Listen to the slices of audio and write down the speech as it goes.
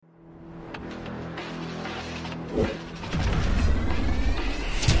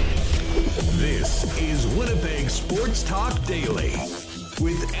This is Winnipeg Sports Talk Daily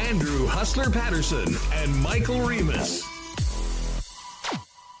with Andrew Hustler Patterson and Michael Remis.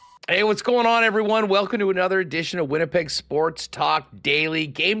 Hey, what's going on, everyone? Welcome to another edition of Winnipeg Sports Talk Daily,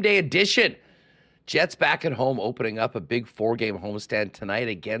 Game Day Edition. Jets back at home, opening up a big 4-game homestand tonight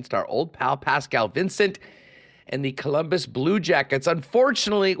against our old pal Pascal Vincent and the Columbus Blue Jackets.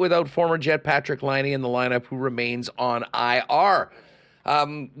 Unfortunately, without former Jet Patrick Laine in the lineup, who remains on IR.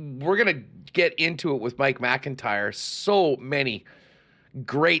 We're going to get into it with Mike McIntyre. So many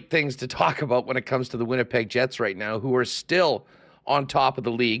great things to talk about when it comes to the Winnipeg Jets right now, who are still on top of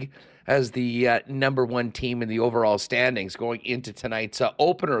the league as the number one team in the overall standings going into tonight's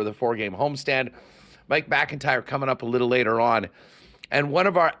opener of the 4-game homestand. Mike McIntyre coming up a little later on. And one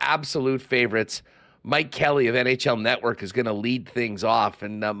of our absolute favorites, Mike Kelly of NHL Network, is going to lead things off.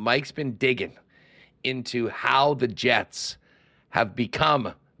 And Mike's been digging into how the Jets have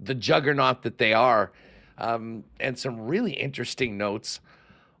become the juggernaut that they are, and some really interesting notes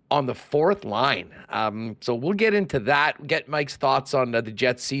on the fourth line. So we'll get into that, get Mike's thoughts on the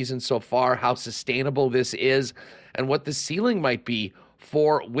Jets season so far, how sustainable this is, and what the ceiling might be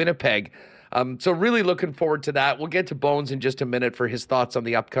for Winnipeg. So really looking forward to that. We'll get to Bones in just a minute for his thoughts on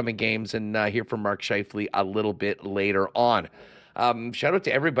the upcoming games and hear from Mark Scheifele a little bit later on. Shout out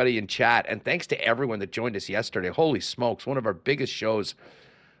to everybody in chat, and thanks to everyone that joined us yesterday. Holy smokes, one of our biggest shows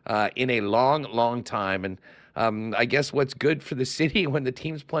in a long, long time. And I guess what's good for the city when the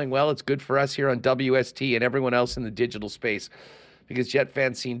team's playing well, it's good for us here on WST and everyone else in the digital space, because Jet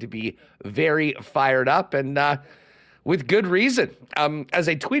fans seem to be very fired up, and with good reason. As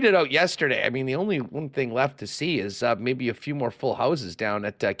I tweeted out yesterday, I mean, the only one thing left to see is maybe a few more full houses down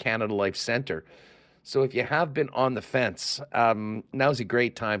at Canada Life Centre. So if you have been on the fence, now's a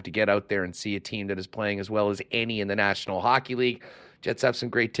great time to get out there and see a team that is playing as well as any in the National Hockey League. Jets have some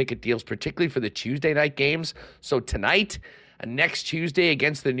great ticket deals, particularly for the Tuesday night games. So tonight and next Tuesday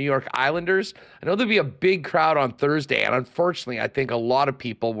against the New York Islanders. I know there'll be a big crowd on Thursday, and unfortunately, I think a lot of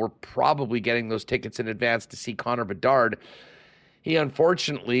people were probably getting those tickets in advance to see Connor Bedard. He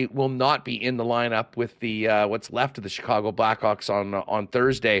unfortunately will not be in the lineup with the what's left of the Chicago Blackhawks on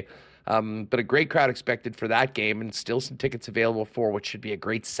Thursday. But a great crowd expected for that game, and still some tickets available for what should be a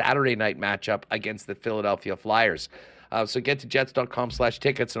great Saturday night matchup against the Philadelphia Flyers. So get to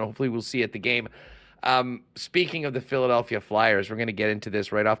jets.com/tickets, and hopefully we'll see you at the game. Speaking of the Philadelphia Flyers, we're going to get into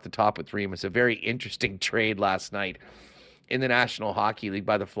this right off the top with Remis. A very interesting trade last night in the National Hockey League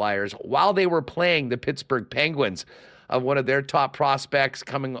by the Flyers while they were playing the Pittsburgh Penguins. One of their top prospects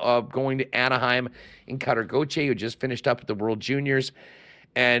going to Anaheim in Cutter Gauthier, who just finished up at the World Juniors.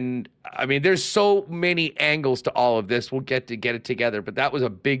 And, I mean, there's so many angles to all of this. We'll get it together. But that was a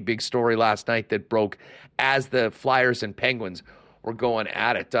big, big story last night that broke as the Flyers and Penguins were going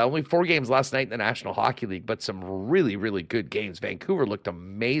at it. Only 4 games last night in the National Hockey League, but some really, really good games. Vancouver looked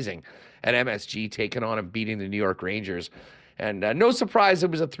amazing at MSG, taking on and beating the New York Rangers. And no surprise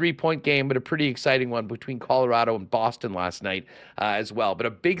it was a 3-point game, but a pretty exciting one between Colorado and Boston last night as well. But a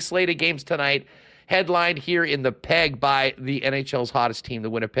big slate of games tonight. Headlined here in the Peg by the NHL's hottest team, the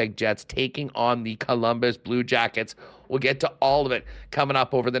Winnipeg Jets, taking on the Columbus Blue Jackets. We'll get to all of it coming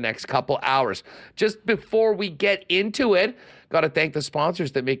up over the next couple hours. Just before we get into it, got to thank the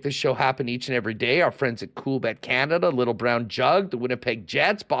sponsors that make this show happen each and every day. Our friends at Coolbet Canada, Little Brown Jug, the Winnipeg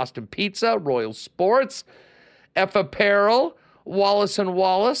Jets, Boston Pizza, Royal Sports, F Apparel, Wallace &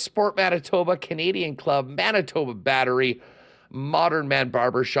 Wallace, Sport Manitoba, Canadian Club, Manitoba Battery, Modern Man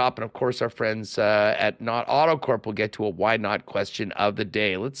Barbershop, and of course our friends at Not Auto Corp will get to a why not question of the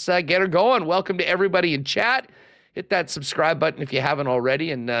day. Let's get her going. Welcome to everybody in chat. Hit that subscribe button if you haven't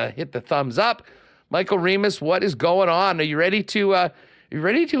already, and hit the thumbs up. Michael Remis, what is going on? Are you ready to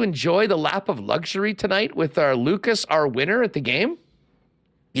enjoy the lap of luxury tonight with our Lucas, our winner at the game?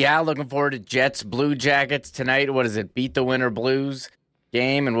 Yeah, looking forward to Jets Blue Jackets tonight. What is it? Beat the Winter Blues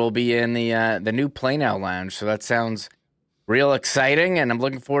game, and we'll be in the new Play Now Lounge. So that sounds real exciting, and I'm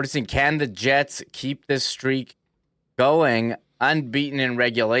looking forward to seeing, can the Jets keep this streak going, unbeaten in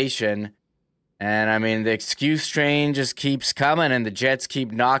regulation? And, I mean, the excuse train just keeps coming, and the Jets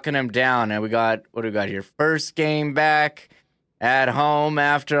keep knocking them down. And what do we got here? First game back at home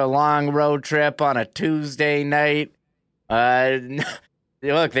after a long road trip on a Tuesday night.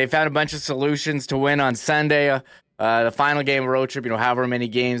 Look, they found a bunch of solutions to win on Sunday. The final game road trip, however many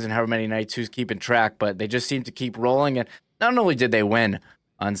games and however many nights, who's keeping track, but they just seem to keep rolling. And not only did they win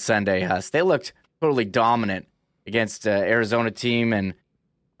on Sunday, they looked totally dominant against Arizona team, and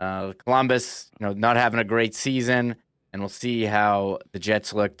Columbus, not having a great season. And we'll see how the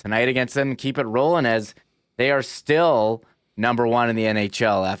Jets look tonight against them. Keep it rolling as they are still number one in the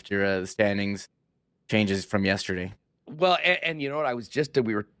NHL after the standings changes from yesterday. Well, and you know what?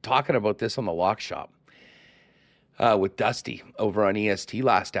 We were talking about this on the Lock Shop with Dusty over on EST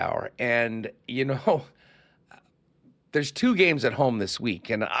last hour. And, there's 2 games at home this week.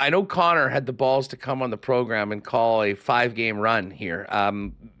 And I know Connor had the balls to come on the program and call a 5-game run here.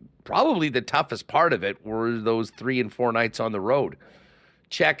 Probably the toughest part of it were those 3 and 4 nights on the road.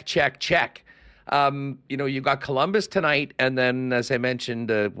 Check. You've got Columbus tonight, and then, as I mentioned,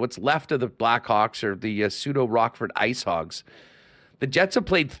 what's left of the Blackhawks or the pseudo Rockford Ice Hogs. The Jets have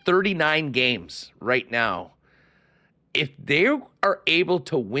played 39 games right now. If they are able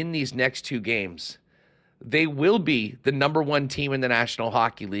to win these next 2 games, they will be the number 1 team in the National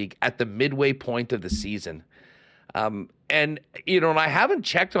Hockey League at the midway point of the season. And I haven't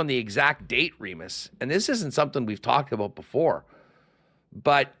checked on the exact date, Remus, and this isn't something we've talked about before,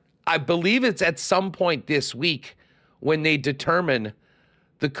 but I believe it's at some point this week when they determine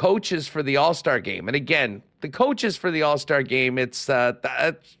the coaches for the All-Star game. And again, the coaches for the All-Star game, it's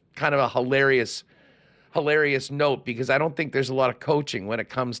that's kind of a hilarious note, because I don't think there's a lot of coaching when it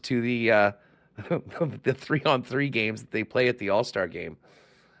comes to the 3-on-3 games that they play at the All-Star game.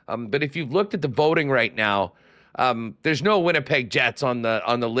 But if you've looked at the voting right now, there's no Winnipeg Jets on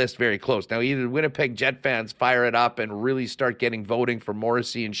the list very close. Now, either Winnipeg Jet fans fire it up and really start getting voting for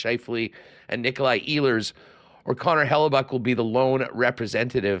Morrissey and Scheifele and Nikolai Ehlers, or Connor Hellebuck will be the lone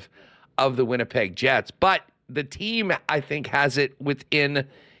representative of the Winnipeg Jets. But the team, I think, has it within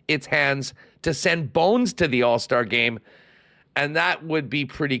its hands to send Bones to the All-Star game, and that would be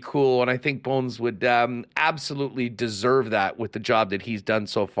pretty cool. And I think Bones would absolutely deserve that with the job that he's done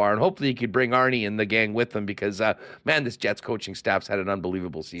so far. And hopefully he could bring Arnie and the gang with him, because, this Jets coaching staff's had an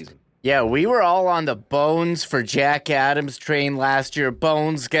unbelievable season. Yeah, we were all on the Bones for Jack Adams train last year.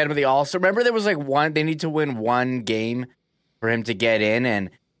 Bones, get him to the All-Star. Remember, there was they need to win 1 game for him to get in, and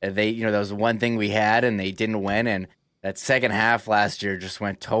that was one thing we had, and they didn't win. And that second half last year just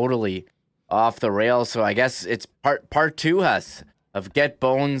went totally off the rails. So I guess it's part 2, Huss, of get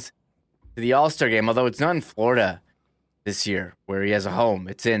Bones to the All-Star game, although it's not in Florida this year where he has a home.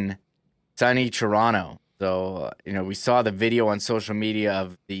 It's in sunny Toronto. So, we saw the video on social media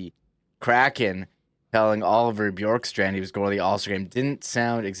of the Kraken telling Oliver Bjorkstrand he was going to the All-Star game. Didn't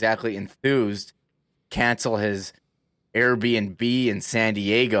sound exactly enthused. Cancel his Airbnb in San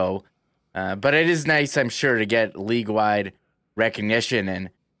Diego. But it is nice, I'm sure, to get league-wide recognition and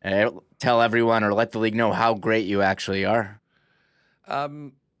tell everyone or let the league know how great you actually are.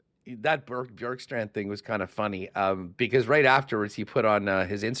 That Bjorkstrand thing was kind of funny because right afterwards he put on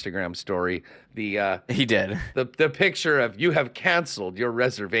his Instagram story he did the picture of you have canceled your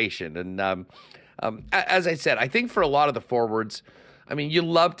reservation. And as I said, I think for a lot of the forwards, you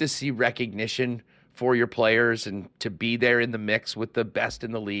love to see recognition for your players and to be there in the mix with the best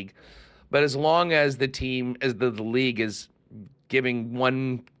in the league. But as long as the team, as the league is giving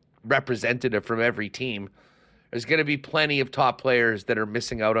one representative from every team, there's going to be plenty of top players that are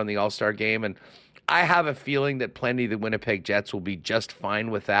missing out on the All-Star game. And I have a feeling that plenty of the Winnipeg Jets will be just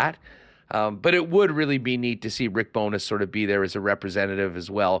fine with that. But it would really be neat to see Rick Bowness sort of be there as a representative as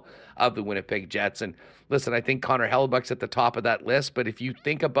well of the Winnipeg Jets. And listen, I think Connor Hellebuck's at the top of that list. But if you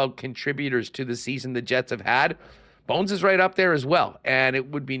think about contributors to the season the Jets have had, Bones is right up there as well, and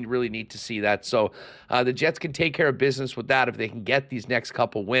it would be really neat to see that. So the Jets can take care of business with that if they can get these next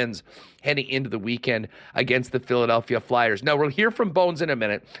couple wins heading into the weekend against the Philadelphia Flyers. Now, we'll hear from Bones in a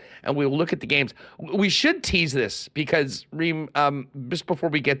minute, and we'll look at the games. We should tease this because, Reem, just before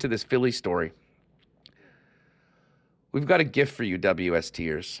we get to this Philly story, we've got a gift for you,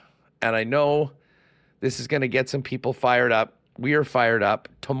 WSTers. And I know this is going to get some people fired up. We are fired up.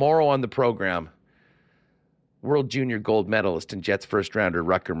 Tomorrow on the program, World Junior gold medalist and Jets first rounder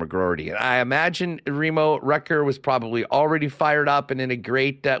Rutger McGroarty. And I imagine, Remo, Rutger was probably already fired up and in a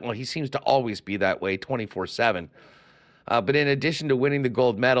great, he seems to always be that way 24/7. But in addition to winning the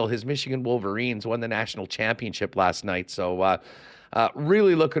gold medal, his Michigan Wolverines won the national championship last night. So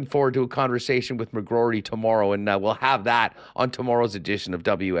really looking forward to a conversation with McGroarty tomorrow. And we'll have that on tomorrow's edition of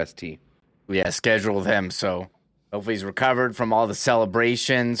WST. Yeah, schedule with him. So hopefully he's recovered from all the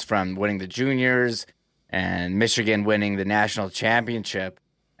celebrations from winning the juniors and Michigan winning the national championship.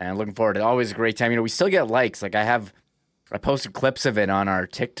 And looking forward to always a great time. We still get likes. I posted clips of it on our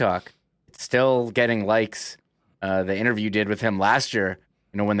TikTok. It's still getting likes. The interview did with him last year,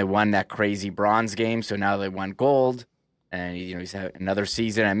 when they won that crazy bronze game. So now they won gold. And, he's had another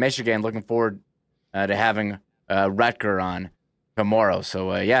season at Michigan. Looking forward to having Rutger on tomorrow.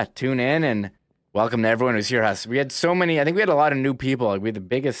 So, tune in and welcome to everyone who's here. We had so many. I think we had a lot of new people. We had the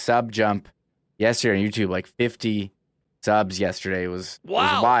biggest sub jump yesterday on YouTube, like 50 subs yesterday. It was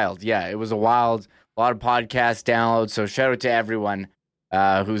wild. Yeah, it was a lot of podcast downloads. So shout out to everyone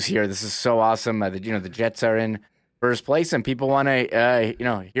who's here. This is so awesome. The Jets are in first place, and people want to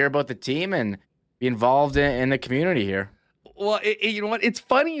hear about the team and be involved in the community here. Well, you know what? It's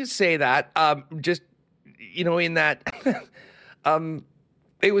funny you say that. In that,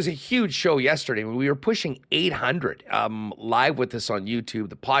 it was a huge show yesterday. We were pushing 800 live with us on YouTube.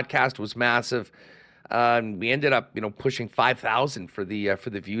 The podcast was massive. We ended up, pushing 5,000 for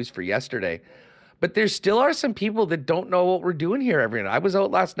the views for yesterday. But there still are some people that don't know what we're doing here every night. I was out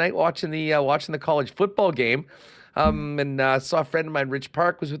last night watching the college football game, and saw a friend of mine, Rich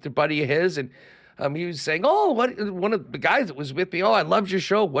Park, was with a buddy of his, and he was saying, one of the guys that was with me, I loved your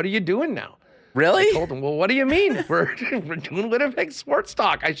show. What are you doing now? Really? I told him, well, what do you mean? We're doing Winnipeg Sports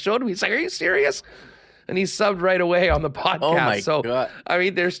Talk. I showed him. He's like, are you serious? And he subbed right away on the podcast. Oh my God. I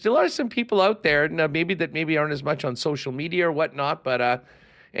mean, there still are some people out there, and maybe aren't as much on social media or whatnot. But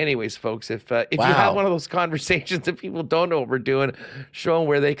anyways, folks, if you have one of those conversations that people don't know what we're doing, show them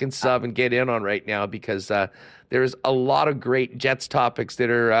where they can sub and get in on right now, because there's a lot of great Jets topics that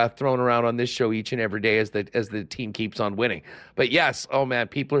are thrown around on this show each and every day as the team keeps on winning. But yes, oh man,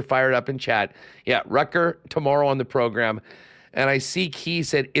 people are fired up in chat. Yeah, Rucker tomorrow on the program. And I see Key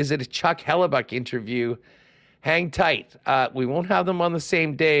said, is it a Chuck Hellebuck interview? Hang tight. We won't have them on the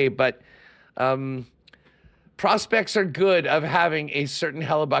same day, but prospects are good of having a certain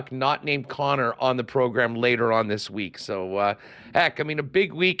Hellebuck not named Connor on the program later on this week. So, a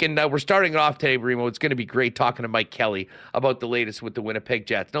big week, and we're starting it off today, Remo. It's going to be great talking to Mike Kelly about the latest with the Winnipeg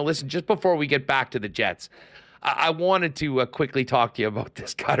Jets. Now, listen, just before we get back to the Jets, I wanted to quickly talk to you about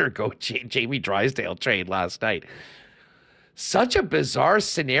this Cutter Gauthier Jamie Drysdale trade last night. Such a bizarre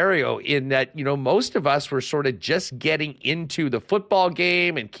scenario in that, most of us were sort of just getting into the football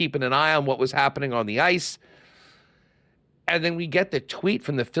game and keeping an eye on what was happening on the ice. And then we get the tweet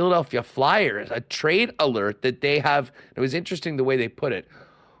from the Philadelphia Flyers, a trade alert that they have. It was interesting the way they put it.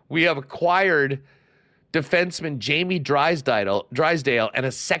 We have acquired defenseman Jamie Drysdale and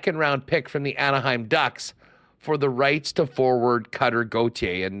a second-round pick from the Anaheim Ducks for the rights to forward Cutter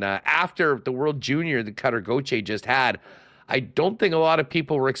Gauthier. And after the World Junior that Cutter Gauthier just had, I don't think a lot of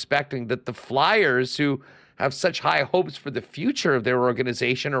people were expecting that the Flyers, who have such high hopes for the future of their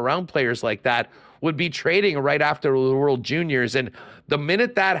organization around players like that, would be trading right after the World Juniors. And the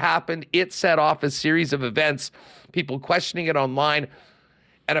minute that happened, it set off a series of events, people questioning it online,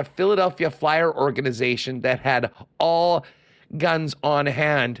 and a Philadelphia Flyer organization that had all guns on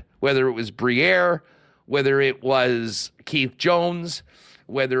hand, whether it was Briere, whether it was Keith Jones,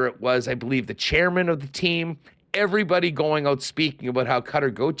 whether it was, I believe, the chairman of the team, everybody going out speaking about how Cutter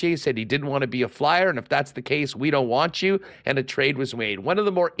Gauthier said he didn't want to be a Flyer, and if that's the case, we don't want you, and a trade was made. One of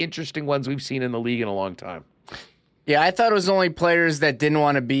the more interesting ones we've seen in the league in a long time. Yeah, I thought it was only players that didn't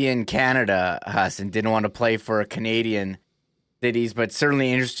want to be in Canada, and didn't want to play for Canadian cities, but certainly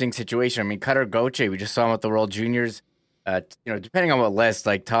an interesting situation. I mean, Cutter Gauthier, we just saw him at the World Juniors, depending on what list,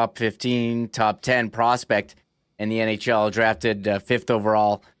 like top 15, top 10 prospect in the NHL, drafted 5th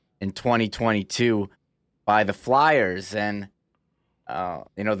overall in 2022. By the Flyers, and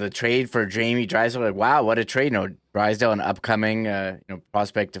the trade for Jamie Drysdale, like, wow, what a trade! Drysdale, an upcoming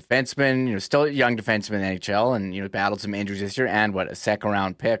prospect defenseman, still a young defenseman in the NHL, and battled some injuries this year, and a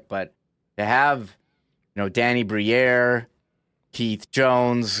second-round pick. But to have Danny Briere, Keith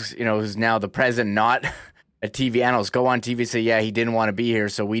Jones, who's now the president, not a TV analyst, go on TV and say, yeah, he didn't want to be here,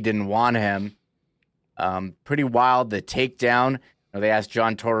 so we didn't want him. Pretty wild. The takedown. They asked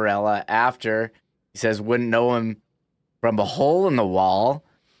John Tortorella after. He says wouldn't know him from a hole in the wall,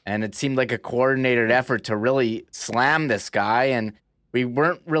 and it seemed like a coordinated effort to really slam this guy, and we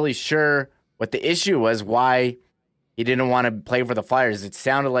weren't really sure what the issue was, why he didn't want to play for the Flyers. It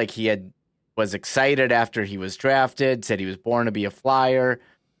sounded like he was excited after he was drafted, said he was born to be a Flyer,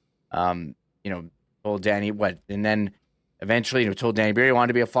 told Danny and then eventually told Danny Briere he wanted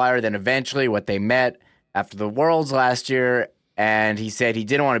to be a Flyer, then eventually they met after the Worlds last year, and he said he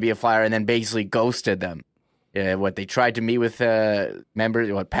didn't want to be a Flyer, and then basically ghosted them. They tried to meet with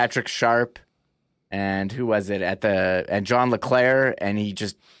Patrick Sharp, and who was it and John LeClaire, and he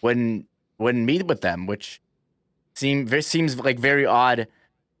just wouldn't meet with them, which seems like very odd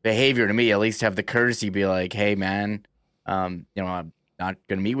behavior to me. At least have the courtesy to be like, hey man, I'm not going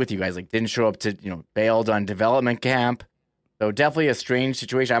to meet with you guys. Like, didn't show up to bailed on development camp. So definitely a strange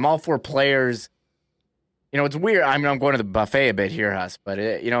situation. I'm all for players. It's weird. I mean, I'm going to the buffet a bit here, Huss, but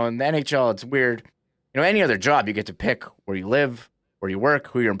in the NHL, it's weird. Any other job, you get to pick where you live, where you work,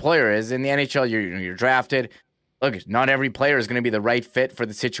 who your employer is. In the NHL, you're drafted. look, not every player is going to be the right fit for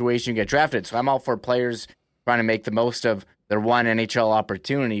the situation you get drafted. So I'm all for players trying to make the most of their one NHL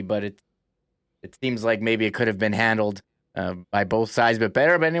opportunity, but it seems like maybe it could have been handled by both sides a bit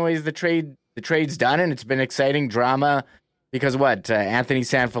better. But anyways, the trade's done, and it's been exciting drama because Anthony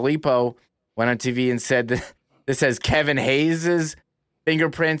Sanfilippo went on TV and said that this has Kevin Hayes'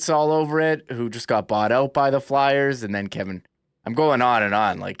 fingerprints all over it, who just got bought out by the Flyers. And then I'm going on and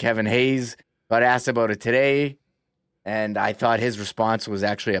on. Like, Kevin Hayes got asked about it today, and I thought his response was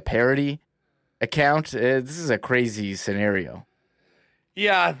actually a parody account. This is a crazy scenario.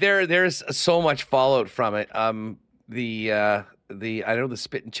 Yeah, there's so much fallout from it. I know the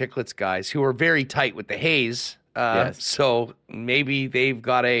Spit and Chicklets guys who are very tight with the Hayes. Yes. So maybe they've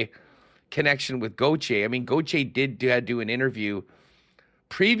got a connection with Gauthier. I mean, Gauthier did do an interview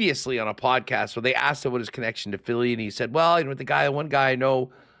previously on a podcast where they asked him what his connection to Philly, and he said, well, one guy I know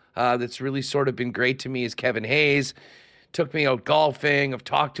that's really sort of been great to me is Kevin Hayes. Took me out golfing. I've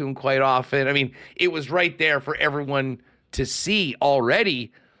talked to him quite often. I mean, it was right there for everyone to see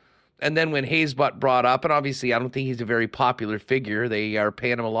already. And then when Hayes brought up, and obviously I don't think he's a very popular figure. They are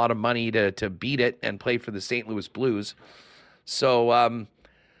paying him a lot of money to beat it and play for the St. Louis Blues. So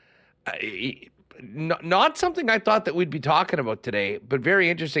not something I thought that we'd be talking about today, but very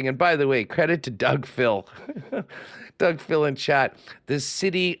interesting. And by the way, credit to Doug Phil. Doug Phil in chat. The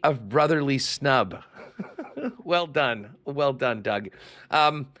city of brotherly snub. Well done. Well done, Doug.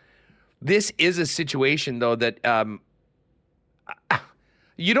 This is a situation, though, that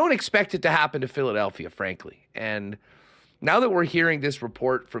you don't expect it to happen to Philadelphia, frankly. And now that we're hearing this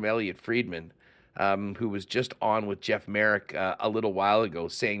report from Elliot Friedman, who was just on with Jeff Merrick a little while ago,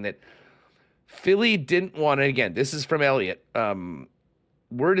 saying that Philly didn't want to, again, this is from Elliot,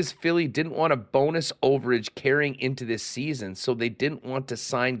 word is Philly didn't want a bonus overage carrying into this season, so they didn't want to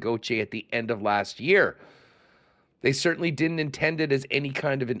sign Gauthier at the end of last year. They certainly didn't intend it as any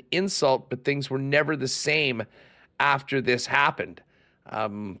kind of an insult, but things were never the same after this happened.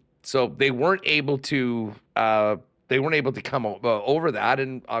 So they weren't able to come over that.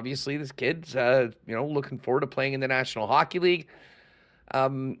 And obviously this kid's, looking forward to playing in the National Hockey League.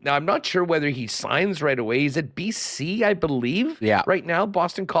 Now I'm not sure whether he signs right away. He's at BC, I believe. Yeah. Right now,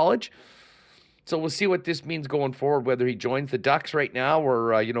 Boston College. So we'll see what this means going forward, whether he joins the Ducks right now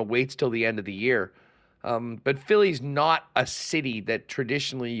or, waits till the end of the year. But Philly's not a city that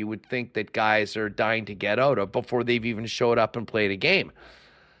traditionally you would think that guys are dying to get out of before they've even showed up and played a game.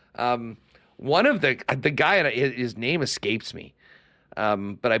 One of the guy, his name escapes me,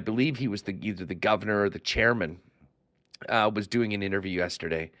 but I believe he was either the governor or the chairman, was doing an interview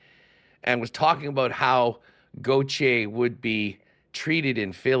yesterday and was talking about how Gauthier would be treated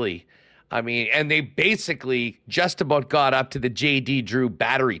in Philly. I mean, and they basically just about got up to the J.D. Drew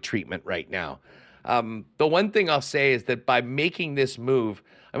battery treatment right now. The one thing I'll say is that by making this move,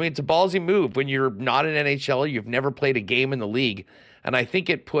 I mean, it's a ballsy move when you're not an NHLer, you've never played a game in the league. And I think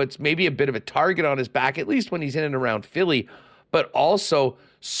it puts maybe a bit of a target on his back, at least when he's in and around Philly, but also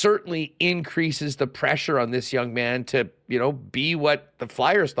certainly increases the pressure on this young man to, be what the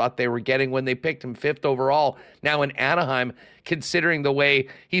Flyers thought they were getting when they picked him 5th overall. Now in Anaheim, considering the way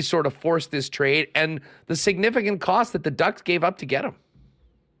he sort of forced this trade and the significant cost that the Ducks gave up to get him.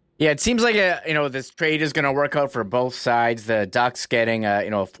 Yeah, it seems like this trade is going to work out for both sides. The Ducks getting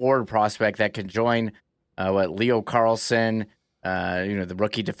a forward prospect that can join Leo Carlson, the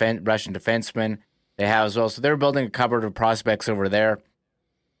rookie Russian defenseman they have as well. So they're building a cupboard of prospects over there.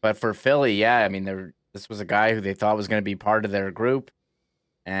 But for Philly, yeah, I mean, this was a guy who they thought was going to be part of their group,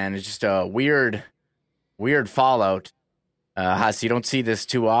 and it's just a weird fallout. So you don't see this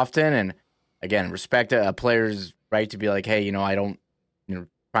too often, and again, respect a player's right to be like, hey, I don't,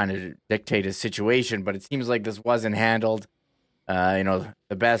 trying to dictate his situation, but it seems like this wasn't handled, the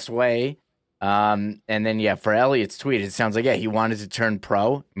best way. And then, for Elliott's tweet, it sounds like, he wanted to turn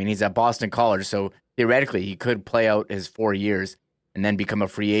pro. I mean, he's at Boston College, so theoretically he could play out his 4 years and then become a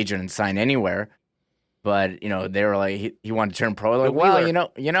free agent and sign anywhere. But, they were like, he wanted to turn pro. Like, well,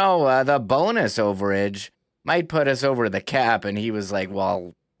 the bonus overage might put us over the cap. And he was like,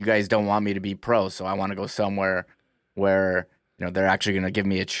 well, you guys don't want me to be pro, so I want to go somewhere where they're actually going to give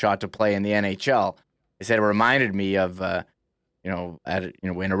me a shot to play in the NHL. They said it reminded me of, in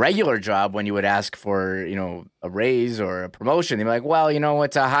a regular job when you would ask for, a raise or a promotion. They'd be like, well,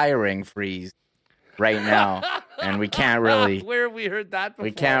 it's a hiring freeze right now, and we can't really. Where have we heard that before?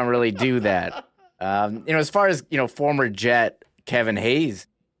 We can't really do that. As far as former Jet Kevin Hayes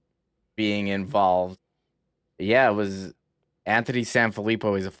being involved, it was Anthony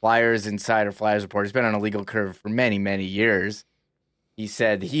Sanfilippo. He's a Flyers insider, Flyers reporter. He's been on a legal curve for many, many years. He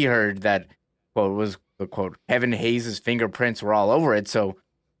said he heard that, quote, it was the quote, Kevin Hayes' fingerprints were all over it. So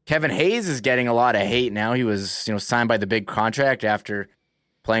Kevin Hayes is getting a lot of hate now. He was, signed by the big contract after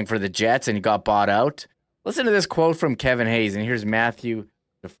playing for the Jets, and he got bought out. Listen to this quote from Kevin Hayes, and here's Matthew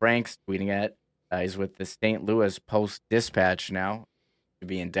DeFrank's tweeting it. He's with the St. Louis Post-Dispatch now, to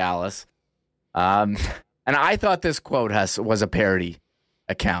be in Dallas. And I thought this quote was a parody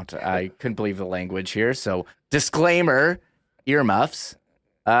account. I couldn't believe the language here. So, disclaimer, earmuffs.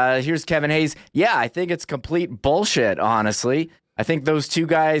 Here's Kevin Hayes. Yeah, I think it's complete bullshit, honestly. I think those two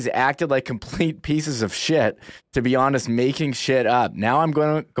guys acted like complete pieces of shit, to be honest, making shit up. Now I'm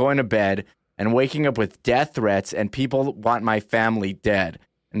going to bed and waking up with death threats, and people want my family dead.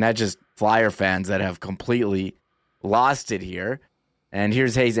 And that's just Flyer fans that have completely lost it here. And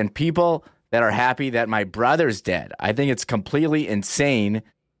here's Hayes. And people that are happy that my brother's dead. I think it's completely insane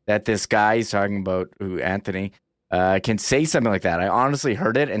that this guy, he's talking about Anthony, can say something like that. I honestly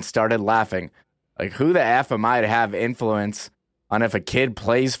heard it and started laughing. Like, who the F am I to have influence on if a kid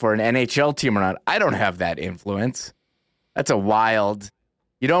plays for an NHL team or not? I don't have that influence. That's a wild.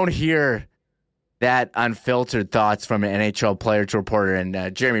 You don't hear that unfiltered thoughts from an NHL player to reporter,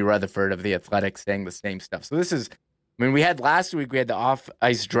 and Jeremy Rutherford of The Athletic saying the same stuff. So this is, we had last week, we had the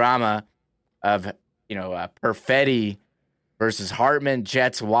off-ice drama of, Perfetti versus Hartman,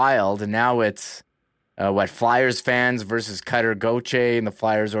 Jets Wild, and now it's Flyers fans versus Cutter Gauthier and the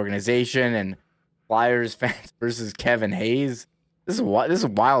Flyers organization, and Flyers fans versus Kevin Hayes. This is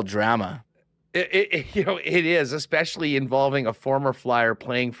wild drama. It is, especially involving a former Flyer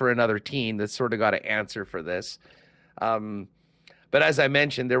playing for another team that's sort of got to answer for this. But as I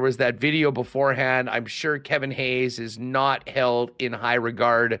mentioned, there was that video beforehand. I'm sure Kevin Hayes is not held in high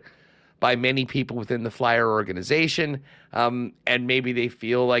regard by many people within the Flyer organization. And maybe they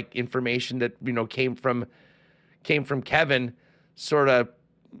feel like information that, came from Kevin sort of,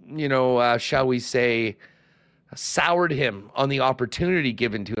 shall we say, soured him on the opportunity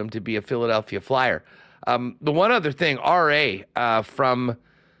given to him to be a Philadelphia Flyer. The one other thing, RA from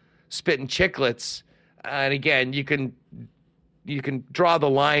Spittin' Chicklets, and again, you can draw the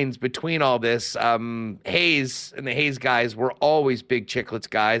lines between all this. Hayes and the Hayes guys were always big Chicklets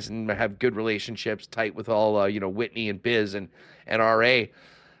guys and have good relationships, tight with all Whitney and Biz and RA.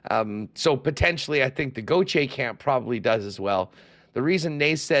 So potentially, I think the Gauthier camp probably does as well. The reason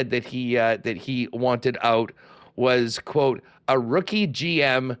they said that he wanted out was, quote, a rookie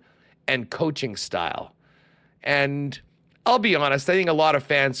GM and coaching style. And I'll be honest, I think a lot of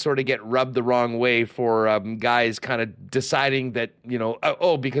fans sort of get rubbed the wrong way for guys kind of deciding that,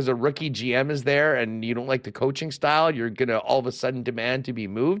 because a rookie GM is there and you don't like the coaching style, you're going to all of a sudden demand to be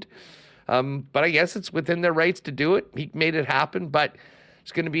moved. But I guess it's within their rights to do it. He made it happen, but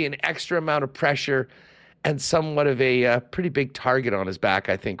it's going to be an extra amount of pressure and somewhat of a pretty big target on his back,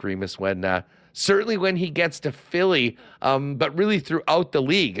 I think, Remus, certainly when he gets to Philly, but really throughout the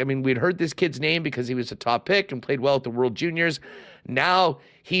league. I mean, we'd heard this kid's name because he was a top pick and played well at the World Juniors. Now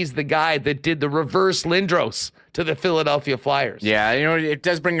he's the guy that did the reverse Lindros to the Philadelphia Flyers. Yeah, it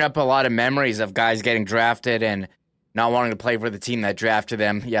does bring up a lot of memories of guys getting drafted and not wanting to play for the team that drafted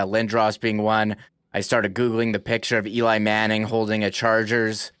them. Yeah, Lindros being one. I started Googling the picture of Eli Manning holding a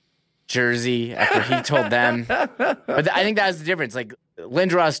Chargers jersey after he told them. But I think that's the difference. Like,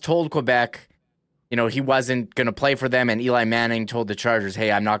 Lindros told Quebec, he wasn't going to play for them, and Eli Manning told the Chargers,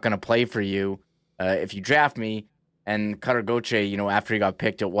 hey, I'm not going to play for you if you draft me. And Cutter Gauthier, after he got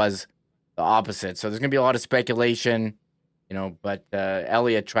picked, it was the opposite. So there's going to be a lot of speculation, but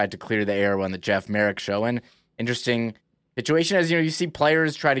Elliott tried to clear the air on the Jeff Merrick show. And interesting situation as, you see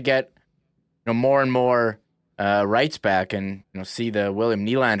players try to get, more and more rights back and, see the William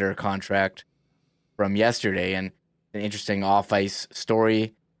Nylander contract from yesterday. And an interesting off-ice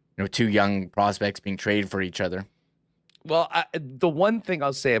story. Two young prospects being traded for each other. Well, the one thing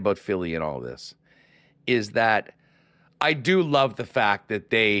I'll say about Philly and all this is that I do love the fact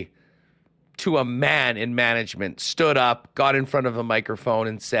that they, to a man in management, stood up, got in front of a microphone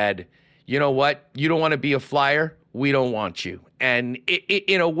and said, you know what? You don't want to be a Flyer? We don't want you. And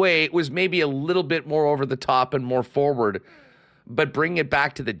in a way, it was maybe a little bit more over the top and more forward. But bringing it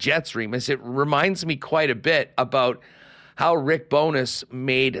back to the Jets, Remus, it reminds me quite a bit about how Rick Bowness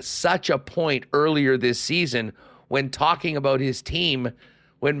made such a point earlier this season when talking about his team,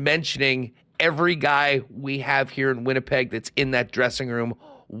 when mentioning every guy we have here in Winnipeg that's in that dressing room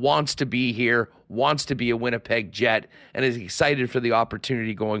wants to be here, wants to be a Winnipeg Jet, and is excited for the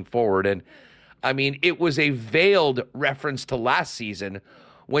opportunity going forward. And I mean, it was a veiled reference to last season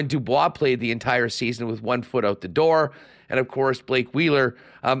when Dubois played the entire season with one foot out the door. And of course, Blake Wheeler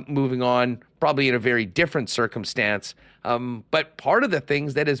moving on, probably in a very different circumstance. But part of the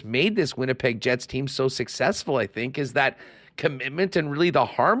things that has made this Winnipeg Jets team so successful, I think, is that commitment and really the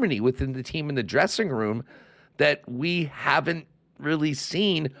harmony within the team in the dressing room that we haven't really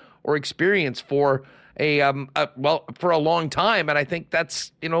seen or experienced for for a long time. And I think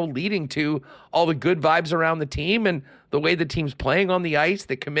that's, leading to all the good vibes around the team and the way the team's playing on the ice,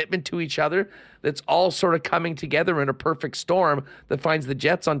 the commitment to each other, that's all sort of coming together in a perfect storm that finds the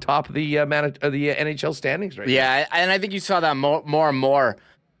Jets on top of the NHL standings right now. Yeah, and I think you saw that more and more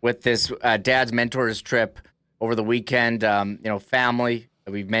with this Dad's Mentors trip over the weekend. Family,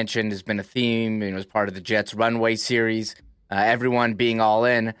 that we've mentioned, has been a theme, as part of the Jets Runway series. Everyone being all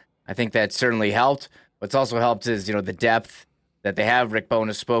in, I think that certainly helped. What's also helped is, the depth that they have. Rick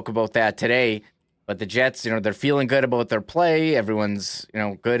Bowness spoke about that today. But the Jets, they're feeling good about their play. Everyone's,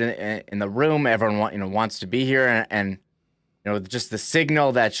 good in the room. Everyone, wants to be here. And just the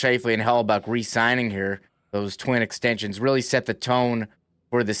signal that Scheifele and Hellebuyck re-signing here, those twin extensions, really set the tone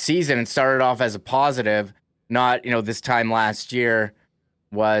for the season and started off as a positive. Not, this time last year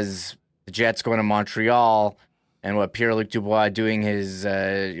was the Jets going to Montreal and what Pierre-Luc Dubois doing his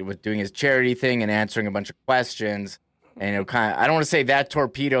charity thing and answering a bunch of questions. And I don't want to say that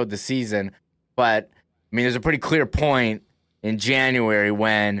torpedoed the season, but there's a pretty clear point in January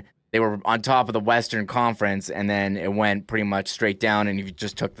when they were on top of the Western Conference, and then it went pretty much straight down. And if you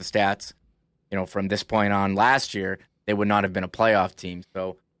just took the stats, from this point on last year, they would not have been a playoff team.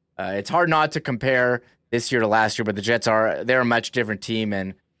 So it's hard not to compare this year to last year, but the Jets they're a much different team.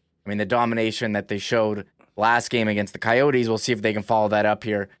 And the domination that they showed last game against the Coyotes, we'll see if they can follow that up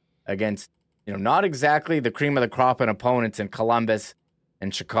here against, not exactly the cream of the crop and opponents in Columbus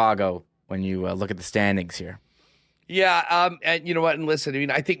and Chicago when you look at the standings here. Yeah, and you know what? And listen,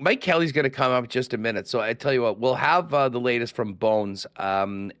 I think Mike Kelly's going to come up in just a minute. So I tell you what, we'll have the latest from Bones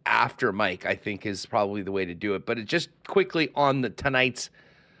after Mike, I think, is probably the way to do it. But just quickly on tonight's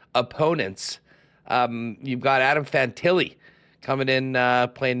opponents, you've got Adam Fantilli coming in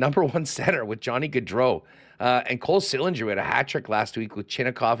playing number one center with Johnny Gaudreau. And Cole Sillinger had a hat trick last week with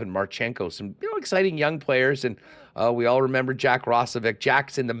Chinnikov and Marchenko. Some exciting young players. And we all remember Jack Roslovic.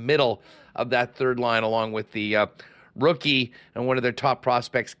 Jack's in the middle of that third line along with the rookie and one of their top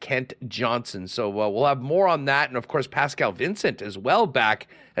prospects, Kent Johnson. So we'll have more on that. And, of course, Pascal Vincent as well back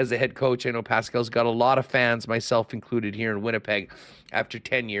as the head coach. I know Pascal's got a lot of fans, myself included, here in Winnipeg after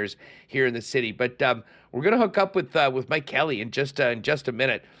 10 years here in the city. But we're going to hook up with Mike Kelly in just a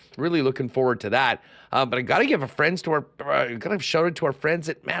minute. Really looking forward to that. But I got to give got to shout out to our friends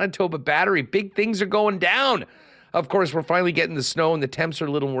at Manitoba Battery. Big things are going down. Of course, we're finally getting the snow and the temps are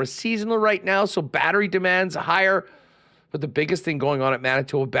a little more seasonal right now, so battery demand's higher. But the biggest thing going on at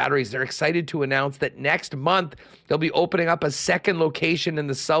Manitoba Battery is they're excited to announce that next month they'll be opening up a second location in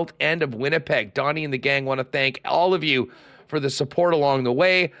the south end of Winnipeg. Donnie and the gang want to thank all of you for the support along the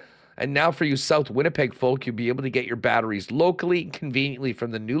way. And now for you South Winnipeg folk, you'll be able to get your batteries locally and conveniently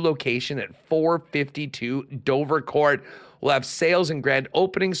from the new location at 452 Dover Court. We'll have sales and grand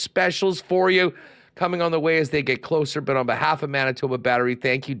opening specials for you coming on the way as they get closer. But on behalf of Manitoba Battery,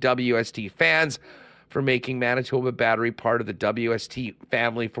 thank you WST fans for making Manitoba Battery part of the WST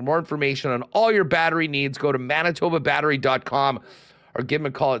family. For more information on all your battery needs, go to manitobabattery.com or give them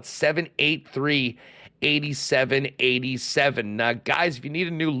a call at 783-8787. Guys, if you need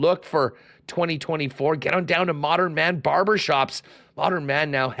a new look for 2024, get on down to Modern Man Barbershops. Modern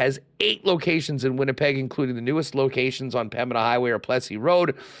Man now has 8 locations in Winnipeg, including the newest locations on Pembina Highway or Plessis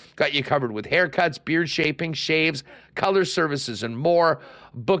Road. Got you covered with haircuts, beard shaping, shaves, color services, and more.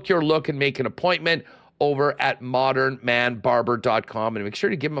 Book your look and make an appointment over at modernmanbarber.com. And make sure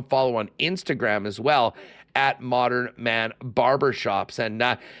to give them a follow on Instagram as well, at Modern Man Barbershops. And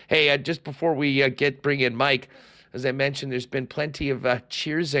hey, just before we bring in Mike, as I mentioned, there's been plenty of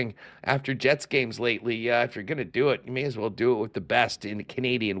cheersing after Jets games lately. If you're going to do it, you may as well do it with the best in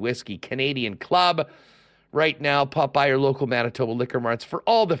Canadian whiskey. Canadian Club. Right now, pop by your local Manitoba liquor marts for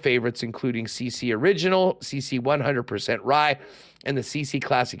all the favorites, including CC Original, CC 100% Rye, and the CC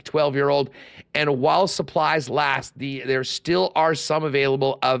Classic 12-year-old. And while supplies last, there still are some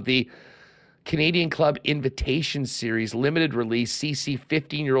available of the Canadian Club Invitation Series limited release CC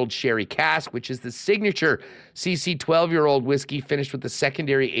 15-year-old Sherry Cask, which is the signature CC 12-year-old whiskey finished with the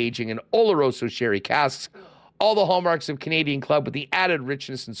secondary aging in Oloroso Sherry Casks. All the hallmarks of Canadian Club with the added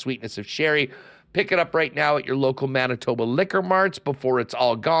richness and sweetness of sherry. Pick it up right now at your local Manitoba liquor marts before it's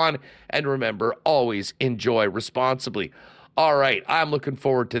all gone. And remember, always enjoy responsibly. All right, I'm looking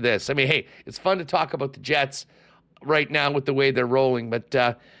forward to this. I mean, hey, it's fun to talk about the Jets. right now with the way they're rolling. But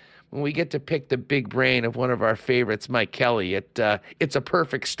when we get to pick the big brain of one of our favorites, Mike Kelly, it's a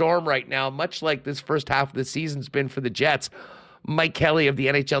perfect storm right now, much like this first half of the season's been for the Jets. Mike Kelly of the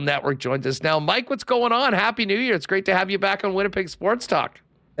NHL Network joins us now. Mike, what's going on? Happy New Year. It's great to have you back on Winnipeg Sports Talk.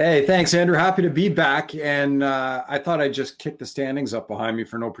 Hey, thanks, Andrew. Happy to be back. And I thought I'd just kick the standings up behind me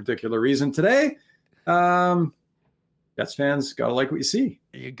for no particular reason today. Jets fans, got to like what you see.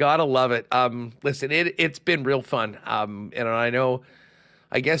 You got to love it. Listen, it's been real fun. And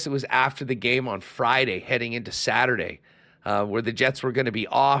I guess it was after the game on Friday, heading into Saturday, where the Jets were going to be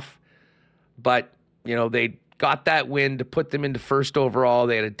off. But, they got that win to put them into first overall.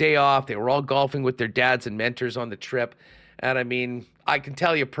 They had a day off. They were all golfing with their dads and mentors on the trip. And I can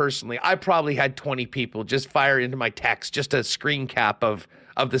tell you personally, I probably had 20 people just fire into my text, just a screen cap of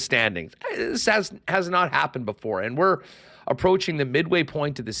the standings. This has not happened before. And we're approaching the midway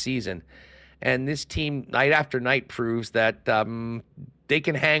point of the season. And this team, night after night, proves that they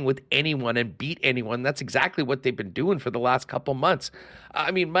can hang with anyone and beat anyone. That's exactly what they've been doing for the last couple months.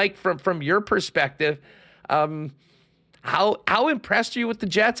 Mike, from your perspective, how impressed are you with the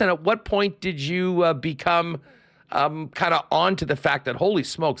Jets? And at what point did you become kind of onto the fact that, holy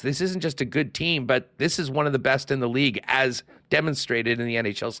smokes, this isn't just a good team, but this is one of the best in the league as demonstrated in the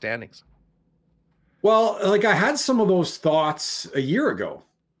NHL standings? Well, I had some of those thoughts a year ago.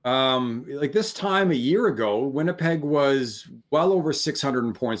 This time a year ago, Winnipeg was well over 600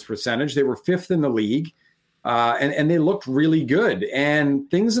 in points percentage. They were fifth in the league, and they looked really good.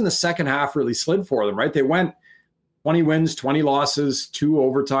 And things in the second half really slid for them, right? They went 20 wins, 20 losses, 2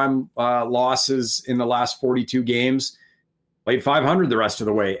 overtime losses in the last 42 games, played 500 the rest of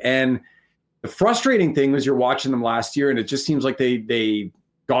the way. And the frustrating thing was you're watching them last year, and it just seems like they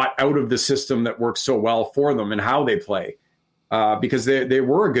got out of the system that works so well for them and how they play. Because they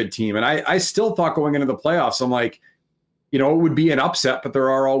were a good team. And I still thought going into the playoffs, I'm like, it would be an upset, but there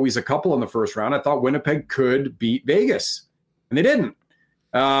are always a couple in the first round. I thought Winnipeg could beat Vegas, and they didn't.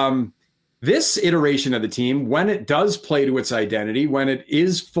 This iteration of the team, when it does play to its identity, when it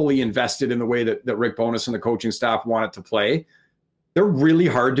is fully invested in the way that Rick Bowness and the coaching staff want it to play, they're really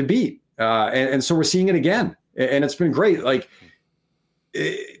hard to beat. And so we're seeing it again. And it's been great.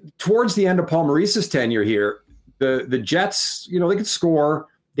 Towards the end of Paul Maurice's tenure here, the Jets, they could score.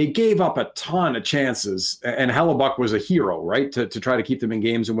 They gave up a ton of chances, and Hellebuyck was a hero, right, to try to keep them in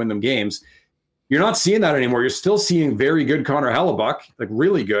games and win them games. You're not seeing that anymore. You're still seeing very good Connor Hellebuyck,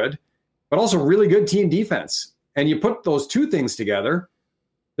 really good, but also really good team defense. And you put those two things together,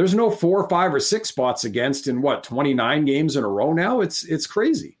 there's no 4, 5, or 6 spots against in 29 games in a row now. It's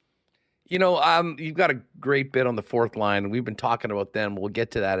crazy. You've got a great bit on the fourth line, and we've been talking about them. We'll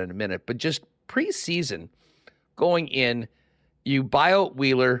get to that in a minute. But just preseason, going in, you buy out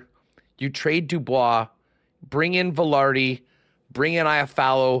Wheeler, you trade Dubois, bring in Velarde, bring in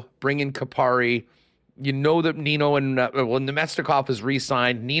Iafallo, bring in Kupari. You know that Nino and Nemestikov is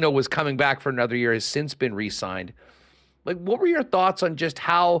re-signed. Nino was coming back for another year, has since been re-signed. What were your thoughts on just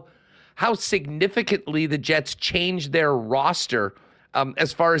how significantly the Jets changed their roster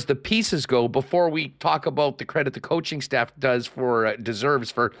as far as the pieces go, before we talk about the credit the coaching staff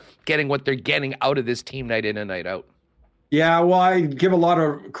deserves for getting what they're getting out of this team night in and night out? Yeah, well, I give a lot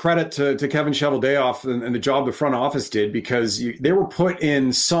of credit to Kevin Cheveldayoff and the job the front office did, because they were put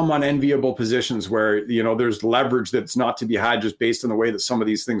in some unenviable positions where, there's leverage that's not to be had just based on the way that some of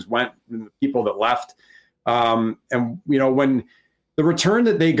these things went and the people that left. When the return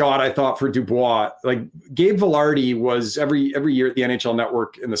that they got, I thought, for Dubois, Gabe Velarde was every year at the NHL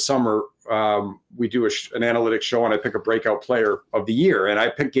Network in the summer, we do an analytics show and I pick a breakout player of the year, and I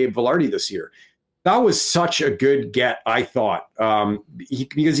picked Gabe Velarde this year. That was such a good get, I thought,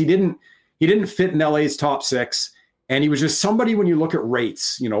 because he didn't fit in LA's top 6, and he was just somebody, when you look at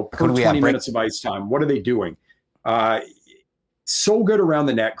rates, per 20 minutes of ice time, what are they doing? So good around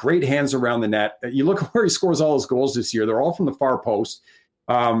the net, great hands around the net. You look at where he scores all his goals this year; they're all from the far post,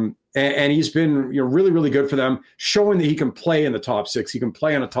 and he's been really, really good for them, showing that he can play in the top 6, he can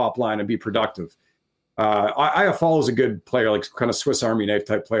play on a top line and be productive. Iafallo is a good player, kind of Swiss Army knife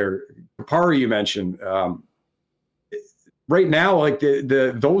type player. Kupari, you mentioned. Right now,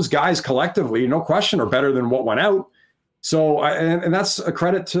 those guys collectively, no question, are better than what went out. So, and that's a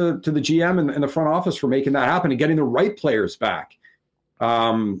credit to the GM and the front office for making that happen and getting the right players back.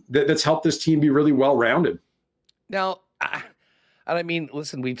 That's helped this team be really well-rounded. Now,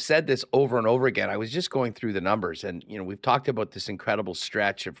 listen, we've said this over and over again. I was just going through the numbers, and, we've talked about this incredible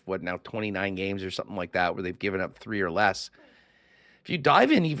stretch of 29 games or something like that, where they've given up 3 or less. If you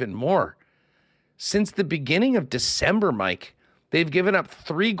dive in even more, since the beginning of December, Mike, they've given up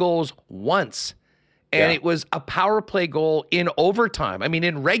 3 goals once And it was a power play goal in overtime. I mean,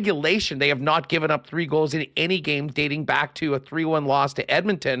 in regulation, they have not given up 3 goals in any game dating back to a 3-1 loss to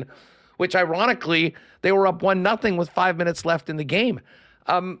Edmonton, which ironically, they were up 1-0 with 5 minutes left in the game.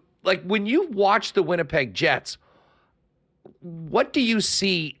 Like when you watch the Winnipeg Jets, what do you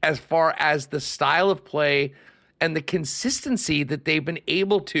see as far as the style of play and the consistency that they've been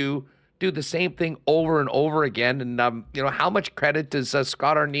able to do the same thing over and over again? And, how much credit does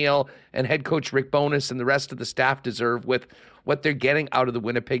Scott Arniel and head coach Rick Bowness and the rest of the staff deserve with what they're getting out of the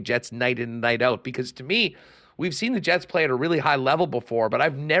Winnipeg Jets night in and night out? Because to me, we've seen the Jets play at a really high level before, but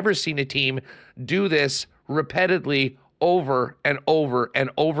I've never seen a team do this repeatedly over and over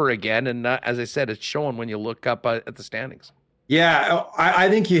and over again. And as I said, it's shown when you look up at the standings. Yeah, I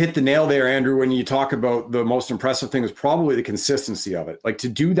think you hit the nail there, Andrew, when you talk about the most impressive thing is probably the consistency of it. Like to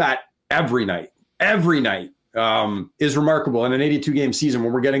do that every night is remarkable in an 82-game season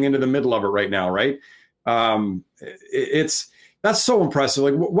when we're getting into the middle of it right now, right? That's so impressive.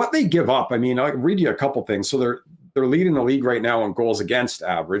 Like what they give up. I mean, I'll read you a couple things. So they're leading the league right now on goals against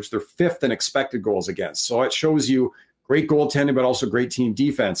average. They're 5th in expected goals against. So it shows you great goaltending, but also great team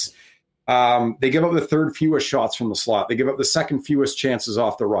defense. They give up the 3rd fewest shots from the slot. They give up the 2nd fewest chances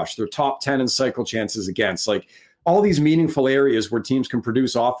off the rush. They're top 10 in cycle chances against. Like all these meaningful areas where teams can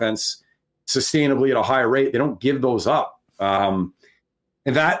produce offense sustainably at a higher rate, they don't give those up. And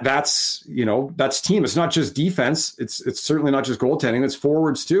that's team. It's not just defense. It's certainly not just goaltending. It's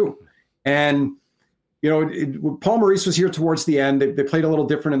forwards too. And Paul Maurice was here towards the end. They played a little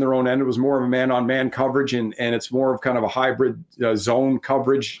different in their own end. It was more of a man-on-man coverage, and it's more of kind of a hybrid zone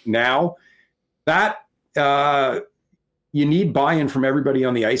coverage now. That you need buy-in from everybody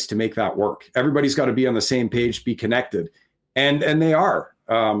on the ice to make that work. Everybody's got to be on the same page, be connected, and they are.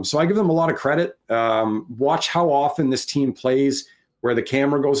 So I give them a lot of credit. Watch how often this team plays where the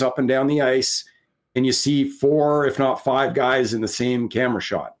camera goes up and down the ice, and you see 4, if not 5 guys in the same camera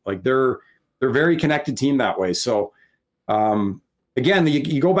shot. Like they're a very connected team that way. So, again,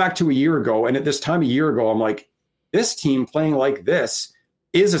 you go back to a year ago, and at this time a year ago, I'm like, this team playing like this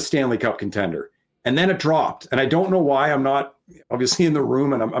is a Stanley Cup contender. And then it dropped. And I don't know why. I'm not obviously in the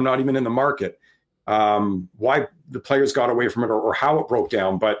room, and I'm not even in the market, why the players got away from it or how it broke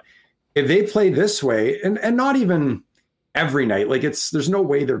down. But if they play this way, and not even every night, like there's no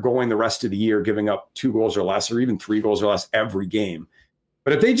way they're going the rest of the year giving up 2 goals or less, or even 3 goals or less every game.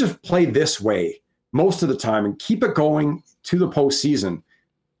 But if they just play this way most of the time and keep it going to the postseason,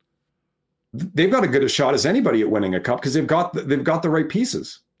 they've got as good a shot as anybody at winning a cup because they've got the right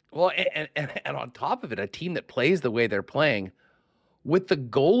pieces. Well, and on top of it, a team that plays the way they're playing with the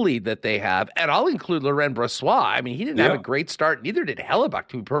goalie that they have, and I'll include Laurent Brossoit. I mean, he didn't have a great start. Neither did Hellebuck,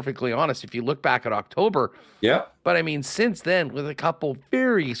 to be perfectly honest, if you look back at October. Yeah. But, I mean, since then, with a couple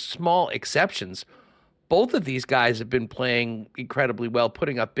very small exceptions, both of these guys have been playing incredibly well,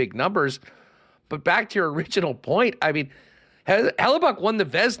 putting up big numbers. But back to your original point, I mean, Hellebuck won the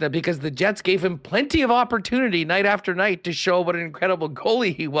Vezina because the Jets gave him plenty of opportunity night after night to show what an incredible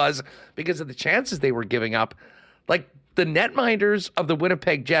goalie he was because of the chances they were giving up. Like, the netminders of the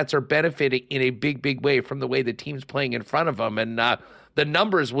Winnipeg Jets are benefiting in a big, big way from the way the team's playing in front of them, and the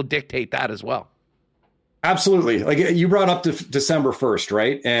numbers will dictate that as well. Absolutely. Like you brought up December 1st,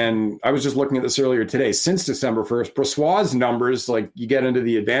 right? And I was just looking at this earlier today. Since December 1st, Brossoit's numbers, like you get into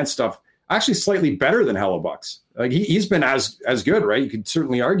the advanced stuff, actually slightly better than Hellebuck's. Like he's been as good, right? You could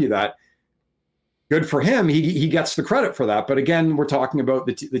certainly argue that. Good for him. He gets the credit for that. But again, we're talking about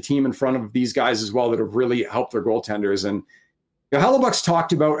the team in front of these guys as well that have really helped their goaltenders. And Hellebuck's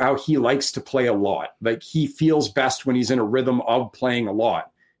talked about how he likes to play a lot. Like he feels best when he's in a rhythm of playing a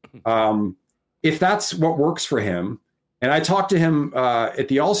lot. If that's what works for him, and I talked to him at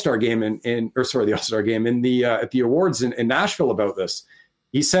the All-Star game at the awards in Nashville about this.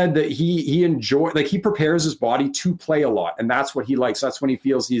 He said that he prepares his body to play a lot, and that's what he likes. That's when he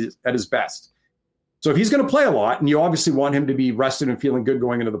feels he's at his best. So if he's going to play a lot, and you obviously want him to be rested and feeling good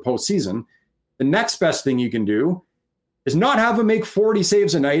going into the postseason, the next best thing you can do is not have him make 40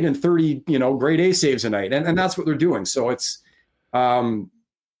 saves a night and 30, grade A saves a night, and that's what they're doing. So it's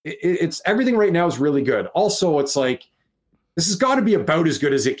everything right now is really good. Also, it's like this has got to be about as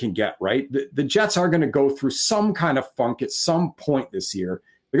good as it can get, right? The Jets are going to go through some kind of funk at some point this year.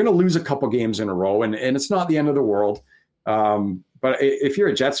 They're going to lose a couple games in a row, and it's not the end of the world. But if you're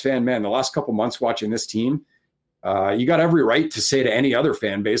a Jets fan, man, the last couple months watching this team, you got every right to say to any other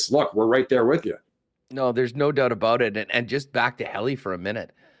fan base, look, we're right there with you. No, there's no doubt about it. And just back to Helly for a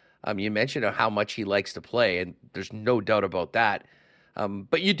minute. You mentioned how much he likes to play, and there's no doubt about that.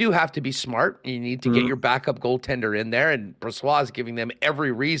 But you do have to be smart. You need to get your backup goaltender in there, and Brossoit is giving them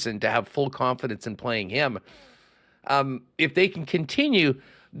every reason to have full confidence in playing him. If they can continue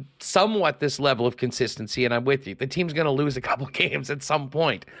somewhat this level of consistency, and I'm with you, the team's going to lose a couple games at some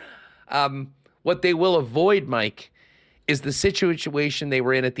point. What they will avoid, Mike, is the situation they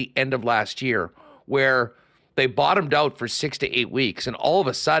were in at the end of last year, where they bottomed out for 6 to 8 weeks, and all of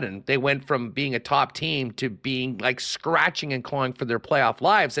a sudden they went from being a top team to being like scratching and clawing for their playoff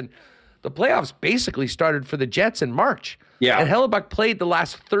lives. And the playoffs basically started for the Jets in March. Yeah. And Hellebuyck played the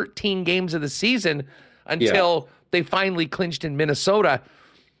last 13 games of the season until they finally clinched in Minnesota.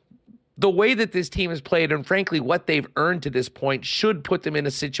 The way that this team has played, and frankly what they've earned to this point, should put them in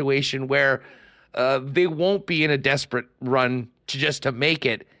a situation where they won't be in a desperate run to make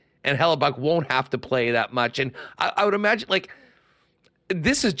it, and Hellebuyck won't have to play that much. And I would imagine, like,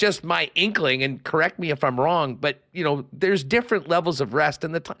 this is just my inkling, and correct me if I'm wrong, but, you know, there's different levels of rest.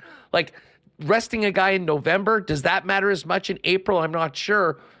 And like, resting a guy in November, does that matter as much in April? I'm not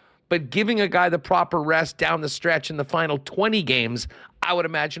sure. But giving a guy the proper rest down the stretch in the final 20 games, I would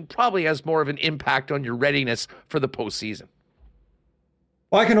imagine probably has more of an impact on your readiness for the postseason.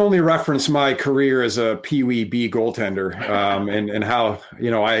 Well, I can only reference my career as a Pee Wee B goaltender, and how, you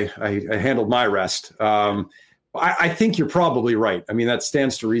know, I handled my rest. I think you're probably right. I mean, that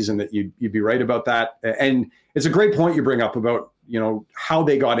stands to reason that you'd be right about that. And it's a great point you bring up about, you know, how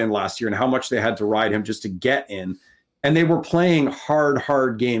they got in last year and how much they had to ride him just to get in. And they were playing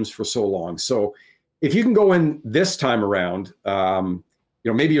hard games for so long. So if you can go in this time around, you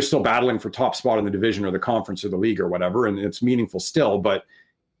know, maybe you're still battling for top spot in the division or the conference or the league or whatever, and it's meaningful still, but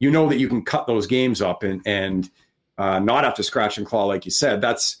you know that you can cut those games up and not have to scratch and claw, like you said.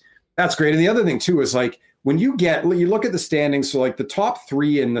 That's great. And the other thing too is, like, when you look at the standings, so like the top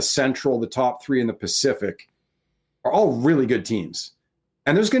 3 in the Central, the top 3 in the Pacific are all really good teams.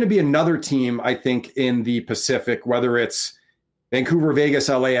 And there's going to be another team, I think, in the Pacific, whether it's Vancouver, Vegas,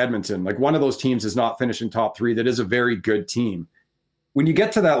 LA, Edmonton, like one of those teams is not finishing top 3. That is a very good team. When you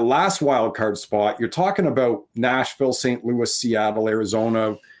get to that last wild card spot, you're talking about Nashville, St. Louis, Seattle,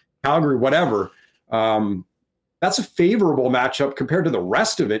 Arizona, Calgary, whatever. That's a favorable matchup compared to the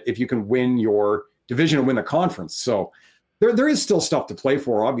rest of it if you can win your division and win the conference. So there is still stuff to play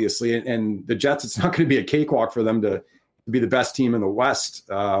for, obviously. And the Jets, it's not going to be a cakewalk for them to be the best team in the West.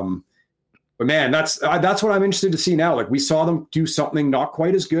 But man, that's what I'm interested to see now. Like, we saw them do something not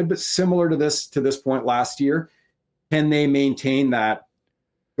quite as good, but similar to this point last year. Can they maintain that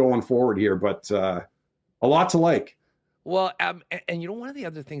going forward here? But a lot to like. Well, and you know, one of the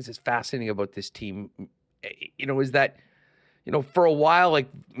other things that's fascinating about this team, you know, is that, you know, for a while, like,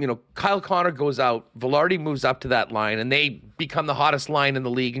 you know, Kyle Connor goes out, Velarde moves up to that line, and they become the hottest line in the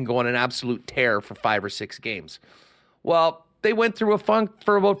league and go on an absolute tear for 5 or 6 games. Well, they went through a funk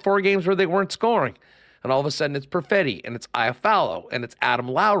for about 4 games where they weren't scoring. And all of a sudden it's Perfetti, and it's Iafallo, and it's Adam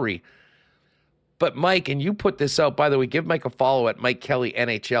Lowry. But Mike, and you put this out, by the way, give Mike a follow at Mike Kelly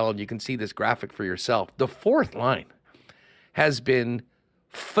NHL, and you can see this graphic for yourself. The fourth line has been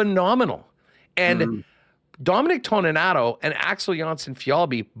phenomenal. And Dominic Toninato and Axel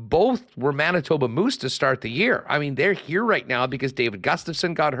Jonsson-Fjällby both were Manitoba Moose to start the year. I mean, they're here right now because David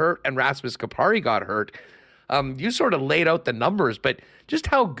Gustafsson got hurt and Rasmus Kupari got hurt. You sort of laid out the numbers, but just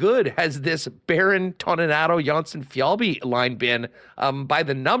how good has this Barron, Toninato, Jonsson-Fjällby line been by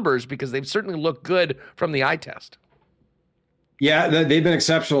the numbers? Because they've certainly looked good from the eye test. Yeah, they've been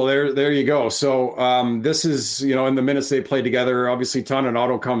exceptional. There you go. So this is, you know, in the minutes they played together, obviously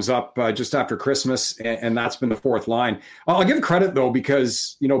Toninato comes up just after Christmas, and that's been the fourth line. I'll give credit, though,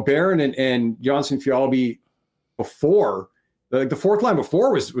 because, you know, Barron and Jonsson-Fjällby before, the fourth line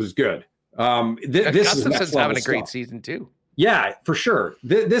before was good. This is Gustafsson's having a great season, too. Yeah, for sure.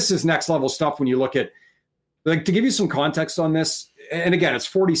 This is next level stuff when you look at, like, to give you some context on this, and again, it's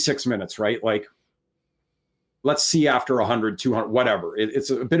 46 minutes, right? Like, let's see after 100, 200, whatever.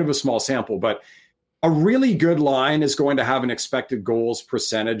 It's a bit of a small sample, but a really good line is going to have an expected goals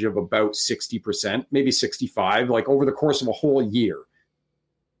percentage of about 60%, maybe 65, like over the course of a whole year.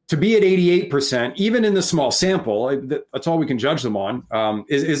 To be at 88%, even in the small sample, that's all we can judge them on,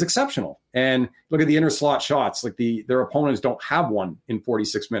 is exceptional. And look at the inner slot shots. Like their opponents don't have one in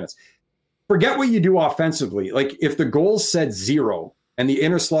 46 minutes. Forget what you do offensively. Like if the goals said 0, and the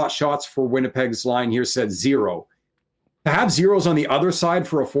inner slot shots for Winnipeg's line here said 0. To have zeros on the other side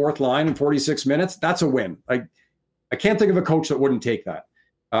for a fourth line in 46 minutes, that's a win. I can't think of a coach that wouldn't take that.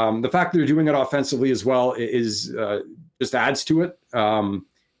 The fact that they're doing it offensively as well is just adds to it.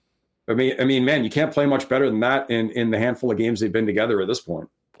 I mean, man, you can't play much better than that in the handful of games they've been together at this point.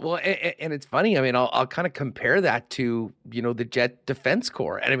 Well, and it's funny. I mean, I'll kind of compare that to, the Jet defense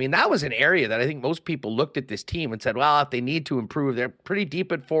core. And I mean, that was an area that I think most people looked at this team and said, well, if they need to improve, they're pretty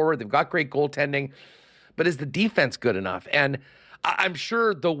deep at forward. They've got great goaltending, but is the defense good enough? And I'm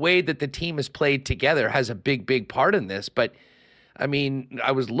sure the way that the team is played together has a big, big part in this. But I mean,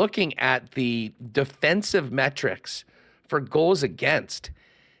 I was looking at the defensive metrics for goals against,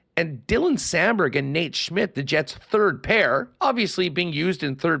 and Dylan Samberg and Nate Schmidt, the Jets' third pair, obviously being used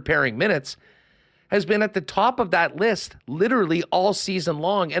in third pairing minutes, has been at the top of that list literally all season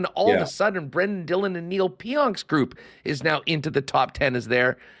long. And all of a sudden, Brendan Dillon and Neil Pionk's group is now into the top 10 is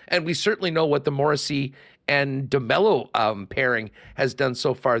there. And we certainly know what the Morrissey and DeMello pairing has done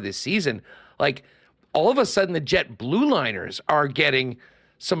so far this season. Like, all of a sudden, the Jet blue liners are getting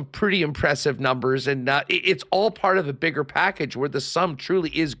some pretty impressive numbers, and it's all part of a bigger package where the sum truly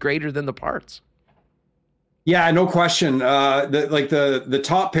is greater than the parts. Yeah, no question. The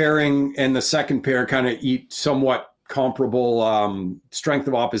top pairing and the second pair kind of eat somewhat comparable strength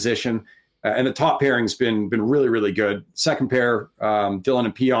of opposition, and the top pairing's been really, really good. Second pair, Dillon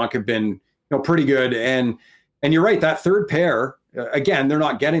and Pionk have been pretty good, and you're right, that third pair. Again, they're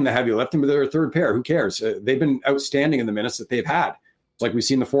not getting the heavy lifting, but they're a third pair. Who cares? They've been outstanding in the minutes that they've had. Like we've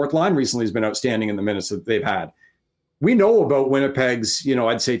seen, the fourth line recently has been outstanding in the minutes that they've had. We know about Winnipeg's,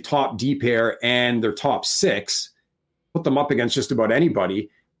 I'd say top D pair and their top six, put them up against just about anybody.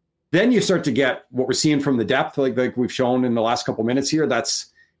 Then you start to get what we're seeing from the depth, like we've shown in the last couple minutes here.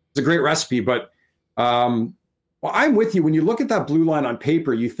 It's a great recipe. But I'm with you. When you look at that blue line on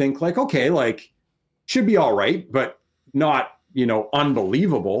paper, you think like, okay, like should be all right, but not,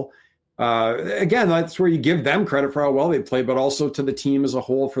 unbelievable. Again, that's where you give them credit for how well they play, but also to the team as a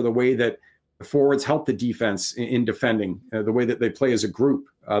whole for the way that the forwards help the defense in defending, the way that they play as a group,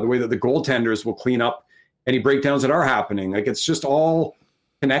 the way that the goaltenders will clean up any breakdowns that are happening. Like it's just all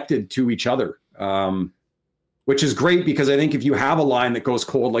connected to each other, which is great because I think if you have a line that goes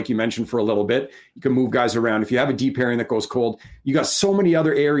cold, like you mentioned for a little bit, you can move guys around. If you have a deep pairing that goes cold, you got so many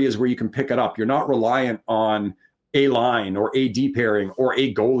other areas where you can pick it up. You're not reliant on a line or a deep pairing or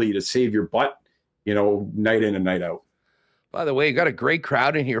a goalie to save your butt, night in and night out. By the way, you got a great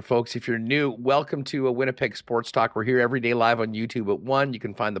crowd in here, folks. If you're new, welcome to a Winnipeg Sports Talk. We're here every day live on YouTube at 1. You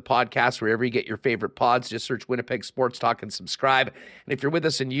can find the podcast wherever you get your favorite pods. Just search Winnipeg Sports Talk and subscribe. And if you're with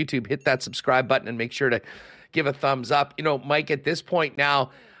us on YouTube, hit that subscribe button and make sure to give a thumbs up. Mike, at this point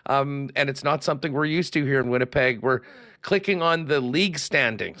now, and it's not something we're used to here in Winnipeg, we're clicking on the league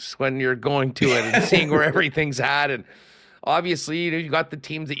standings when you're going to it and seeing where everything's at. And obviously, you got the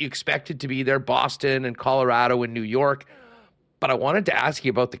teams that you expected to be there, Boston and Colorado and New York. But I wanted to ask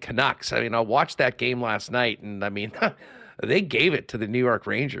you about the Canucks. I mean, I watched that game last night, and I mean, they gave it to the New York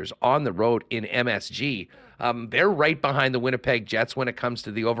Rangers on the road in MSG. They're right behind the Winnipeg Jets when it comes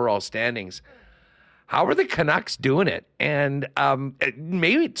to the overall standings. How are the Canucks doing it? And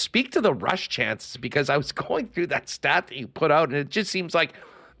maybe speak to the rush chances, because I was going through that stat that you put out, and it just seems like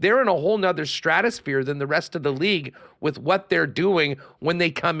they're in a whole nother stratosphere than the rest of the league with what they're doing when they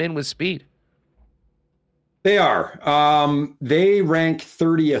come in with speed. They are. They rank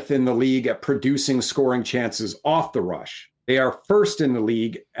 30th in the league at producing scoring chances off the rush. They are first in the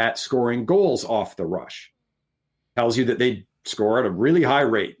league at scoring goals off the rush. Tells you that they score at a really high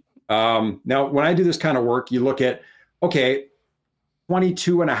rate. Now, when I do this kind of work, you look at,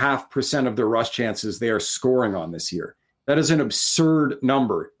 22.5% of their rush chances they are scoring on this year. That is an absurd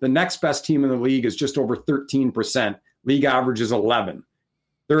number. The next best team in the league is just over 13%. League average is 11.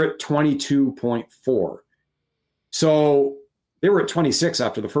 They're at 22.4. So they were at 26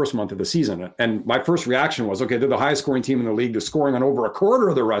 after the first month of the season. And my first reaction was, okay, they're the highest scoring team in the league. They're scoring on over a quarter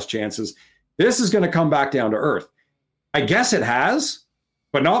of their rush chances. This is going to come back down to earth. I guess it has,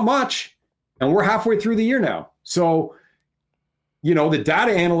 but not much. And we're halfway through the year now. So, the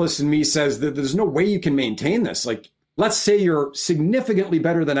data analyst in me says that there's no way you can maintain this. Like, let's say you're significantly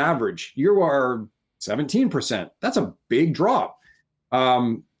better than average. You are 17%. That's a big drop.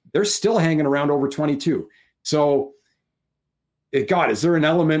 They're still hanging around over 22. So, is there an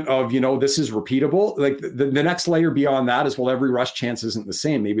element of, this is repeatable? Like the next layer beyond that is, well, every rush chance isn't the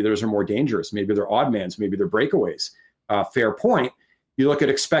same. Maybe those are more dangerous. Maybe they're odd mans. Maybe they're breakaways. Fair point. You look at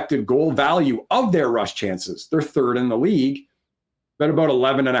expected goal value of their rush chances. They're third in the league, but about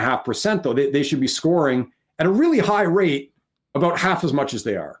 11.5%, though. They should be scoring at a really high rate, about half as much as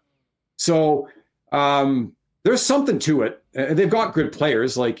they are. So there's something to it. They've got good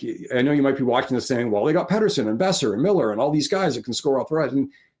players. Like, I know you might be watching this saying, well, they got Pettersson and Besser and Miller and all these guys that can score off the right.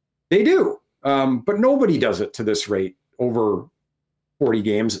 And they do. But nobody does it to this rate over 40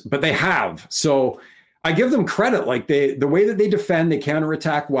 games, but they have. So I give them credit. Like the way that they defend, they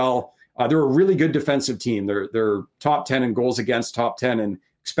counterattack well. They're a really good defensive team. They're top 10 in goals against, top 10 in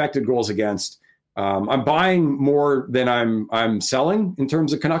expected goals against. I'm buying more than I'm selling in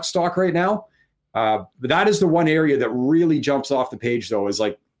terms of Canucks stock right now. But that is the one area that really jumps off the page, though, is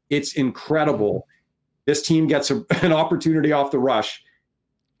like, it's incredible. This team gets an opportunity off the rush.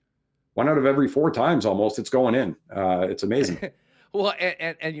 1 out of every 4 times almost, it's going in. It's amazing. Well,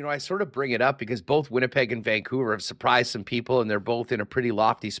 and you know, I sort of bring it up because both Winnipeg and Vancouver have surprised some people, and they're both in a pretty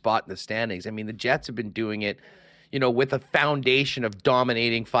lofty spot in the standings. I mean, the Jets have been doing it, you know, with a foundation of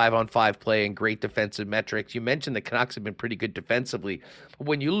dominating 5-on-5 play and great defensive metrics. You mentioned the Canucks have been pretty good defensively. But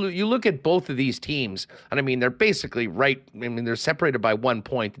when you look at both of these teams, and I mean, they're basically right. I mean, they're separated by 1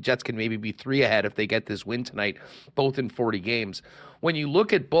 point. The Jets can maybe be 3 ahead if they get this win tonight, both in 40 games. When you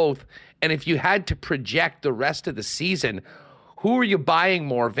look at both, and if you had to project the rest of the season, who are you buying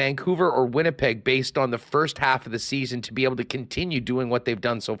more, Vancouver or Winnipeg, based on the first half of the season to be able to continue doing what they've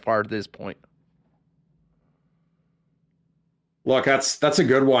done so far to this point? Look, that's a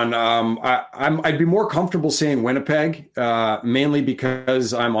good one. I'd be more comfortable saying Winnipeg, mainly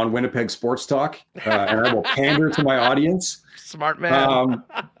because I'm on Winnipeg Sports Talk, and I will pander to my audience. Smart man.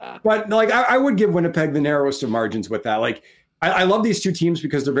 But like, I would give Winnipeg the narrowest of margins with that. Like, I love these two teams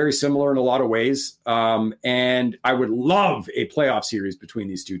because they're very similar in a lot of ways. And I would love a playoff series between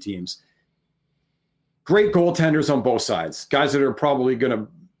these two teams. Great goaltenders on both sides. Guys that are probably going to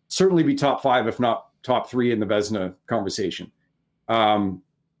certainly be top 5, if not top 3 in the Vezina conversation. A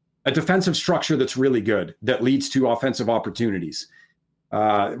defensive structure that's really good, that leads to offensive opportunities.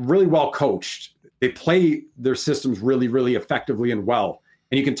 Really well coached. They play their systems really, really effectively and well.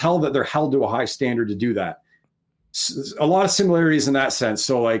 And you can tell that they're held to a high standard to do that. A lot of similarities in that sense.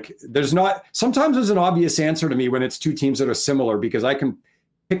 So like, sometimes there's an obvious answer to me when it's two teams that are similar, because I can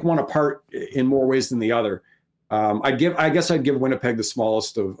pick one apart in more ways than the other. I guess I'd give Winnipeg the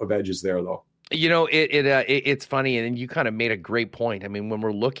smallest of edges there, though. You know, it's funny, and you kind of made a great point. I mean, when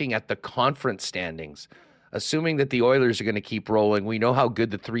we're looking at the conference standings, assuming that the Oilers are going to keep rolling, we know how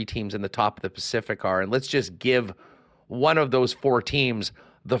good the 3 teams in the top of the Pacific are, and let's just give one of those 4 teams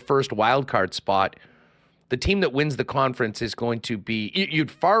the first wild card spot. The team that wins the conference is going to be, you'd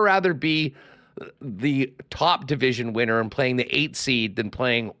far rather be the top division winner and playing the 8th seed than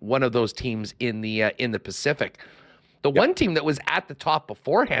playing one of those teams in the Pacific. The one team that was at the top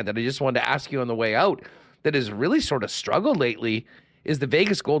beforehand that I just wanted to ask you on the way out that has really sort of struggled lately is the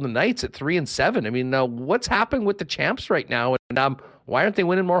Vegas Golden Knights at 3-7. I mean, what's happening with the champs right now, and why aren't they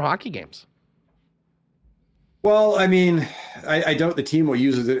winning more hockey games? Well, I mean, I doubt the team will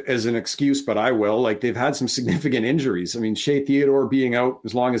use it as an excuse, but I will. Like, they've had some significant injuries. I mean, Shea Theodore being out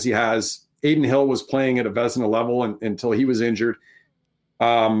as long as he has. Aiden Hill was playing at a Vezina level until he was injured.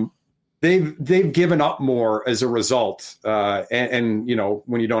 They've given up more as a result. And, you know,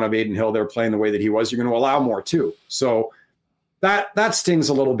 when you don't have Aiden Hill there playing the way that he was, you're going to allow more too. So that stings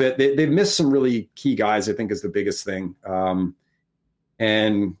a little bit. They've missed some really key guys, I think, is the biggest thing.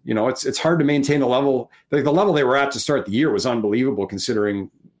 And, you know, it's hard to maintain the level. Like, the level they were at to start the year was unbelievable considering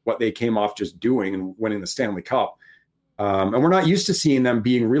what they came off just doing and winning the Stanley Cup. And we're not used to seeing them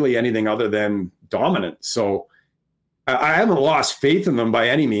being really anything other than dominant. So I haven't lost faith in them by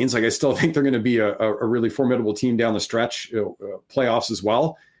any means. Like, I still think they're going to be a really formidable team down the stretch, playoffs as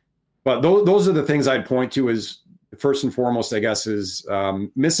well. But those are the things I'd point to as first and foremost, I guess, is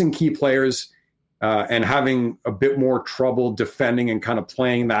missing key players and having a bit more trouble defending and kind of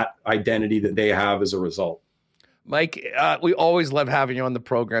playing that identity that they have as a result. Mike, we always love having you on the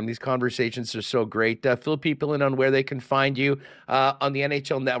program. These conversations are so great. Fill people in on where they can find you on the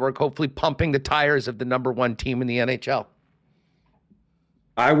NHL Network, hopefully pumping the tires of the number 1 team in the NHL.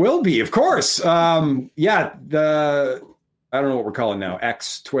 I will be, of course. I don't know what we're calling now,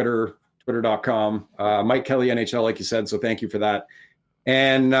 X, Twitter, twitter.com. Mike Kelly, NHL, like you said, so thank you for that.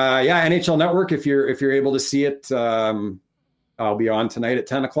 And NHL Network, if you're able to see it, I'll be on tonight at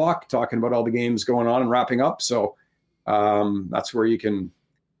 10 o'clock talking about all the games going on and wrapping up. So that's where you can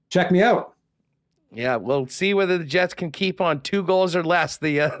check me out. Yeah, we'll see whether the Jets can keep on 2 goals or less.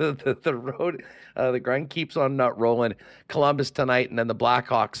 The road, the grind keeps on rolling. Columbus tonight, and then the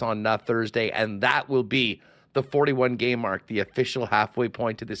Blackhawks on Thursday, and that will be the 41 game mark, the official halfway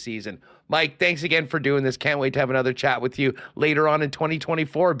point to the season. Mike, thanks again for doing this. Can't wait to have another chat with you later on in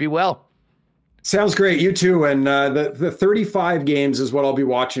 2024. Be well. Sounds great. You too. And the 35 games is what I'll be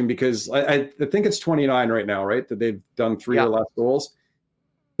watching, because I think it's 29 right now, right? That they've done 3 or less goals.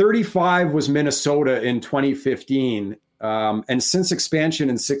 35 was Minnesota in 2015. And since expansion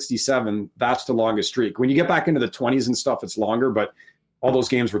in 67, that's the longest streak. When you get back into the 20s and stuff, it's longer. But all those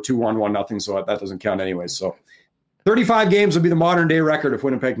games were 2-1, 1-0, so that doesn't count anyway. So 35 games would be the modern day record if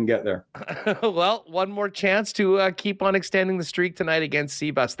Winnipeg can get there. Well, one more chance to keep on extending the streak tonight against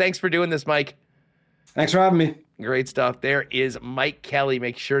Seabus. Thanks for doing this, Mike. Thanks for having me. Great stuff. There is Mike Kelly.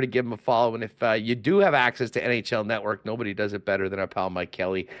 Make sure to give him a follow. And if you do have access to NHL Network, nobody does it better than our pal Mike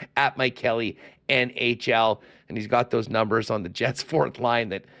Kelly, at Mike Kelly NHL. And he's got those numbers on the Jets' fourth line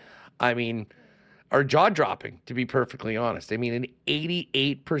that, I mean, are jaw-dropping, to be perfectly honest. I mean, an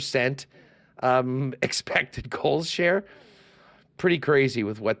 88% expected goals share. Pretty crazy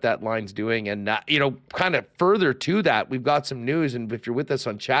with what that line's doing. And, kind of further to that, we've got some news. And if you're with us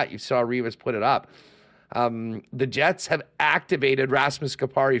on chat, you saw Rivas put it up. The Jets have activated Rasmus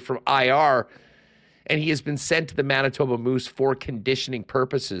Kupari from IR, and he has been sent to the Manitoba Moose for conditioning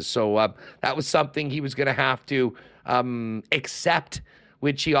purposes. So that was something he was going to have to accept,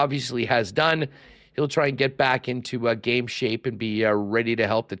 which he obviously has done. He'll try and get back into game shape and be ready to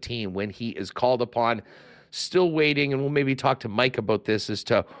help the team when he is called upon. Still waiting, and we'll maybe talk to Mike about this as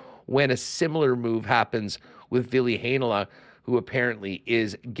to when a similar move happens with Ville Heinola, who apparently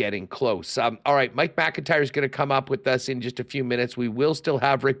is getting close. All right, Mike McIntyre is going to come up with us in just a few minutes. We will still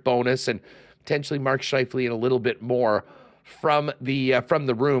have Rick Bowness and potentially Mark Scheifele and a little bit more from the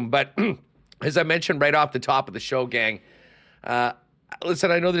room. But as I mentioned right off the top of the show, gang, listen,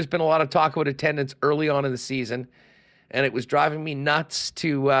 I know there's been a lot of talk about attendance early on in the season, and it was driving me nuts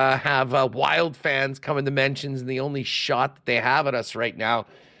to have Wild fans come in the mentions, and the only shot that they have at us right now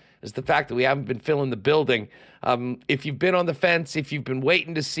is the fact that we haven't been filling the building. If you've been on the fence, if you've been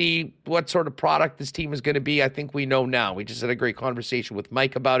waiting to see what sort of product this team is going to be, I think we know now. We just had a great conversation with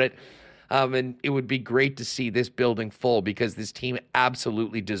Mike about it. And it would be great to see this building full because this team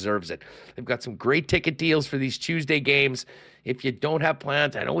absolutely deserves it. They've got some great ticket deals for these Tuesday games. If you don't have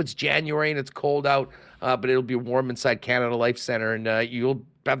plans, I know it's January and it's cold out, but it'll be warm inside Canada Life Center, and you'll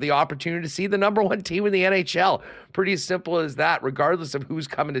have the opportunity to see the number one team in the NHL. Pretty simple as that, regardless of who's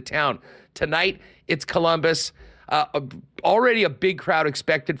coming to town. Tonight, it's Columbus. Already a big crowd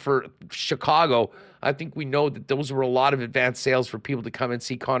expected for Chicago. I think we know that those were a lot of advanced sales for people to come and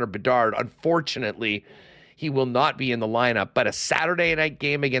see Connor Bedard. Unfortunately, he will not be in the lineup. But a Saturday night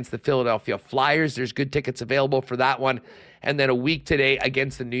game against the Philadelphia Flyers, there's good tickets available for that one. And then a week today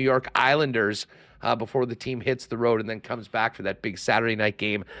against the New York Islanders before the team hits the road and then comes back for that big Saturday night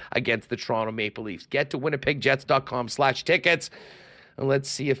game against the Toronto Maple Leafs. Get to winnipegjets.com/tickets. And let's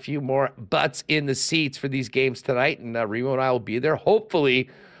see a few more butts in the seats for these games tonight. And Remo and I will be there. Hopefully,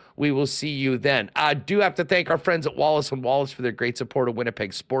 we will see you then. I do have to thank our friends at Wallace & Wallace for their great support of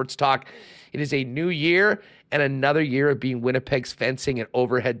Winnipeg Sports Talk. It is a new year and another year of being Winnipeg's fencing and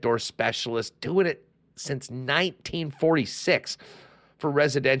overhead door specialist, doing it since 1946 for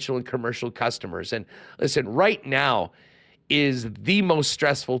residential and commercial customers. And listen, right now is the most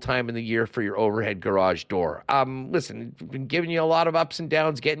stressful time in the year for your overhead garage door. Listen, we've been giving you a lot of ups and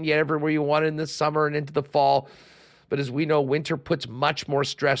downs, getting you everywhere you want in the summer and into the fall. But as we know, winter puts much more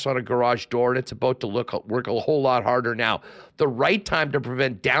stress on a garage door, and it's about to work a whole lot harder now. The right time to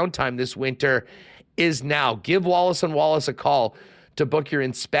prevent downtime this winter is now. Give Wallace & Wallace a call to book your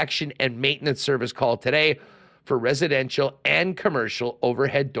inspection and maintenance service call today. For residential and commercial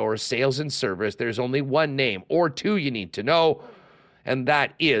overhead door sales and service, there's only one name or two you need to know, and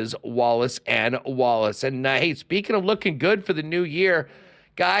that is Wallace & Wallace. And hey, speaking of looking good for the new year,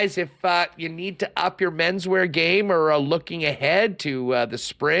 guys, if you need to up your menswear game or looking ahead to the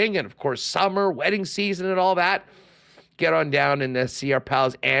spring and, of course, summer, wedding season and all that, get on down and see our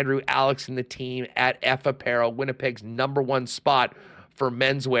pals Andrew, Alex, and the team at F Apparel, Winnipeg's #1 spot for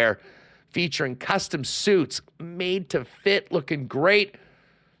menswear, featuring custom suits made to fit, looking great,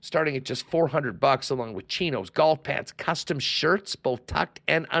 starting at just $400, along with chinos, golf pants, custom shirts, both tucked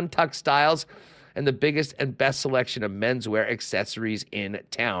and untucked styles, and the biggest and best selection of menswear accessories in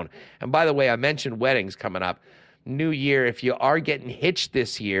town. And by the way, I mentioned weddings coming up. New year, if you are getting hitched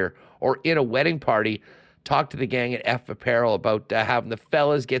this year or in a wedding party, talk to the gang at F Apparel about having the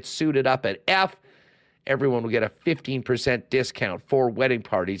fellas get suited up at F. Everyone will get a 15% discount for wedding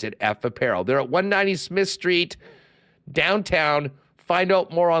parties at F Apparel. They're at 190 Smith Street, downtown. Find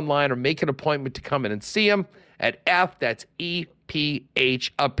out more online or make an appointment to come in and see them at F. That's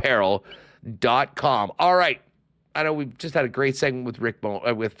EPHapparel.com. All right. I know we've just had a great segment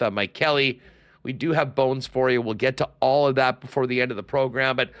with Mike Kelly. We do have bones for you. We'll get to all of that before the end of the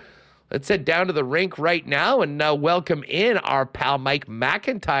program, but let's head down to the rink right now and welcome in our pal Mike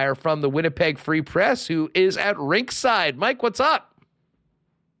McIntyre from the Winnipeg Free Press, who is at rinkside. Mike, what's up?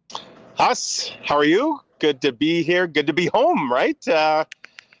 Huss, how are you? Good to be here. Good to be home, right?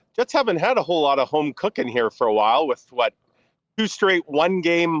 Just haven't had a whole lot of home cooking here for a while with 2 straight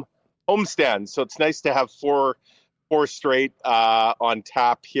 1-game homestands. So it's nice to have four straight on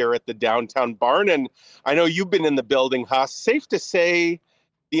tap here at the downtown barn. And I know you've been in the building, Huss. Safe to say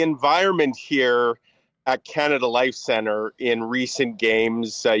the environment here at Canada Life Centre in recent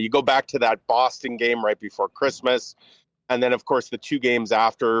games, you go back to that Boston game right before Christmas, and then, of course, the 2 games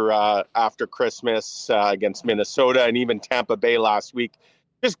after Christmas against Minnesota and even Tampa Bay last week.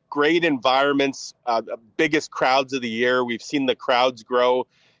 Just great environments, biggest crowds of the year. We've seen the crowds grow,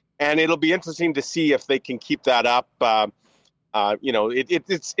 and it'll be interesting to see if they can keep that up.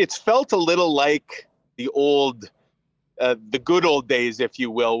 It's felt a little like the good old days, if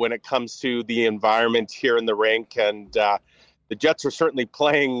you will, when it comes to the environment here in the rink. And the Jets are certainly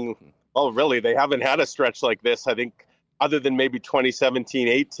playing, well, really, they haven't had a stretch like this, I think, other than maybe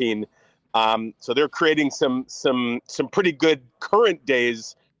 2017-18. So they're creating some pretty good current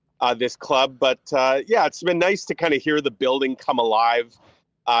days, this club. But it's been nice to kind of hear the building come alive.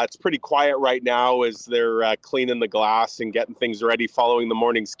 It's pretty quiet right now as they're cleaning the glass and getting things ready following the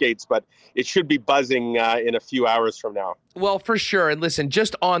morning skates, but it should be buzzing in a few hours from now. Well, for sure. And listen,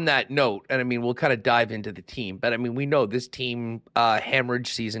 just on that note, and I mean, we'll kind of dive into the team, but I mean, we know this team hemorrhaged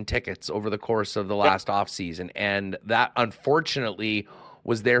season tickets over the course of the last offseason, and that unfortunately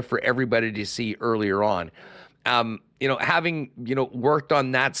was there for everybody to see earlier on. Having worked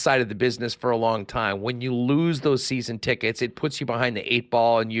on that side of the business for a long time, when you lose those season tickets, it puts you behind the 8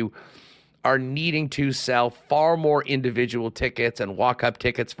 ball, and you are needing to sell far more individual tickets and walk-up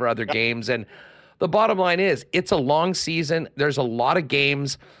tickets for other games. And the bottom line is, it's a long season. There's a lot of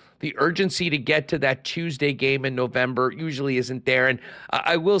games. The urgency to get to that Tuesday game in November usually isn't there. And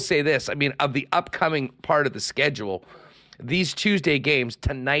I will say this, I mean, of the upcoming part of the schedule, these Tuesday games,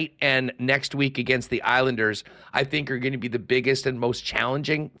 tonight and next week against the Islanders, I think are going to be the biggest and most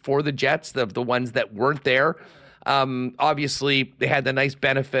challenging for the Jets, the ones that weren't there. Obviously, they had the nice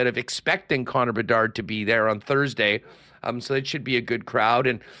benefit of expecting Connor Bedard to be there on Thursday, so it should be a good crowd.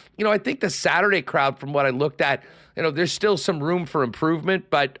 And, I think the Saturday crowd, from what I looked at, there's still some room for improvement,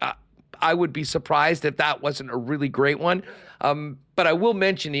 but I would be surprised if that wasn't a really great one. But I will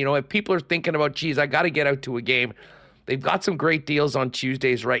mention, if people are thinking about, geez, I got to get out to a game, they've got some great deals on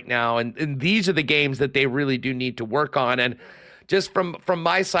Tuesdays right now, and these are the games that they really do need to work on. And just from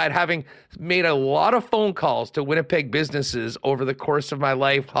my side, having made a lot of phone calls to Winnipeg businesses over the course of my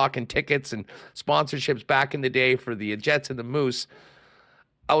life, hawking tickets and sponsorships back in the day for the Jets and the Moose,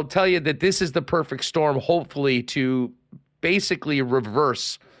 I will tell you that this is the perfect storm, hopefully, to basically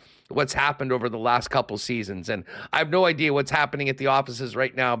reverse what's happened over the last couple seasons. And I have no idea what's happening at the offices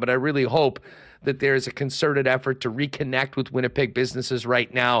right now, but I really hope that there's a concerted effort to reconnect with Winnipeg businesses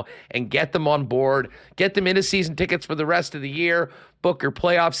right now and get them on board, get them into season tickets for the rest of the year, book your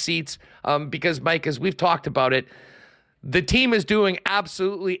playoff seats. Because, Mike, as we've talked about it, the team is doing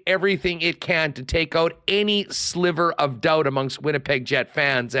absolutely everything it can to take out any sliver of doubt amongst Winnipeg Jet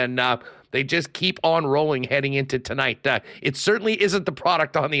fans. And they just keep on rolling heading into tonight. It certainly isn't the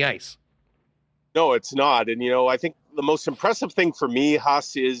product on the ice. No, it's not. And, I think the most impressive thing for me,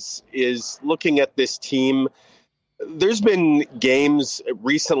 Huss, is looking at this team. There's been games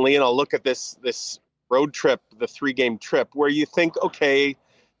recently, and I'll look at this road trip, the 3-game trip, where you think, okay,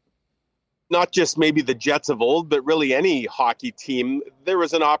 not just maybe the Jets of old, but really any hockey team, there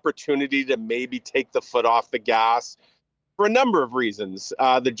was an opportunity to maybe take the foot off the gas for a number of reasons.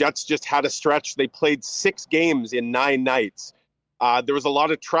 The Jets just had a stretch. They played 6 games in 9 nights. There was a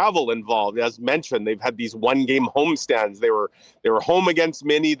lot of travel involved. As mentioned, they've had these 1-game homestands. They were home against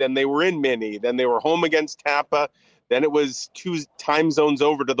Minnie, then they were in Minnie, then they were home against Tampa, then it was 2 time zones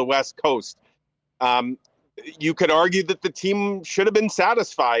over to the West Coast. You could argue that the team should have been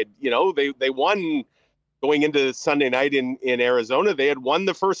satisfied. They won going into Sunday night in Arizona. They had won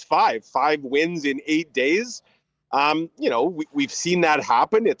the first 5 wins in 8 days. We've seen that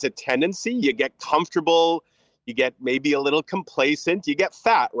happen. It's a tendency. You get comfortable. You get maybe a little complacent, you get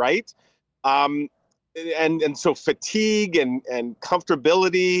fat, right? And so fatigue and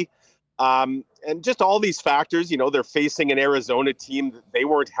comfortability and just all these factors, they're facing an Arizona team that they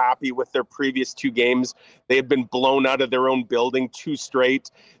weren't happy with their previous 2 games. They had been blown out of their own building 2 straight.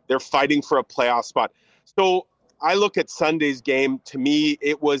 They're fighting for a playoff spot. So I look at Sunday's game. To me,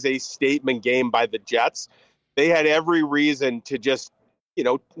 it was a statement game by the Jets. They had every reason to just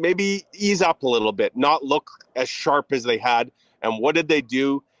maybe ease up a little bit, not look as sharp as they had. And what did they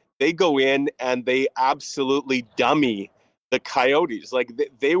do? They go in and they absolutely dummy the Coyotes. Like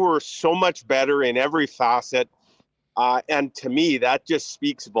they were so much better in every facet. And to me, that just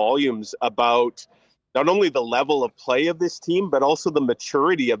speaks volumes about not only the level of play of this team, but also the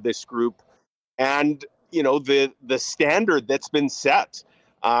maturity of this group. And, the standard that's been set,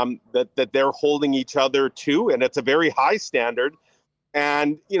 that they're holding each other to, and it's a very high standard.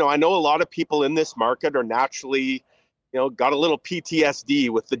 And I know a lot of people in this market are naturally got a little PTSD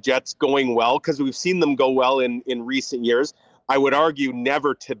with the Jets going well, because we've seen them go well in recent years. I would argue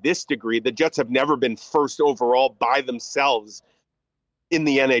never to this degree. The Jets have never been first overall by themselves in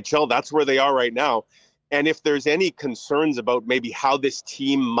the NHL. That's where they are right now. And if there's any concerns about maybe how this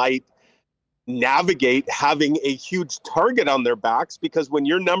team might navigate having a huge target on their backs, because when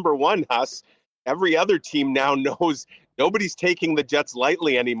you're number one, Huss, every other team now knows nobody's taking the Jets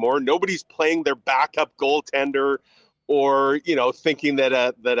lightly anymore. Nobody's playing their backup goaltender, or thinking that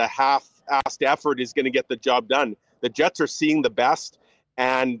a half-assed effort is going to get the job done. The Jets are seeing the best,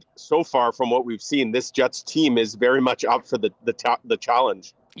 and so far from what we've seen, this Jets team is very much up for the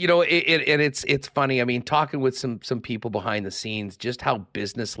challenge. It's funny. I mean, talking with some people behind the scenes, just how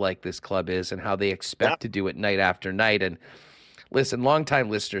business-like this club is and how they expect to do it night after night. And listen, longtime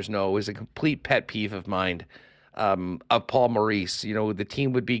listeners know it was a complete pet peeve of mine. Of Paul Maurice. The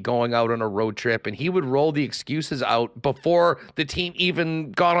team would be going out on a road trip and he would roll the excuses out before the team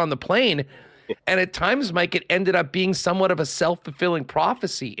even got on the plane. And at times, Mike, it ended up being somewhat of a self-fulfilling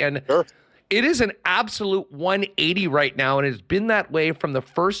prophecy. And Sure. It is an absolute 180 right now, and it's been that way from the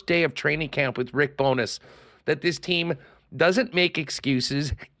first day of training camp with Rick Bowness, that this team doesn't make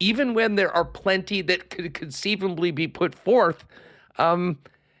excuses, even when there are plenty that could conceivably be put forth. And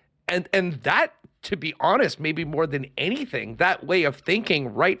that, to be honest, maybe more than anything, that way of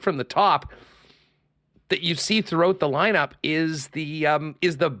thinking right from the top that you see throughout the lineup is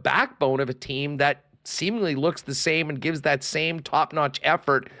the backbone of a team that seemingly looks the same and gives that same top-notch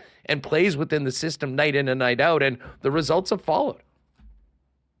effort and plays within the system night in and night out, and the results have followed.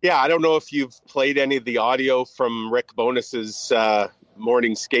 Yeah, I don't know if you've played any of the audio from Rick Bowness's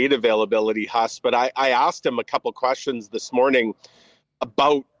morning skate availability, Huss, but I asked him a couple questions this morning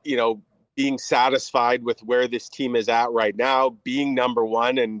about, being satisfied with where this team is at right now, being number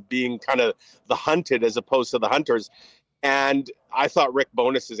one and being kind of the hunted as opposed to the hunters. And I thought Rick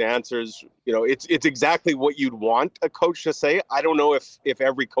Bowness's answers, it's exactly what you'd want a coach to say. I don't know if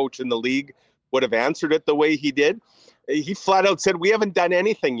every coach in the league would have answered it the way he did. He flat out said, we haven't done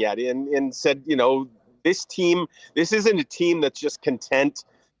anything yet, and said, this isn't a team that's just content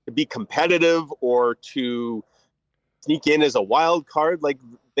to be competitive or to sneak in as a wild card. Like,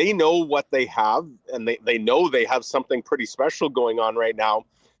 they know what they have, and they know they have something pretty special going on right now.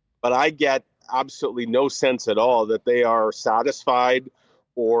 But I get absolutely no sense at all that they are satisfied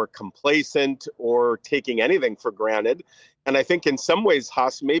or complacent or taking anything for granted. And I think in some ways,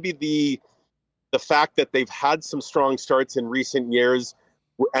 Huss, maybe the fact that they've had some strong starts in recent years,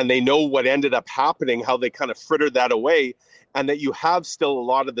 and they know what ended up happening, how they kind of frittered that away, and that you have still a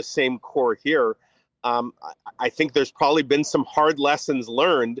lot of the same core here. I think there's probably been some hard lessons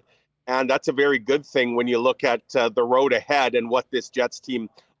learned, and that's a very good thing when you look at the road ahead and what this Jets team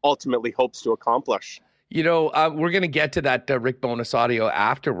ultimately hopes to accomplish. We're going to get to that Rick Bowness audio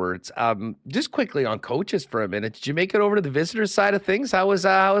afterwards. Just quickly on coaches for a minute. Did you make it over to the visitors side of things? How was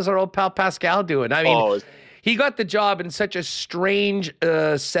our old pal Pascal doing? I mean, he got the job in such a strange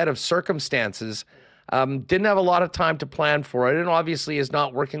set of circumstances. Didn't have a lot of time to plan for it, and obviously is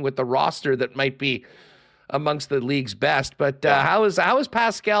not working with the roster that might be amongst the league's best. But how is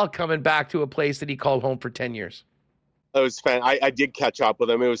Pascal coming back to a place that he called home for 10 years? It was I did catch up with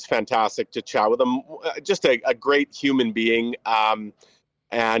him. It was fantastic to chat with him. Just a great human being.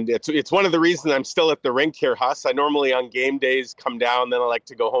 And it's one of the reasons I'm still at the rink here, Huss. I normally on game days come down, then I like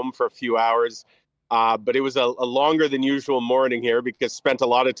to go home for a few hours. But it was a longer than usual morning here because spent a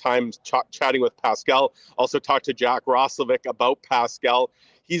lot of time chatting with Pascal. Also talked to Jack Roslovic about Pascal.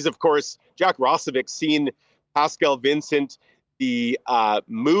 He's, of course, Jack Roslovic, seen Pascal Vincent, the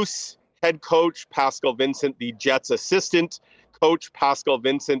Moose head coach, Pascal Vincent, the Jets assistant coach, Pascal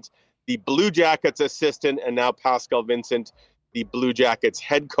Vincent, the Blue Jackets assistant, and now Pascal Vincent, the Blue Jackets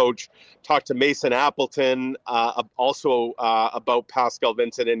head coach. Talked to Mason Appleton also about Pascal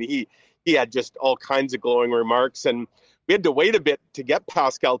Vincent, and he had just all kinds of glowing remarks. And we had to wait a bit to get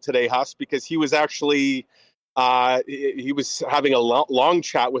Pascal today, Huss, because he was actually he was having a long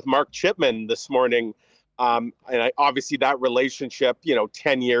chat with Mark Chipman this morning. And obviously that relationship,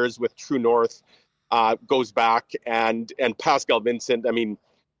 10 years with True North goes back. And Pascal Vincent, I mean,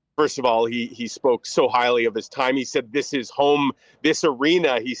 first of all, he spoke so highly of his time. He said, this is home. This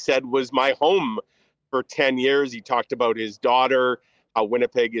arena, he said, was my home for 10 years. He talked about his daughter, how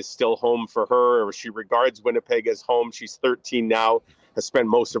Winnipeg is still home for her, or she regards Winnipeg as home. She's 13 now, has spent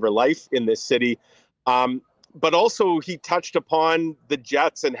most of her life in this city. but also he touched upon the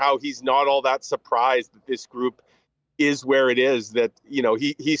Jets and how he's not all that surprised that this group is where it is. That, you know,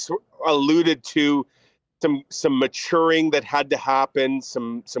 he alluded to some maturing that had to happen,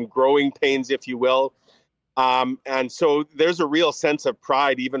 some growing pains, if you will. And so there's a real sense of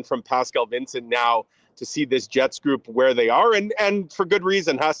pride, even from Pascal Vincent now, to see this Jets group where they are. And for good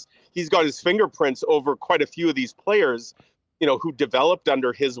reason. He's got his fingerprints over quite a few of these players, you know, who developed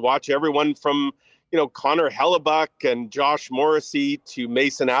under his watch. Everyone from, you know, Connor Hellebuck and Josh Morrissey to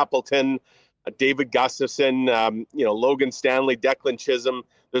Mason Appleton, David Gustafson, you know, Logan Stanley, Declan Chisholm.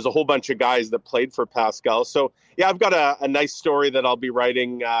 There's a whole bunch of guys that played for Pascal. So, yeah, I've got a nice story that I'll be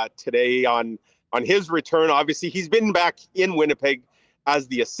writing today on his return. Obviously, he's been back in Winnipeg as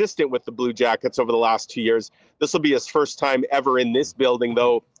the assistant with the Blue Jackets over the last 2 years. This will be his first time ever in this building,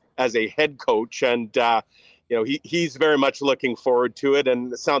 though, as a head coach. And, you know, he's very much looking forward to it.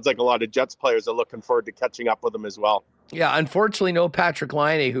 And it sounds like a lot of Jets players are looking forward to catching up with him as well. Yeah, unfortunately, no Patrick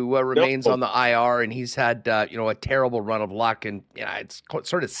Laine, who remains on the IR, and he's had, you know, a terrible run of luck. And, you know, it's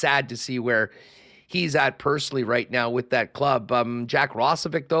sort of sad to see where he's at personally right now with that club. Jack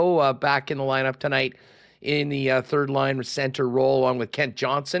Roslovic, though, back in the lineup tonight in the third line center role along with Kent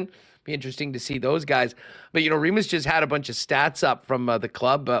Johnson. Be interesting to see those guys. But, you know, Remus just had a bunch of stats up from the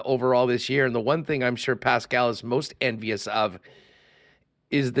club overall this year. And the one thing I'm sure Pascal is most envious of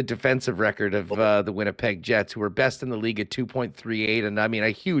is the defensive record of the Winnipeg Jets, who are best in the league at 2.38. And, I mean, a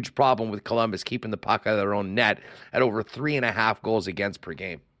huge problem with Columbus keeping the puck out of their own net at over 3.5 goals against per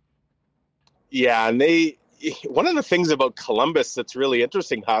game. Yeah, and one of the things about Columbus that's really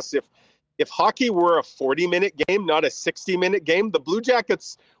interesting, Huss, if hockey were a 40-minute game, not a 60-minute game, the Blue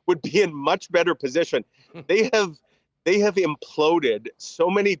Jackets would be in much better position. They have imploded so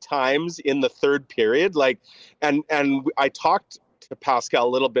many times in the third period. And I talked to Pascal a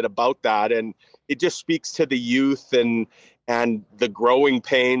little bit about that, and it just speaks to the youth and the growing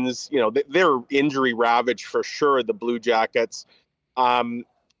pains. You know, they're injury ravaged for sure, the Blue Jackets.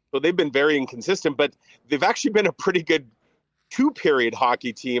 So they've been very inconsistent, but they've actually been a pretty good two-period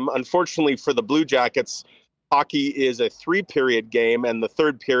hockey team. Unfortunately for the Blue Jackets, hockey is a 3-period game, and the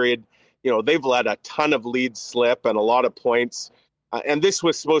third period, you know, they've let a ton of leads slip and a lot of points. And this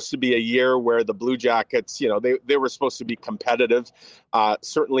was supposed to be a year where the Blue Jackets, you know, they were supposed to be competitive,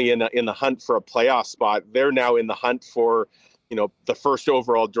 certainly in the hunt for a playoff spot. They're now in the hunt for, you know, the first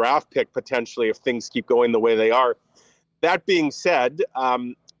overall draft pick potentially if things keep going the way they are. That being said,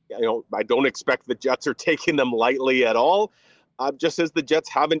 you know, I don't expect the Jets are taking them lightly at all. Just as the Jets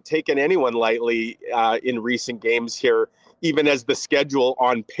haven't taken anyone lightly in recent games here, even as the schedule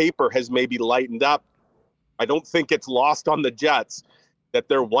on paper has maybe lightened up. I don't think it's lost on the Jets that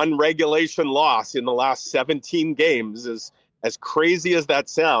their one regulation loss in the last 17 games, as crazy as that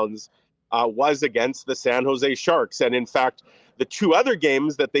sounds, was against the San Jose Sharks. And in fact, the two other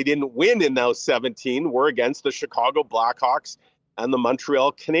games that they didn't win in those 17 were against the Chicago Blackhawks and the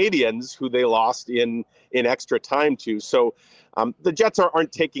Montreal Canadiens, who they lost in extra time to. So the Jets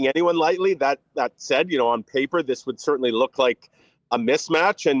aren't taking anyone lightly. That said, you know, on paper, this would certainly look like a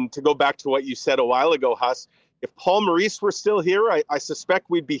mismatch. And to go back to what you said a while ago, Huss, if Paul Maurice were still here, I suspect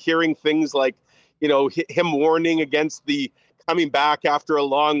we'd be hearing things like, you know, him warning against the coming back after a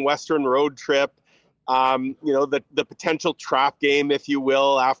long Western road trip, you know, the potential trap game, if you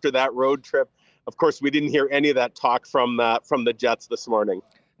will, after that road trip. Of course, we didn't hear any of that talk from the Jets this morning.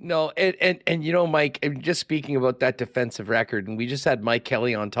 No, and you know, Mike, just speaking about that defensive record, and we just had Mike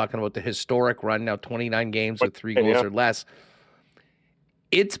Kelly on talking about the historic run, now 29 games with 3 goals or less.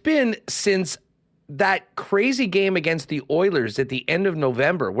 It's been since that crazy game against the Oilers at the end of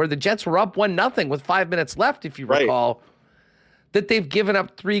November, where the Jets were up 1-0 with 5 minutes left, if you recall, that they've given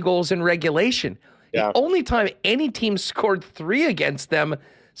up 3 goals in regulation. Yeah. The only time any team scored 3 against them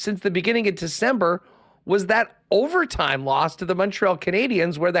since the beginning of December was that overtime loss to the Montreal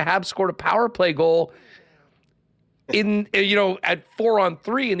Canadiens, where the Habs scored a power play goal in, you know, at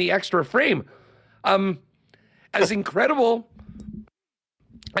 4-on-3 in the extra frame. As incredible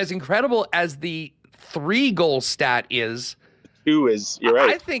as the 3-goal stat is, 2 is, you're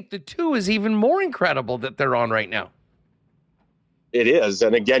right. I think the 2 is even more incredible that they're on right now. It is.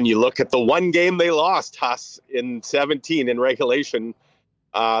 And again, you look at the one game they lost, Huss, in 17 in regulation,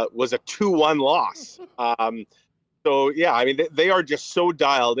 was a 2-1 loss. So, yeah, I mean, they are just so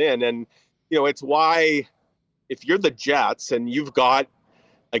dialed in. And, you know, it's why if you're the Jets and you've got,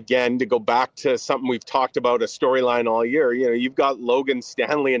 again, to go back to something we've talked about, a storyline all year, you know, you've got Logan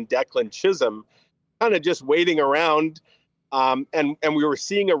Stanley and Declan Chisholm kind of just waiting around. And we were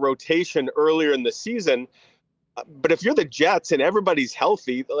seeing a rotation earlier in the season But if you're the Jets and everybody's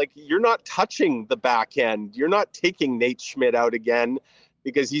healthy, like, you're not touching the back end. You're not taking Nate Schmidt out again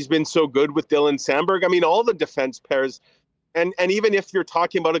because he's been so good with Dylan Sandberg. I mean, all the defense pairs, and even if you're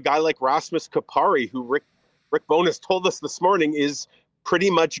talking about a guy like Rasmus Kupari, who Rick Bowness told us this morning is pretty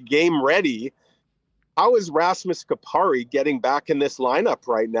much game ready, how is Rasmus Kupari getting back in this lineup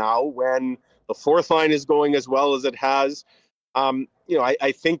right now when the fourth line is going as well as it has?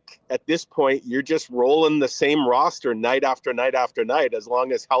 I think at this point, you're just rolling the same roster night after night after night, as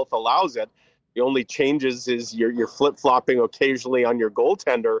long as health allows it. The only changes is you're flip-flopping occasionally on your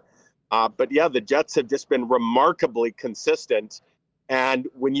goaltender. But yeah, the Jets have just been remarkably consistent. And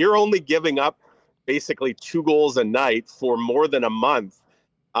when you're only giving up basically 2 goals a night for more than a month,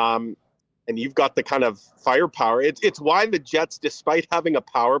 and you've got the kind of firepower, it's why the Jets, despite having a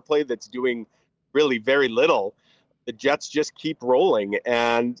power play that's doing really very little, the Jets just keep rolling.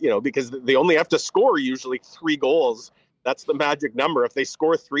 And, because they only have to score usually 3 goals. That's the magic number. If they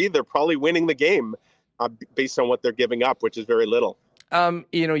score 3, they're probably winning the game based on what they're giving up, which is very little.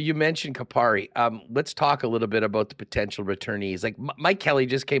 You mentioned Kupari. Let's talk a little bit about the potential returnees. Like Mike Kelly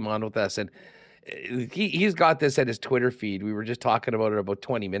just came on with us, and he's got this at his Twitter feed. We were just talking about it about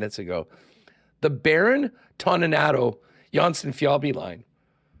 20 minutes ago. The Barron, Toninato, Janssen Fjallby line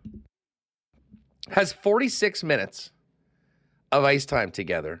has 46 minutes of ice time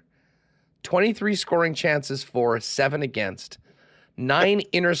together, 23 scoring chances for, 7 against, 9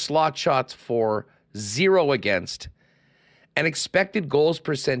 inner slot shots for, 0 against, an expected goals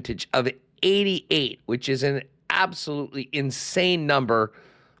percentage of 88, which is an absolutely insane number.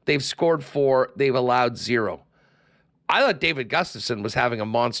 They've scored 4, they've allowed 0. I thought David Gustafsson was having a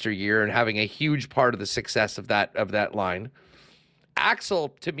monster year and having a huge part of the success of that line.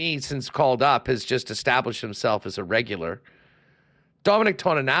 Axel, to me, since called up, has just established himself as a regular. Dominic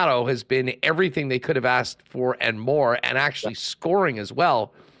Toninato has been everything they could have asked for and more, and actually scoring as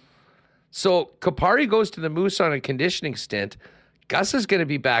well. So Kupari goes to the Moose on a conditioning stint. Gus is going to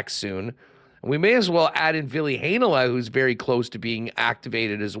be back soon. And we may as well add in Ville Heinola, who's very close to being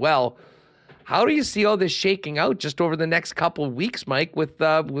activated as well. How do you see all this shaking out just over the next couple of weeks, Mike, with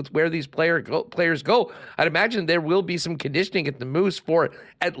where these players go? I'd imagine there will be some conditioning at the Moose for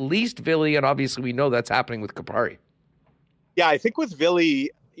at least Ville, and obviously we know that's happening with Kupari. Yeah, I think with Ville,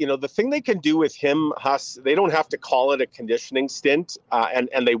 the thing they can do with him, Huss, they don't have to call it a conditioning stint,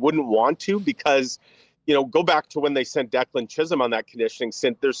 and they wouldn't want to, because, go back to when they sent Declan Chisholm on that conditioning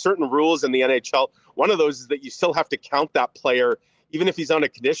stint. There's certain rules in the NHL. One of those is that you still have to count that player. Even if he's on a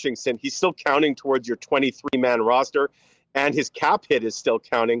conditioning stint, he's still counting towards your 23-man roster, and his cap hit is still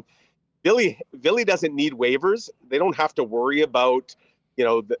counting. Ville doesn't need waivers. They don't have to worry about,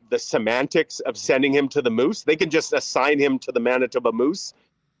 the semantics of sending him to the Moose. They can just assign him to the Manitoba Moose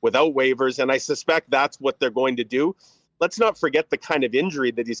without waivers, and I suspect that's what they're going to do. Let's not forget the kind of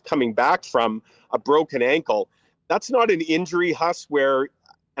injury that he's coming back from, a broken ankle. That's not an injury, Huss, where,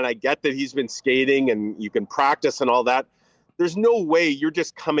 and I get that he's been skating and you can practice and all that. There's no way you're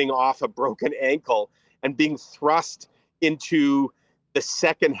just coming off a broken ankle and being thrust into the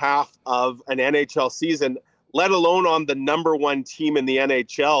second half of an NHL season, let alone on the number 1 team in the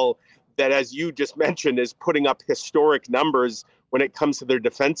NHL that, as you just mentioned, is putting up historic numbers when it comes to their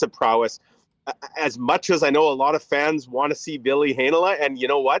defensive prowess. As much as I know a lot of fans want to see Ville Heinola, and you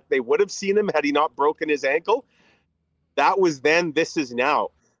know what? They would have seen him had he not broken his ankle. That was then, this is now.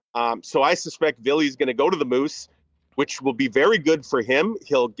 So I suspect Ville's going to go to the Moose, which will be very good for him.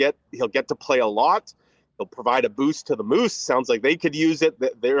 He'll get to play a lot. He'll provide a boost to the Moose. Sounds like they could use it.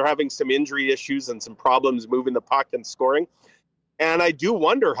 They're having some injury issues and some problems moving the puck and scoring. And I do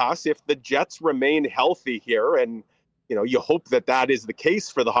wonder, Huss, if the Jets remain healthy here, and you hope that is the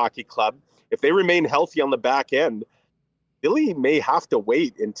case for the hockey club. If they remain healthy on the back end, Ville may have to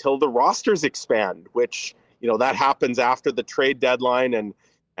wait until the rosters expand, which that happens after the trade deadline, and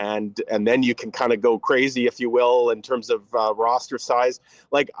then you can kind of go crazy, if you will, in terms of roster size.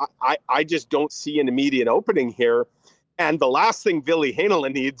 Like, I just don't see an immediate opening here. And the last thing Ville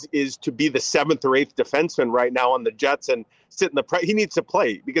Heinola needs is to be the 7th or 8th defenseman right now on the Jets and sit in the he needs to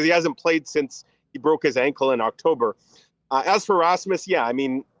play, because he hasn't played since he broke his ankle in October. As for Rasmus, yeah, I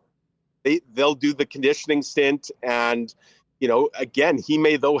mean, they'll do the conditioning stint, and again, he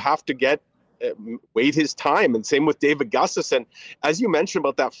may though have to wait his time, and same with David Gustafsson. As you mentioned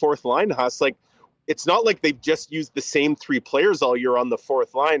about that fourth line, Huss, like, it's not like they've just used the same 3 players all year on the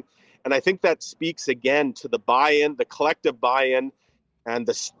fourth line, and I think that speaks again to the buy-in, the collective buy-in, and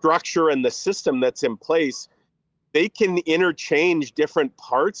the structure and the system that's in place. They can interchange different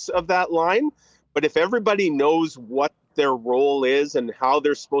parts of that line, but if everybody knows what their role is and how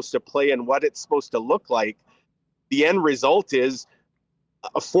they're supposed to play and what it's supposed to look like, the end result is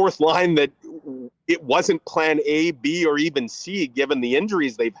a fourth line that it wasn't plan A, B, or even C, given the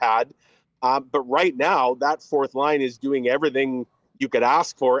injuries they've had. But right now, that fourth line is doing everything you could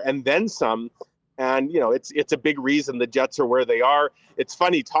ask for and then some. And, it's a big reason the Jets are where they are. It's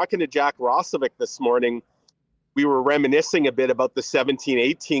funny, talking to Jack Roslovic this morning, we were reminiscing a bit about the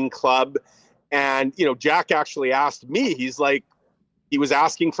 17-18 club. And, Jack actually asked me, he was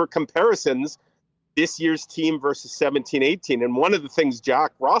asking for comparisons, this year's team versus 17-18. And one of the things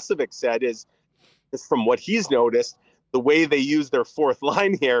Jack Roslovic said is from what he's noticed, the way they use their fourth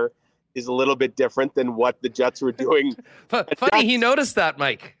line here is a little bit different than what the Jets were doing. Funny, he noticed that,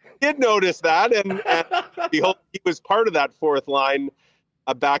 Mike. Did notice that, and he was part of that fourth line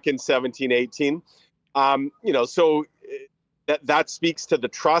back in 17-18. So that speaks to the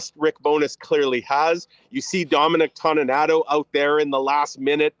trust Rick Bowness clearly has. You see Dominic Toninato out there in the last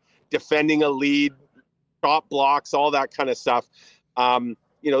minute defending a lead, shot blocks, all that kind of stuff.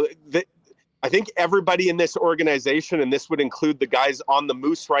 I think everybody in this organization, and this would include the guys on the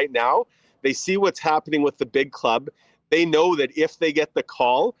Moose right now, they see what's happening with the big club. They know that if they get the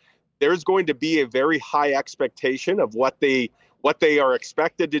call, there's going to be a very high expectation of what they are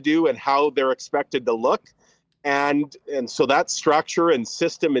expected to do and how they're expected to look. And so that structure and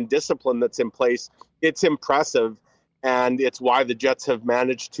system and discipline that's in place, it's impressive. And it's why the Jets have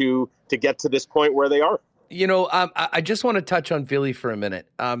managed to get to this point where they are. I just want to touch on Ville for a minute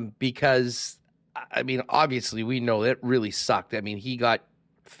because, obviously we know it really sucked. He got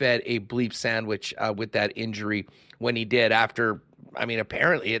fed a bleep sandwich with that injury when he did after,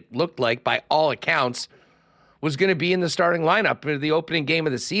 apparently it looked like, by all accounts, was going to be in the starting lineup for the opening game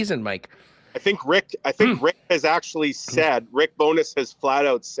of the season, Mike. I think Rick has actually said, Rick Bowness has flat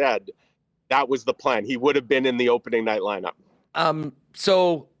out said that was the plan. He would have been in the opening night lineup.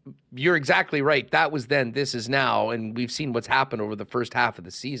 So you're exactly right. That was then, this is now, and we've seen what's happened over the first half of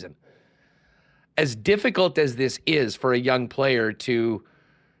the season. As difficult as this is for a young player to,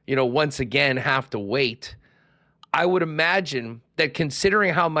 once again have to wait, I would imagine that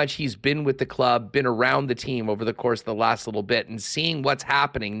considering how much he's been with the club, been around the team over the course of the last little bit, and seeing what's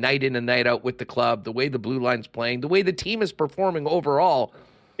happening night in and night out with the club, the way the Blue Line's playing, the way the team is performing overall,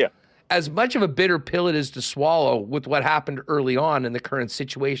 as much of a bitter pill it is to swallow with what happened early on in the current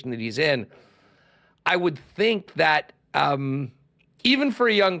situation that he's in, I would think that even for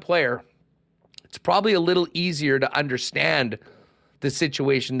a young player, it's probably a little easier to understand the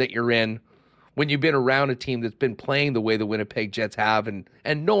situation that you're in when you've been around a team that's been playing the way the Winnipeg Jets have,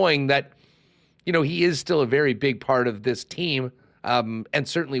 and knowing that, he is still a very big part of this team, and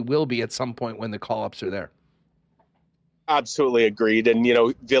certainly will be at some point when the call-ups are there. Absolutely agreed. And,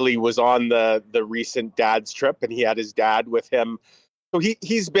 Ville was on the recent dad's trip, and he had his dad with him. So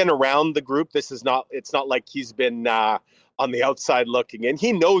he's been around the group. It's not like he's been on the outside looking in.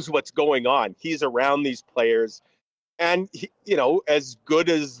 He knows what's going on. He's around these players. And, as good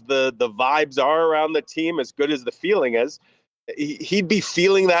as the vibes are around the team, as good as the feeling is, he'd be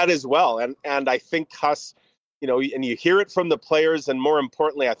feeling that as well. And I think Huss, and you hear it from the players, and more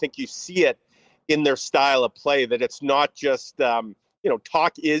importantly, I think you see it in their style of play, that it's not just,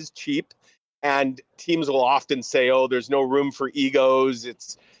 talk is cheap, and teams will often say, oh, there's no room for egos.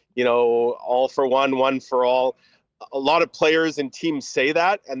 It's, all for one for all. A lot of players and teams say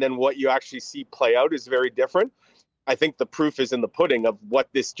that, and then what you actually see play out is very different. I think the proof is in the pudding of what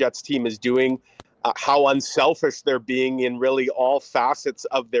this Jets team is doing, how unselfish they're being in really all facets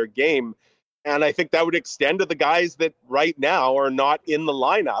of their game. And I think that would extend to the guys that right now are not in the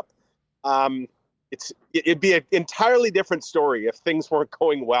lineup. It'd be an entirely different story if things weren't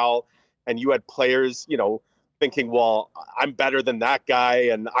going well and you had players, thinking, well, I'm better than that guy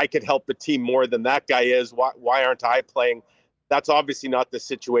and I could help the team more than that guy is. Why aren't I playing? That's obviously not the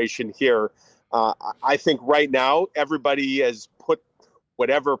situation here. I think right now everybody has put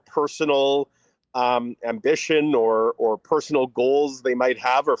whatever personal ambition or personal goals they might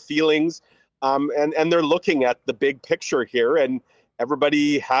have or feelings, and they're looking at the big picture here, and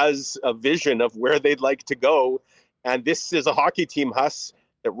everybody has a vision of where they'd like to go. And this is a hockey team, Huss,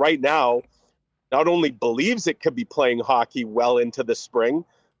 that right now not only believes it could be playing hockey well into the spring,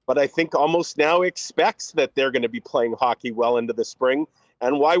 but I think almost now expects that they're going to be playing hockey well into the spring.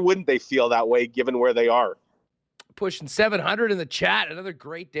 And why wouldn't they feel that way given where they are? Pushing 700 in the chat. Another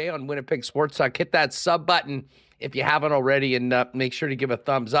great day on Winnipeg Sports Talk. Hit that sub button if you haven't already, and make sure to give a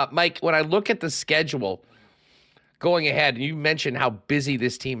thumbs up. Mike, when I look at the schedule going ahead, and you mentioned how busy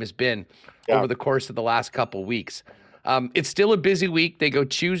this team has been over the course of the last couple weeks. It's still a busy week. They go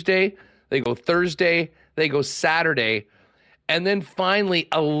Tuesday, they go Thursday, they go Saturday, And then finally,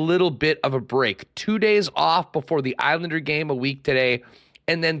 a little bit of a break. 2 days off before the Islander game a week today,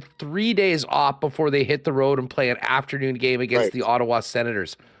 and then 3 days off before they hit the road and play an afternoon game against the Ottawa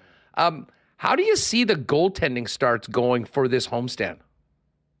Senators. How do you see the goaltending starts going for this homestand?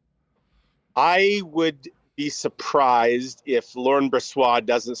 I would be surprised if Laurent Brossoit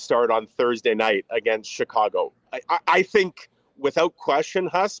doesn't start on Thursday night against Chicago. I think, without question,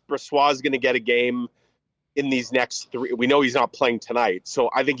 Huss, Brossoit is going to get a game in these next three. We know he's not playing tonight, so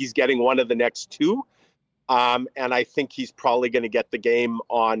I think he's getting one of the next two. And I think he's probably going to get the game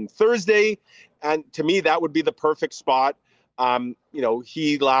on Thursday. And to me, that would be the perfect spot.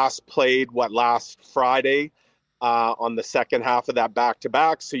 He last played last Friday on the second half of that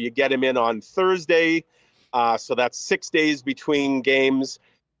back-to-back. So you get him in on Thursday. So that's 6 days between games.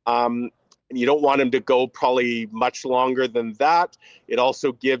 And you don't want him to go probably much longer than that. It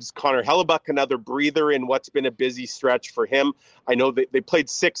also gives Connor Hellebuyck another breather in what's been a busy stretch for him. I know that they played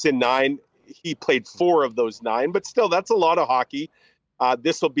 6 in 9. He played 4 of those 9, but still, that's a lot of hockey.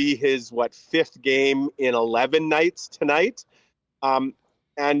 This will be his, 5th game in 11 nights tonight. I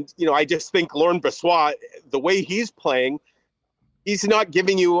just think Laurent Brossoit, the way he's playing, he's not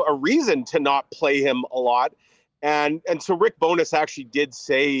giving you a reason to not play him a lot. And so Rick Bowness actually did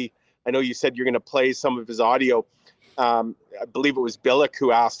say, I know you said you're going to play some of his audio. I believe it was Billick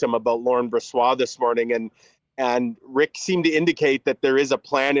who asked him about Laurent Brossoit this morning. And Rick seemed to indicate that there is a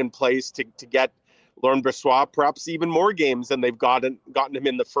plan in place to get Laurent Brossoit perhaps even more games than they've gotten him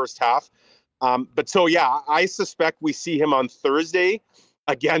in the first half. I suspect we see him on Thursday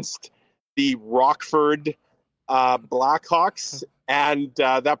against the Rockford Blackhawks. And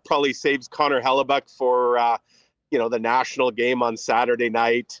that probably saves Connor Hellebuyck for, the national game on Saturday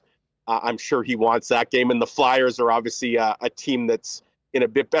night. I'm sure he wants that game. And the Flyers are obviously a team that's in a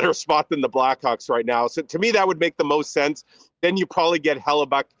bit better spot than the Blackhawks right now. So to me, that would make the most sense. Then you probably get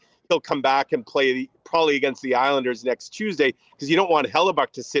Hellebuyck. He'll come back and play probably against the Islanders next Tuesday because you don't want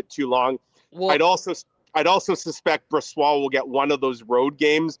Hellebuyck to sit too long. Well, I'd also suspect Brossoit will get one of those road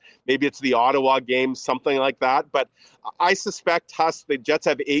games. Maybe it's the Ottawa game, something like that. But I suspect, the Jets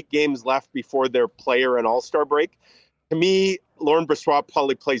have 8 games left before their player and all-star break. To me, Laurent Brossoit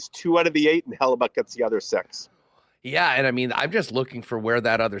probably plays 2 out of the 8, and Hellebuyck gets the other 6. Yeah, and I'm just looking for where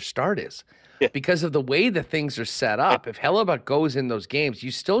that other start is. Yeah. Because of the way the things are set up. If Hellebuyck goes in those games, you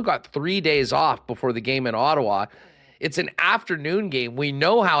still got 3 days off before the game in Ottawa. It's an afternoon game. We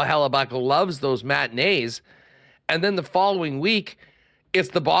know how Hellebuyck loves those matinees. And then the following week, it's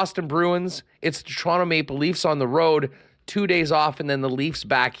the Boston Bruins, it's the Toronto Maple Leafs on the road, 2 days off, and then the Leafs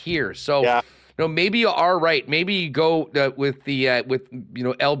back here. So, maybe you are right. Maybe you go with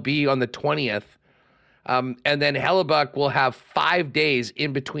LB on the 20th, and then Hellebuyck will have 5 days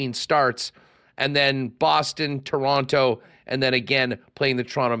in between starts, and then Boston, Toronto, and then again playing the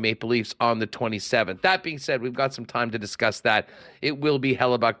Toronto Maple Leafs on the 27th. That being said, we've got some time to discuss that. It will be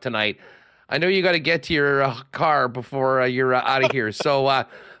Hellebuyck tonight. I know you got to get to your car before you're out of here. So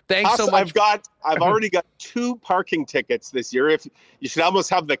thanks so much. I've already got 2 parking tickets this year. If you should almost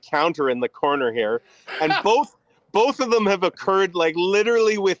have the counter in the corner here, and both of them have occurred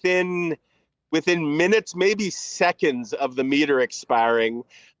literally within minutes, maybe seconds of the meter expiring.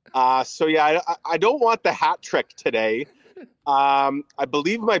 I don't want the hat trick today. I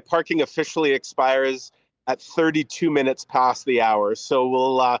believe my parking officially expires at 32 minutes past the hour.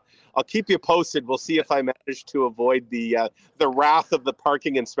 So I'll keep you posted. We'll see if I manage to avoid the wrath of the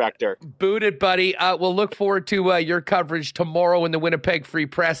parking inspector. Boot it, buddy. We'll look forward to your coverage tomorrow in the Winnipeg Free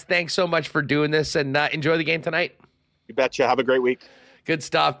Press. Thanks so much for doing this, and enjoy the game tonight. You betcha. Have a great week. Good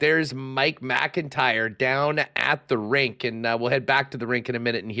stuff. There's Mike McIntyre down at the rink, and we'll head back to the rink in a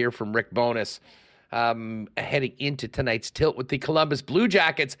minute and hear from Rick Bowness heading into tonight's tilt with the Columbus Blue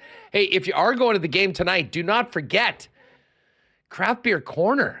Jackets. Hey, if you are going to the game tonight, do not forget, Craft Beer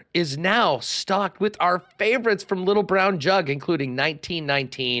Corner is now stocked with our favorites from Little Brown Jug, including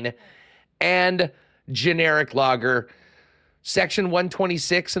 1919 and Generic Lager. Section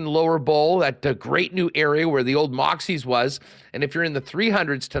 126 in the lower bowl, at the great new area where the old Moxies was. And if you're in the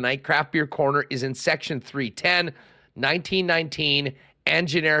 300s tonight, Craft Beer Corner is in section 310, 1919, and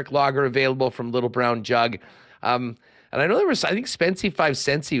Generic Lager available from Little Brown Jug. And I know there was, I think Spency 5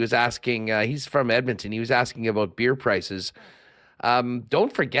 Cents, he was asking, he's from Edmonton, he was asking about beer prices.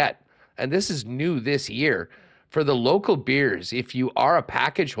 Don't forget, and this is new this year, for the local beers, if you are a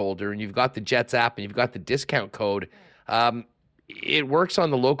package holder and you've got the Jets app and you've got the discount code, it works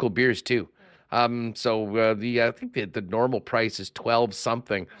on the local beers too. I think the normal price is 12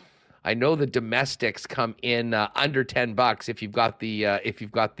 something. I know the domestics come in under $10 if you've got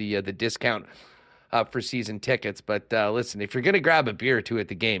the discount. for season tickets. But listen, if you're going to grab a beer or two at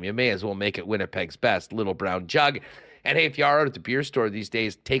the game, you may as well make it Winnipeg's best, Little Brown Jug. And hey, if you are out at the beer store these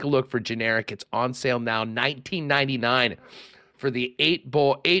days, take a look for Generic. It's on sale now, $19.99 for the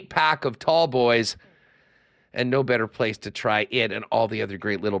 8-pack of Tall Boys. And no better place to try it and all the other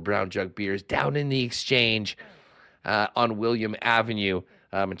great Little Brown Jug beers down in the Exchange on William Avenue.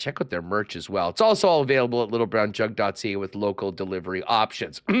 And check out their merch as well. It's also all available at littlebrownjug.ca with local delivery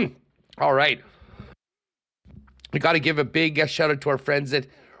options. All right. We got to give a big shout out to our friends at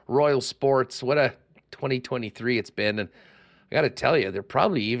Royal Sports. What a 2023 it's been. And I got to tell you, they're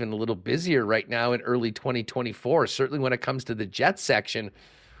probably even a little busier right now in early 2024, certainly when it comes to the Jets section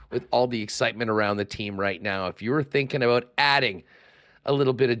with all the excitement around the team right now. If you were thinking about adding a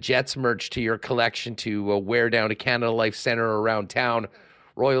little bit of Jets merch to your collection to wear down to Canada Life Center around town,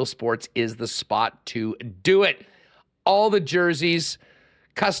 Royal Sports is the spot to do it. All the jerseys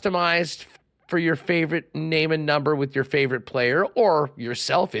customized for your favorite name and number with your favorite player or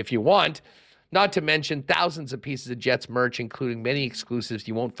yourself if you want. Not to mention thousands of pieces of Jets merch, including many exclusives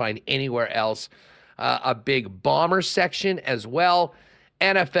you won't find anywhere else. A big bomber section as well.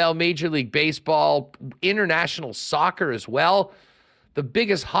 NFL, Major League Baseball, international soccer as well. The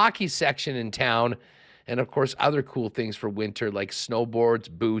biggest hockey section in town. And, of course, other cool things for winter like snowboards,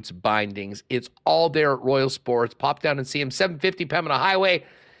 boots, bindings. It's all there at Royal Sports. Pop down and see them, 750 Pembina Highway.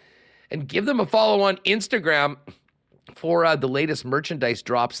 And give them a follow on Instagram for the latest merchandise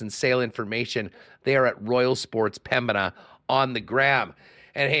drops and sale information. They are at Royal Sports Pembina on the gram.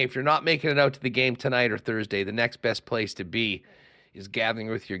 And, hey, if you're not making it out to the game tonight or Thursday, the next best place to be is gathering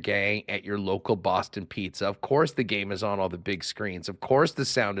with your gang at your local Boston Pizza. Of course, the game is on all the big screens. Of course, the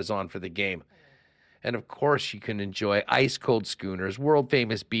sound is on for the game. And, of course, you can enjoy ice-cold schooners,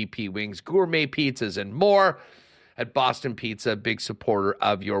 world-famous BP wings, gourmet pizzas, and more at Boston Pizza, big supporter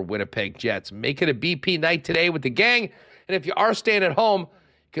of your Winnipeg Jets. Make it a BP night today with the gang. And if you are staying at home,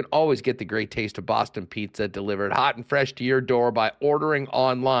 you can always get the great taste of Boston Pizza delivered hot and fresh to your door by ordering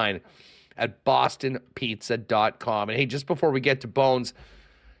online at bostonpizza.com. And, hey, just before we get to Bones,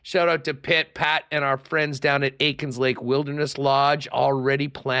 shout out to Pitt, Pat, and our friends down at Aikens Lake Wilderness Lodge, already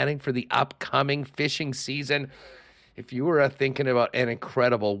planning for the upcoming fishing season. If you were thinking about an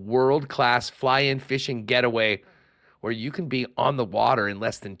incredible world-class fly-in fishing getaway where you can be on the water in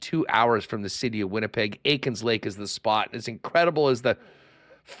less than 2 hours from the city of Winnipeg, Aikens Lake is the spot. As incredible as the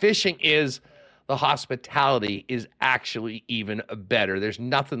fishing is, the hospitality is actually even better. There's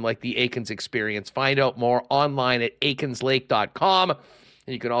nothing like the Aikens experience. Find out more online at aikenslake.com.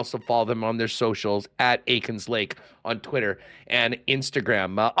 And you can also follow them on their socials at Aikens Lake on Twitter and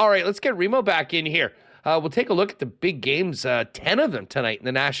Instagram. All right, let's get Remo back in here. We'll take a look at the big games, 10 of them tonight in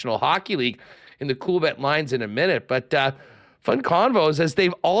the National Hockey League in the Coolbet lines in a minute. But fun convos, as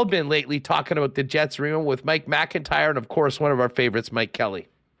they've all been lately, talking about the Jets, Remo, with Mike McIntyre and, of course, one of our favorites, Mike Kelly.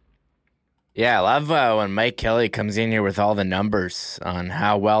 Yeah, I love when Mike Kelly comes in here with all the numbers on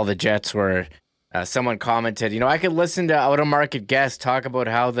how well the Jets were. Someone commented, I could listen to out-of-market guests talk about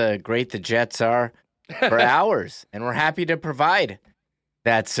how great the Jets are for hours, and we're happy to provide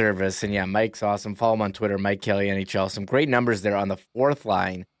that service. And, yeah, Mike's awesome. Follow him on Twitter, Mike Kelly, NHL. Some great numbers there on the fourth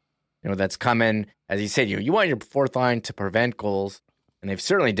line, that's coming. As you said, you want your fourth line to prevent goals, and they've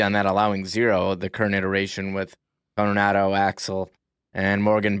certainly done that, allowing 0, the current iteration with Tornado, Axel, and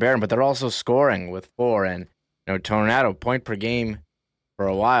Morgan Barron, but they're also scoring with 4. And, Tornado, point per game for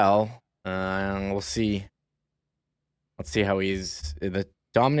a while. We'll see. Let's see how he's the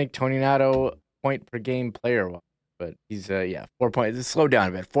Dominic Tornado point per game player. But he's, 4 points. It's slowed down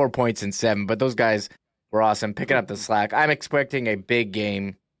a bit, 4 points in 7. But those guys were awesome, picking up the slack. I'm expecting a big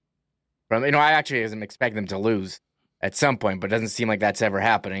game from, I actually am expecting them to lose at some point, but it doesn't seem like that's ever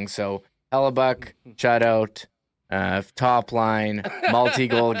happening. So, Hellebuck, shutout. Top line,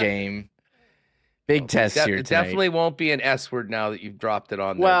 multi-goal game. Big test here tonight. It definitely won't be an S word now that you've dropped it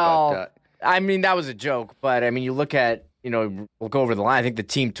on there. Well, that was a joke. But, you look at, we'll go over the line. I think the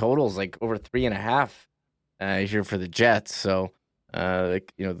team total is like over 3.5 here for the Jets. So, the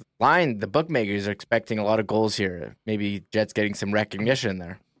line, the bookmakers are expecting a lot of goals here. Maybe Jets getting some recognition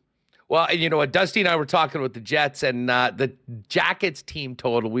there. Well, and you know what? Dusty and I were talking about the Jets and the Jackets team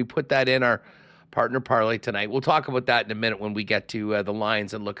total. We put that in our partner parlay tonight. We'll talk about that in a minute when we get to the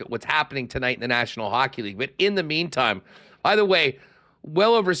lines and look at what's happening tonight in the National Hockey League. But in the meantime, by the way,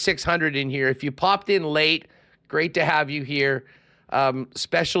 well over 600 in here. If you popped in late, great to have you here.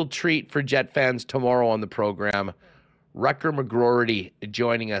 Special treat for Jet fans tomorrow on the program. Rutger McGroarty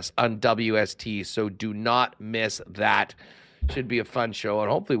joining us on WST, so do not miss that. Should be a fun show, and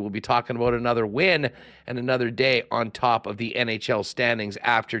hopefully we'll be talking about another win and another day on top of the NHL standings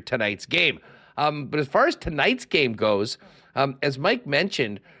after tonight's game. But as far as tonight's game goes, as Mike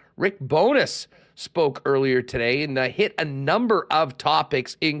mentioned, Rick Bowness spoke earlier today and hit a number of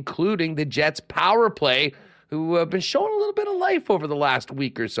topics, including the Jets' power play, who have been showing a little bit of life over the last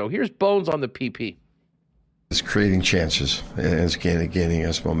week or so. Here's Bones on the PP. It's creating chances. It's gaining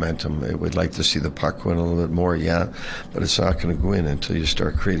us momentum. We'd like to see the puck win a little bit more, yeah, but it's not going to go in until you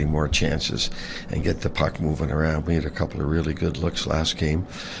start creating more chances and get the puck moving around. We had a couple of really good looks last game.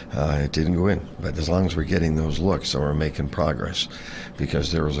 It didn't go in, but as long as we're getting those looks, then we're making progress,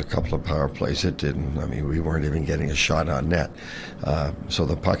 because there was a couple of power plays that didn't. I mean, we weren't even getting a shot on net. So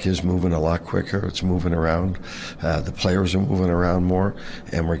the puck is moving a lot quicker. It's moving around. The players are moving around more,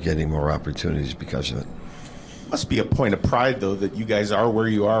 and we're getting more opportunities because of it. Must be a point of pride, though, that you guys are where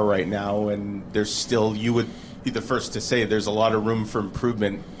you are right now, and there's still, you would be the first to say, there's a lot of room for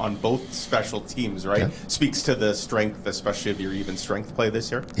improvement on both special teams, right? Yeah. Speaks to the strength, especially of your even strength play this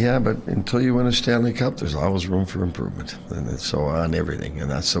year. Yeah, but until you win a Stanley Cup, there's always room for improvement, and it's so on everything,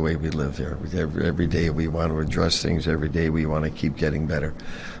 and that's the way we live here. Every day we want to address things. Every day we want to keep getting better,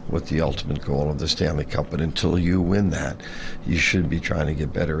 with the ultimate goal of the Stanley Cup. But until you win that, you should be trying to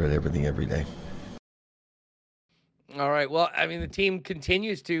get better at everything every day. All right. Well, I mean, the team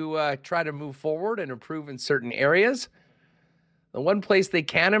continues to try to move forward and improve in certain areas. The one place they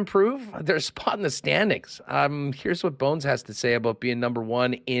can improve, their spot in the standings. Here's what Bones has to say about being number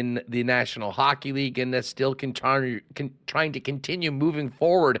one in the National Hockey League, and still trying to continue moving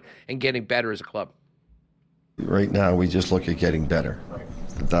forward and getting better as a club. Right now, we just look at getting better.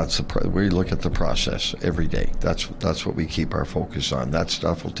 We look at the process every day. That's what we keep our focus on. That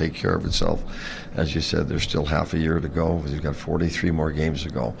stuff will take care of itself. As you said, there's still half a year to go. We've got 43 more games to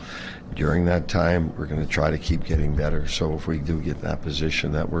go. During that time, we're going to try to keep getting better. So if we do get in that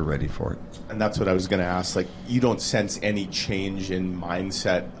position, that we're ready for it. And that's what I was going to ask. Like, you don't sense any change in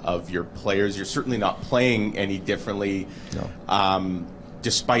mindset of your players. You're certainly not playing any differently. No.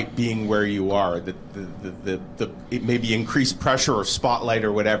 Despite being where you are, it maybe increased pressure or spotlight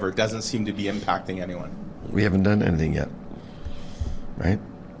or whatever doesn't seem to be impacting anyone. We haven't done anything yet, right?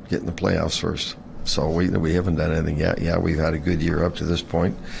 Get in the playoffs first. So we haven't done anything yet. Yeah, we've had a good year up to this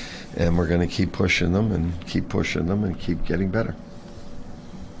point, and we're going to keep pushing them and keep getting better.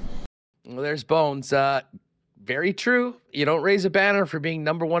 Well, there's Bones. Very true. You don't raise a banner for being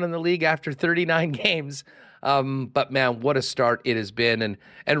number one in the league after 39 games. But man, what a start it has been.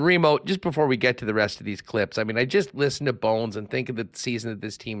 And Remo, just before we get to the rest of these clips, I mean, I just listened to Bones and think of the season that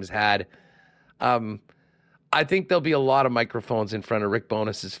this team has had. I think there'll be a lot of microphones in front of Rick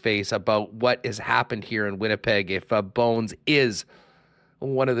Bowness's face about what has happened here in Winnipeg if Bones is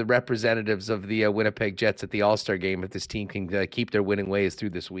one of the representatives of the Winnipeg Jets at the All-Star game, if this team can keep their winning ways through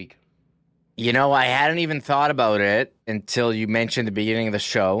this week. You know, I hadn't even thought about it until you mentioned the beginning of the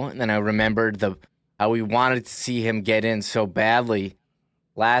show, and then I remembered how we wanted to see him get in so badly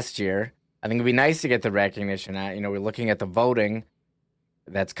last year. I think it'd be nice to get the recognition. We're looking at the voting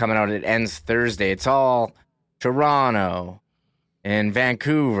that's coming out. It ends Thursday. It's all Toronto and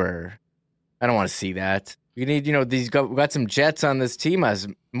Vancouver. I don't want to see that. We need, we got some Jets on this team as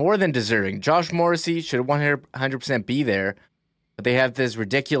more than deserving. Josh Morrissey should 100% be there, but they have this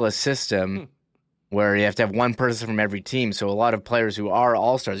ridiculous system where you have to have one person from every team. So a lot of players who are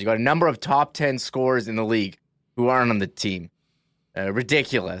all-stars. You got a number of top 10 scorers in the league who aren't on the team.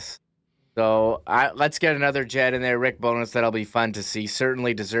 Ridiculous. So let's get another Jet in there. Rick Bowness, that'll be fun to see.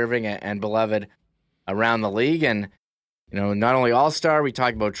 Certainly deserving and beloved around the league. And, not only all-star, we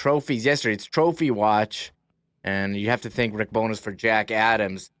talked about trophies yesterday. It's Trophy Watch. And you have to thank Rick Bowness for Jack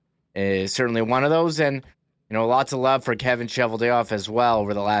Adams. Is certainly one of those. And, lots of love for Kevin Cheveldayoff as well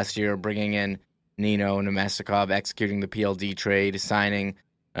over the last year, bringing in Nino Nemestikov, executing the PLD trade, signing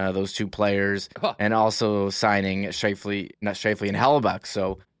those two players, and also signing Scheifele and Hellebuyck.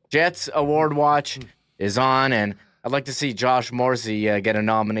 So Jets Award Watch is on, and I'd like to see Josh Morrissey get a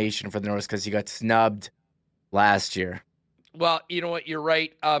nomination for the Norris because he got snubbed last year. Well, you know what? You're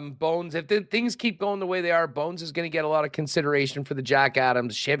right. Bones, if things keep going the way they are, Bones is going to get a lot of consideration for the Jack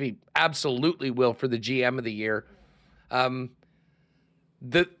Adams. Chevy absolutely will for the GM of the year.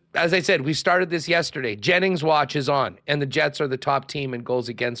 As I said, we started this yesterday. Jennings Watch is on, and the Jets are the top team in goals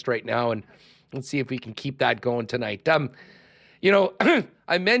against right now, and let's see if we can keep that going tonight.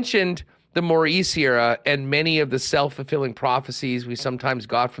 I mentioned the Maurice era and many of the self-fulfilling prophecies we sometimes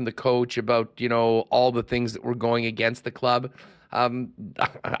got from the coach about, all the things that were going against the club. I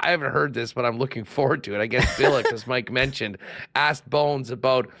haven't heard this, but I'm looking forward to it. I guess Billick, as Mike mentioned, asked Bones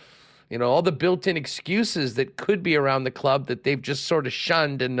about all the built-in excuses that could be around the club that they've just sort of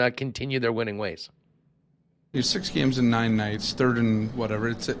shunned and continue their winning ways. There's 6 games in 9 nights, third and whatever.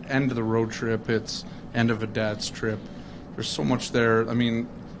 It's at end of the road trip. It's end of a dad's trip. There's so much there. I mean,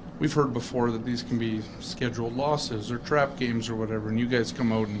 we've heard before that these can be scheduled losses or trap games or whatever, and you guys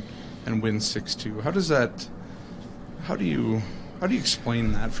come out and win 6-2. How do you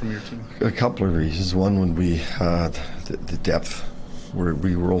explain that from your team? A couple of reasons. One would be the depth, where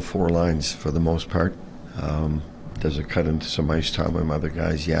we roll 4 lines for the most part. Does it cut into some ice time with other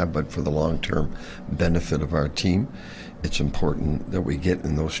guys? Yeah, but for the long-term benefit of our team, it's important that we get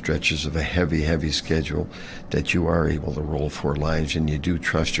in those stretches of a heavy schedule that you are able to roll 4 lines, and you do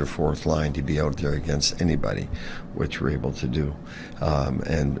trust your 4th line to be out there against anybody, which we're able to do.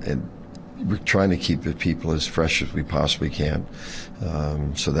 And we're trying to keep the people as fresh as we possibly can,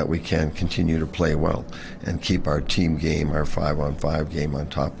 so that we can continue to play well and keep our team game, our 5-on-5 game, on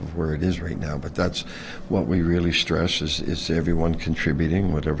top of where it is right now. But that's what we really stress is everyone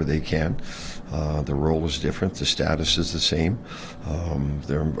contributing whatever they can. The role is different. The status is the same.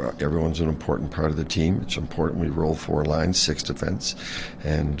 Everyone's an important part of the team. It's important we roll 4 lines, 6 defense,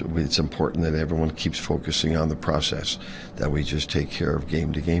 and it's important that everyone keeps focusing on the process, that we just take care of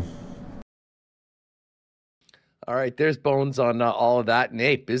game to game. All right, there's Bones on all of that. And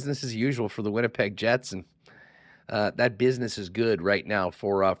hey, business as usual for the Winnipeg Jets, and that business is good right now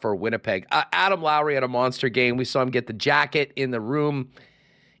for Winnipeg. Adam Lowry had a monster game. We saw him get the jacket in the room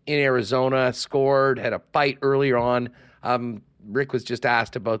in Arizona, scored, had a fight earlier on. Rick was just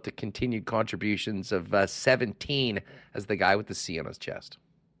asked about the continued contributions of 17 as the guy with the C on his chest.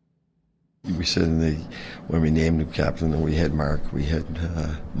 We said when we named him captain, and we had Mark, we had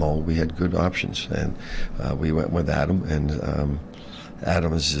Mo, we had good options, and we went with Adam, and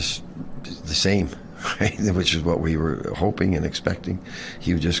Adam is just the same, right? Which is what we were hoping and expecting.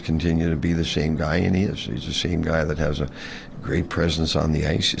 He would just continue to be the same guy, and he is. He's the same guy that has a great presence on the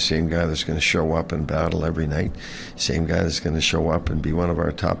ice, the same guy that's going to show up and battle every night, same guy that's going to show up and be one of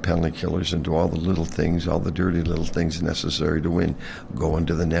our top penalty killers and do all the little things, all the dirty little things necessary to win, going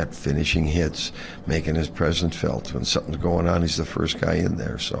to the net, finishing hits, making his presence felt. When something's going on, he's the first guy in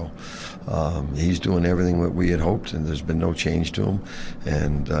there. So he's doing everything that we had hoped, and there's been no change to him,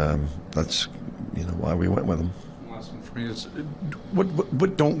 and that's why we went with him. Last one for me is,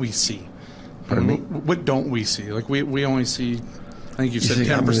 what don't we see? Pardon me? What don't we see? Like we only see, I think you said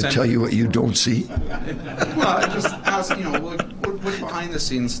 10%. I'm going to tell you what you don't see? Well, I just asked, what behind the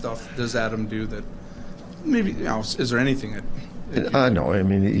scenes stuff does Adam do that maybe, is there anything that... No, I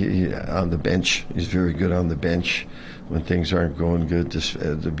mean, he, on the bench, he's very good on the bench. When things aren't going good,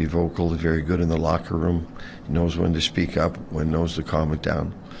 to be vocal, he's very good in the locker room. He knows when to speak up, knows to calm it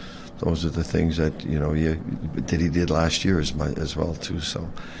down. Those are the things that that he did last year as well too. So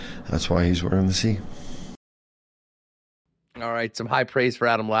that's why he's wearing the C. All right, some high praise for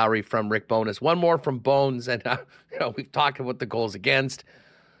Adam Lowry from Rick Bowness. One more from Bones, and we've talked about the goals against,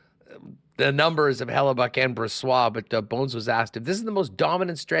 the numbers of Hellebuck and Brossoit, but Bones was asked if this is the most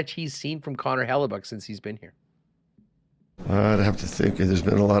dominant stretch he's seen from Connor Hellebuck since he's been here. I'd have to think. There's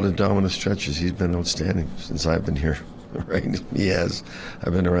been a lot of dominant stretches. He's been outstanding since I've been here. Right, he has.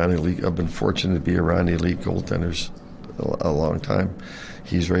 I've been around elite. I've been fortunate to be around elite goaltenders a long time.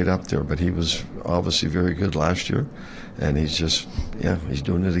 He's right up there, but he was obviously very good last year, and he's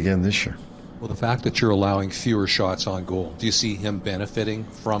doing it again this year. Well, the fact that you're allowing fewer shots on goal, do you see him benefiting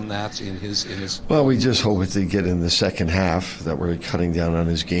from that in his? Well, we just hope to get in the second half that we're cutting down on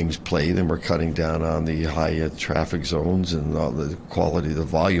his games played, and we're cutting down on the high traffic zones and all the quality, the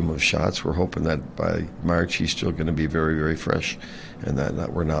volume of shots. We're hoping that by March he's still going to be very, very fresh, and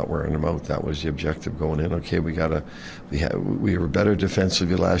that we're not wearing him out. That was the objective going in. Okay, we were better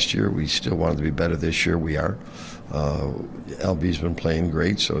defensively last year. We still wanted to be better this year. We are. LB's been playing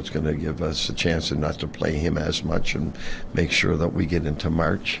great, so it's going to give us a chance not to play him as much and make sure that we get into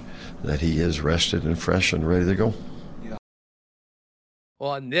March that he is rested and fresh and ready to go. Yeah.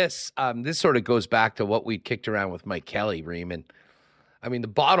 Well, and this sort of goes back to what we kicked around with Mike Kelly, Ream. I mean, the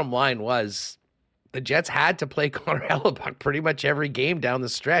bottom line was the Jets had to play Connor Hellebuck pretty much every game down the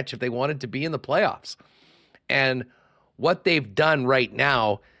stretch if they wanted to be in the playoffs. And what they've done right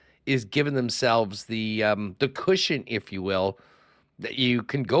now is given themselves the cushion, if you will, that you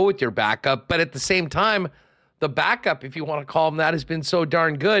can go with your backup. But at the same time, the backup, if you want to call him that, has been so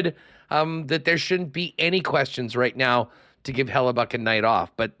darn good that there shouldn't be any questions right now to give Hellebuck a night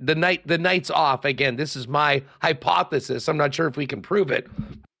off. But the night's off, again, this is my hypothesis. I'm not sure if we can prove it,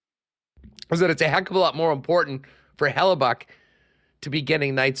 is that it's a heck of a lot more important for Hellebuck to be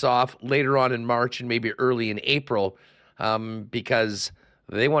getting nights off later on in March and maybe early in April because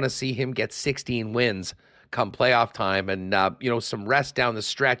they want to see him get 16 wins come playoff time. And, some rest down the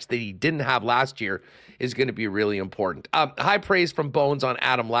stretch that he didn't have last year is going to be really important. High praise from Bones on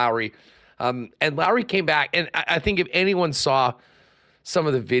Adam Lowry. And Lowry came back, and I think if anyone saw some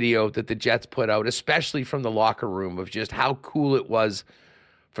of the video that the Jets put out, especially from the locker room, of just how cool it was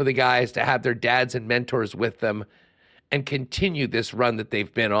for the guys to have their dads and mentors with them and continue this run that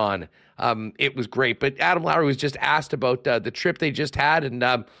they've been on. It was great. But Adam Lowry was just asked about the trip they just had and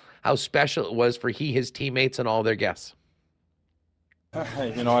how special it was for his teammates, and all their guests.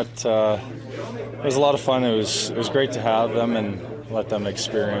 You know what? It was a lot of fun. It was great to have them and let them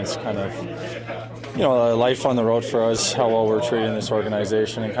experience kind of, life on the road for us, how well we're treating this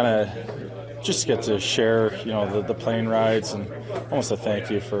organization, and kind of just get to share, the plane rides, and almost a thank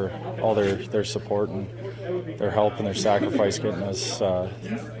you for all their support and their help and their sacrifice getting us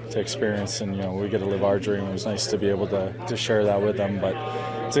to experience. And, we get to live our dream. It was nice to be able to share that with them. But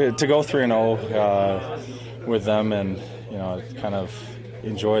to go 3-0 with them and, kind of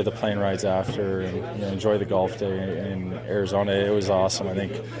enjoy the plane rides after and enjoy the golf day in Arizona, it was awesome. I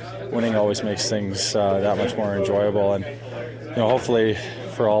think winning always makes things that much more enjoyable. And, hopefully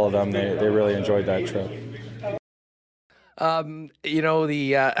for all of them, they really enjoyed that trip.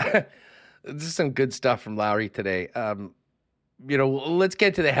 This is some good stuff from Lowry today. Let's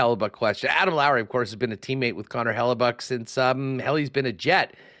get to the Hellebuyck question. Adam Lowry, of course, has been a teammate with Connor Hellebuyck since he's been a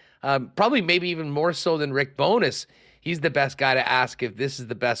Jet. Probably maybe even more so than Rick Bowness. He's the best guy to ask if this is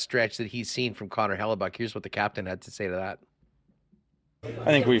the best stretch that he's seen from Connor Hellebuyck. Here's what the captain had to say to that.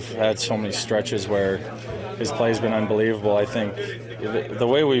 I think we've had so many stretches where his play's been unbelievable. I think the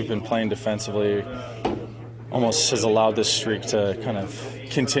way we've been playing defensively almost has allowed this streak to kind of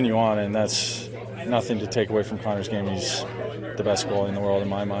continue on, and that's nothing to take away from Connor's game. He's the best goalie in the world in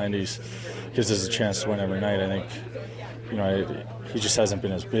my mind. He gives us a chance to win every night. I think, he just hasn't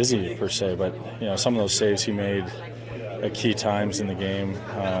been as busy per se, but, some of those saves he made at key times in the game.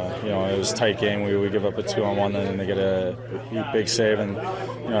 It was a tight game. We give up a 2-on-1, then they get a big save, and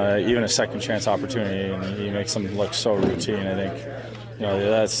even a second chance opportunity, and he makes them look so routine. I think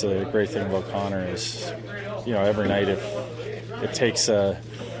that's the great thing about Connor is every night if it takes a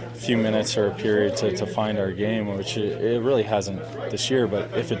few minutes or a period to find our game, which it really hasn't this year,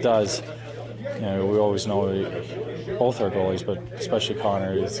 but if it does, we always know both our goalies, but especially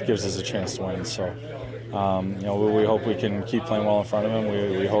Connor, it gives us a chance to win. So we hope we can keep playing well in front of him.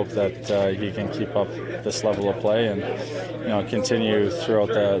 We hope that he can keep up this level of play and continue throughout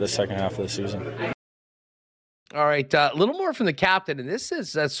the second half of the season. All right, a little more from the captain, and this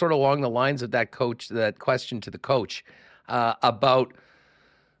is sort of along the lines of that question to the coach about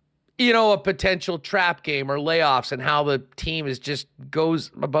a potential trap game or layoffs, and how the team just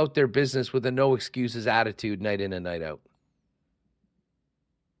goes about their business with a no excuses attitude night in and night out.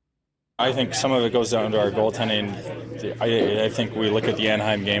 I think some of it goes down to our goaltending. I think we look at the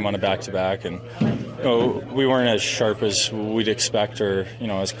Anaheim game on a back-to-back, and we weren't as sharp as we'd expect, or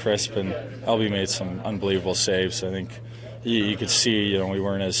as crisp. And Albie made some unbelievable saves. I think you could see, we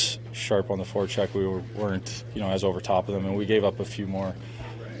weren't as sharp on the forecheck. We weren't, as over top of them, and we gave up a few more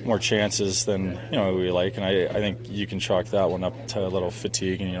chances than we like. And I think you can chalk that one up to a little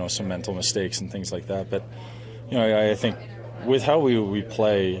fatigue and some mental mistakes and things like that. But I think with how we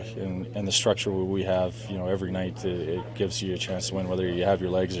play and the structure we have, every night, it gives you a chance to win, whether you have your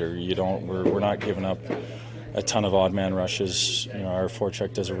legs or you don't. We're not giving up a ton of odd man rushes. Our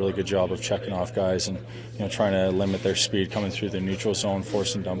forecheck does a really good job of checking off guys and trying to limit their speed coming through the neutral zone,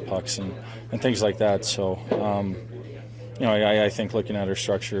 forcing dump pucks and things like that. So I think looking at our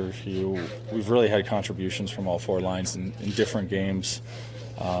structure, we've really had contributions from all four lines in different games.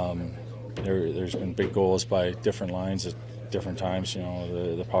 There's been big goals by different lines at different times.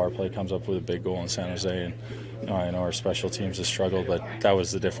 The power play comes up with a big goal in San Jose, and I know our special teams have struggled, but that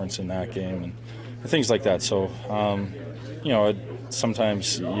was the difference in that game and things like that. So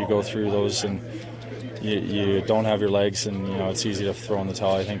sometimes you go through those and you don't have your legs, and it's easy to throw in the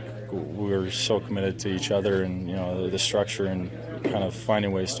towel. I think we're so committed to each other and the structure and kind of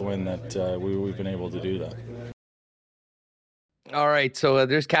finding ways to win that we've been able to do that. All right, so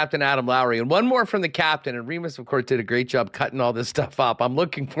there's Captain Adam Lowry. And one more from the captain. And Remus, of course, did a great job cutting all this stuff up. I'm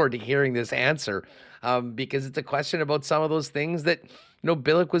looking forward to hearing this answer because it's a question about some of those things that,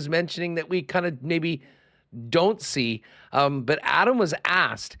 Billick was mentioning that we kind of maybe don't see. But Adam was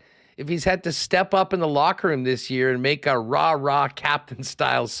asked if he's had to step up in the locker room this year and make a rah-rah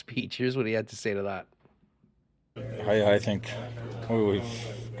captain-style speech. Here's what he had to say to that. I think we've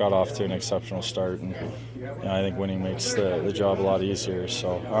got off to an exceptional start, and I think winning makes the job a lot easier.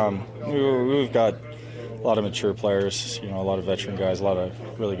 So we've got a lot of mature players, a lot of veteran guys, a lot of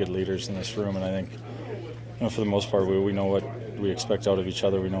really good leaders in this room, and I think for the most part, we know what we expect out of each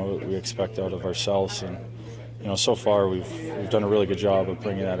other. We know what we expect out of ourselves, and so far we've done a really good job of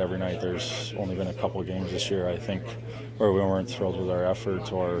bringing that every night. There's only been a couple of games this year, I think, where we weren't thrilled with our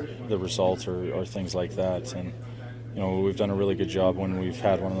effort or the results or things like that. And we've done a really good job when we've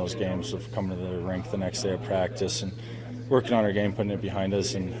had one of those games of coming to the rink the next day of practice and working on our game, putting it behind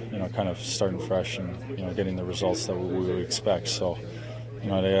us, and kind of starting fresh and getting the results that we would expect. So.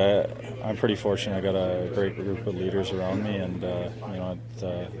 I'm pretty fortunate. I got a great group of leaders around me, and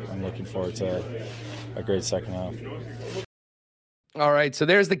I'm looking forward to a great second half. All right, so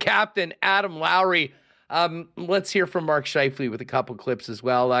there's the captain, Adam Lowry. Let's hear from Mark Scheifele with a couple clips as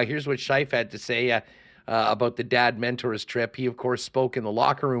well. Here's what Scheif had to say about the dad mentors trip. He, of course, spoke in the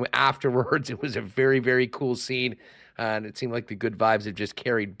locker room afterwards. It was a very, very cool scene. And it seemed like the good vibes have just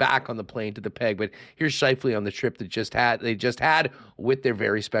carried back on the plane to the Peg. But here's Scheifele on the trip they just had with their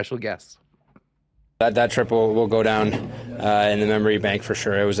very special guests. That trip will go down in the memory bank for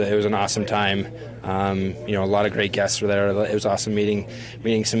sure. It was an awesome time. A lot of great guests were there. It was awesome meeting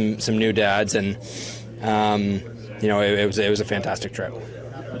some new dads, and it was a fantastic trip.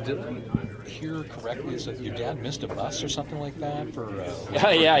 Did I hear correctly? Is that your dad missed a bus or something like that?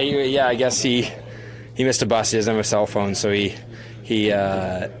 Yeah. I guess he missed a bus. He doesn't have a cell phone, so he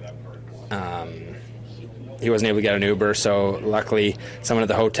wasn't able to get an Uber. So luckily, someone at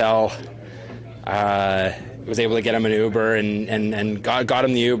the hotel was able to get him an Uber and got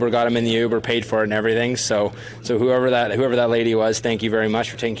him the Uber, got him in the Uber, paid for it and everything. So whoever that lady was, thank you very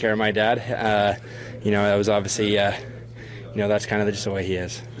much for taking care of my dad. That was obviously that's kind of just the way he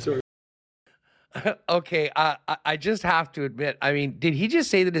is. Okay, I just have to admit, I mean, did he just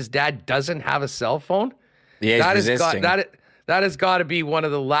say that his dad doesn't have a cell phone? Yeah, he's resisting. That has got to be one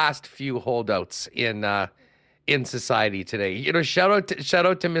of the last few holdouts in society today. Shout out to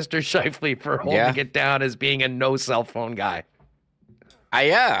Mr. Scheifele for holding it down as being a no cell phone guy.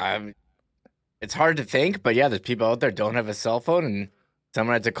 It's hard to think, but there's people out there don't have a cell phone, and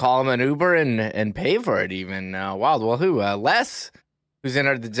someone had to call him an Uber and pay for it even. Wild. Well, who? Les, who's in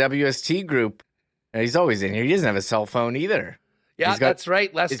the WST group. He's always in here. He doesn't have a cell phone either. Yeah, that's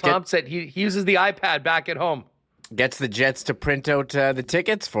right. Les Thompson, he uses the iPad back at home. Gets the Jets to print out the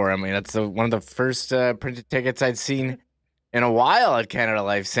tickets for him. I mean, that's one of the first printed tickets I'd seen in a while at Canada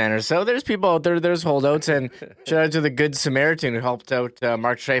Life Center. So there's people out there. There's holdouts. And shout out to the Good Samaritan who helped out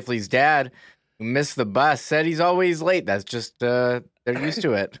Mark Scheifele's dad, who missed the bus. Said he's always late. That's just, they're used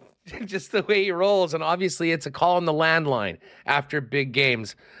to it. Just the way he rolls. And obviously it's a call on the landline after big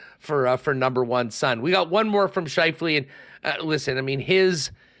games for number one son. We got one more from Scheifele, and listen, I mean, his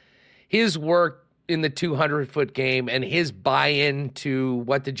work in the 200-foot game and his buy-in to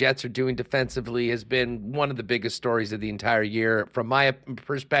what the Jets are doing defensively has been one of the biggest stories of the entire year from my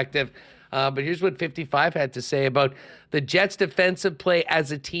perspective. But here's what 55 had to say about the Jets' defensive play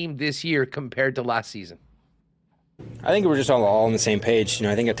as a team this year compared to last season. I think we're just all on the same page.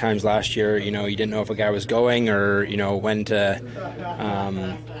 I think at times last year, you didn't know if a guy was going or, when to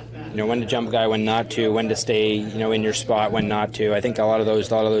jump a guy, when not to, when to stay, in your spot, when not to. I think a lot of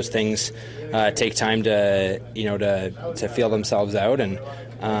those things take time to feel themselves out. And,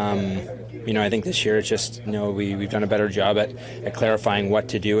 I think this year it's just, we've done a better job at clarifying what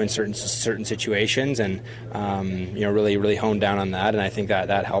to do in certain situations and, really hone down on that. And I think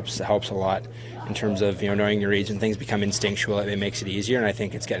that helps a lot. In terms of knowing your reads and things become instinctual, it makes it easier, and I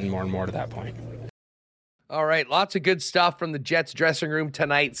think it's getting more and more to that point. All right, lots of good stuff from the Jets dressing room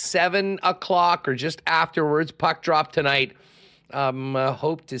tonight. 7 o'clock or just afterwards, puck drop tonight.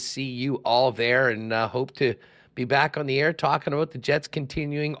 Hope to see you all there, and hope to be back on the air talking about the Jets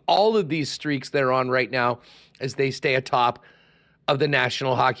continuing all of these streaks they're on right now as they stay atop of the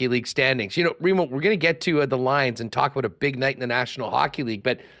National Hockey League standings. Remo, we're going to get to the Lions and talk about a big night in the National Hockey League,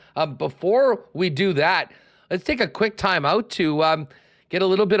 but before we do that, let's take a quick time out to get a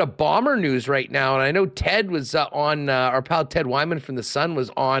little bit of Bomber news right now. And I know Ted was on, our pal Ted Wyman from The Sun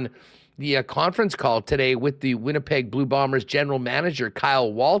was on the conference call today with the Winnipeg Blue Bombers general manager,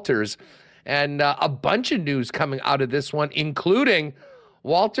 Kyle Walters. And a bunch of news coming out of this one, including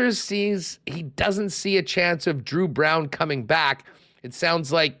Walters sees he doesn't see a chance of Drew Brown coming back. It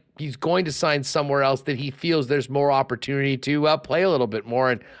sounds like he's going to sign somewhere else that he feels there's more opportunity to play a little bit more.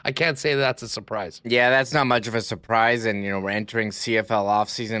 And I can't say that's a surprise. Yeah, that's not much of a surprise. And, we're entering CFL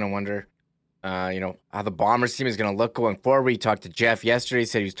offseason. I wonder, how the Bombers team is going to look going forward. We talked to Jeff yesterday. He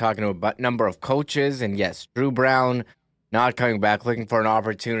said he was talking to a number of coaches. And yes, Drew Brown not coming back, looking for an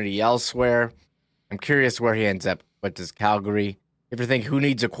opportunity elsewhere. I'm curious where he ends up. What does Calgary? If you think who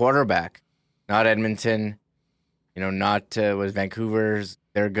needs a quarterback? Not Edmonton. Not was Vancouver's.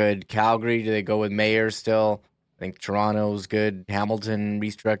 They're good. Calgary, do they go with Mayer still? I think Toronto's good. Hamilton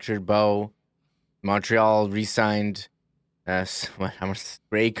restructured. Bo. Montreal re-signed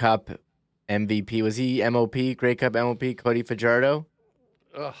Grey Cup MVP. Was he MOP? Grey Cup MOP? Cody Fajardo?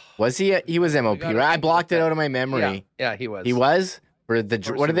 Ugh. Was he? He was MOP, right? I blocked it out of my memory. Yeah, he was. He was? For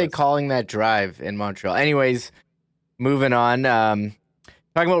the what are they calling that drive in Montreal? Anyways, moving on.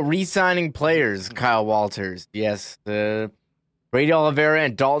 Talking about re-signing players, Kyle Walters. Yes, the Brady Oliveira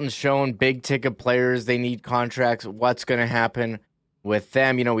and Dalton Schoen, big-ticket players. They need contracts. What's going to happen with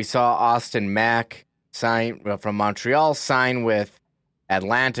them? We saw Austin Mack from Montreal sign with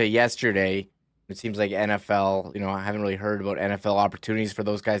Atlanta yesterday. It seems like NFL, I haven't really heard about NFL opportunities for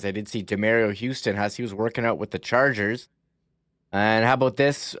those guys. I did see Demario Houston, he was working out with the Chargers. And how about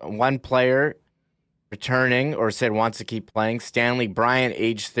this? One player returning or said wants to keep playing. Stanley Bryant,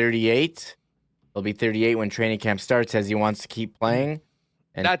 age 38. He'll be 38 when training camp starts, says he wants to keep playing.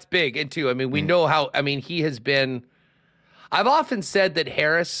 And that's big. And too, we know how, he has been, I've often said that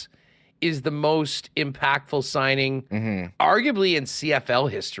Harris is the most impactful signing, arguably in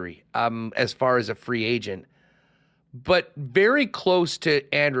CFL history, as far as a free agent, but very close to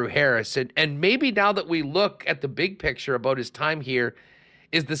Andrew Harris. And maybe now that we look at the big picture about his time here,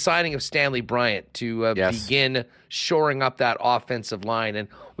 is the signing of Stanley Bryant to begin shoring up that offensive line. And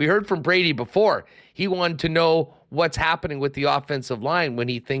we heard from Brady before. He wanted to know what's happening with the offensive line when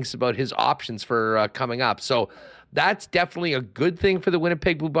he thinks about his options for coming up. So that's definitely a good thing for the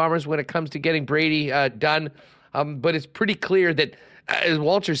Winnipeg Blue Bombers when it comes to getting Brady done. But it's pretty clear that, as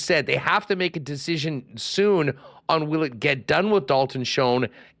Walter said, they have to make a decision soon on will it get done with Dalton Schoen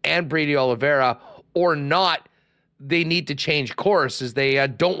and Brady Oliveira or not. They need to change course as they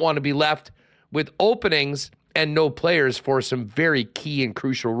don't want to be left with openings and no players for some very key and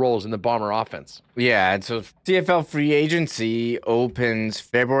crucial roles in the Bomber offense. Yeah, and so CFL free agency opens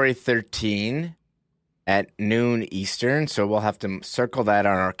February 13 at noon Eastern, so we'll have to circle that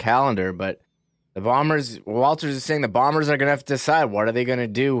on our calendar. But the Bombers, Walters is saying the Bombers are going to have to decide what are they going to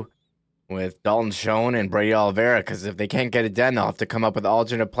do with Dalton Schoen and Brady Oliveira, because if they can't get it done, they'll have to come up with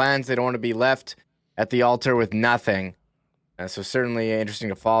alternate plans. They don't want to be left at the altar with nothing. So certainly interesting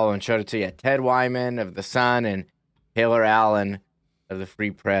to follow, and shout out to you, Ted Wyman of The Sun and Taylor Allen of the Free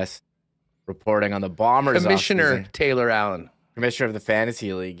Press reporting on the Bombers. Commissioner Taylor Allen. Commissioner of the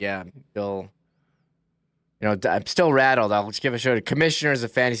Fantasy League, yeah. I'm still rattled. I'll just give a shout out to commissioners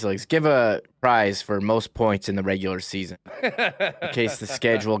of fantasy leagues. Give a prize for most points in the regular season in case the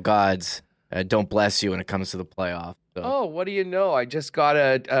schedule gods don't bless you when it comes to the playoff. So. Oh, what do you know? I just got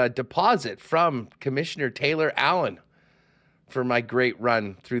a deposit from Commissioner Taylor Allen for my great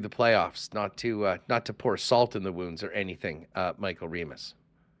run through the playoffs. Not to pour salt in the wounds or anything, Michael Remus.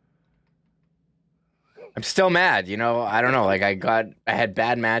 I'm still mad. I don't know. I had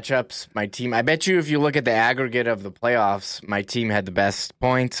bad matchups. My team, I bet you if you look at the aggregate of the playoffs, my team had the best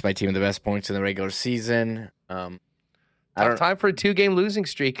points. My team had the best points in the regular season. Time for a 2-game losing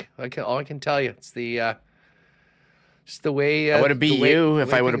streak. All I can tell you. It's just the way. I would have beat you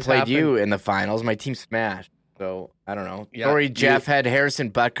if I would have played you in the finals. My team smashed. So, I don't know. Yeah, Sorry, Jeff had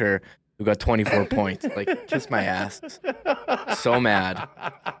Harrison Butker, who got 24 points. Kiss my ass. So mad.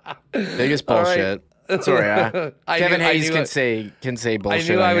 Biggest bullshit. Right. Sorry, Kevin Hayes can say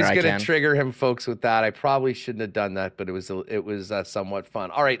bullshit. I knew I was going to trigger him, folks, with that. I probably shouldn't have done that, but it was somewhat fun.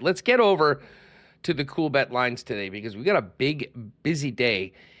 All right, let's get over to the Cool Bet lines today because we got a big, busy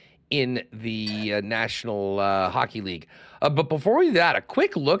day in the National Hockey League. But before we do that, a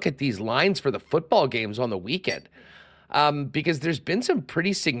quick look at these lines for the football games on the weekend, because there's been some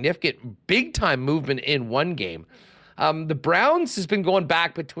pretty significant, big-time movement in one game. The Browns has been going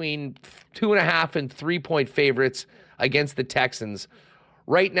back between 2.5 and 3-point favorites against the Texans.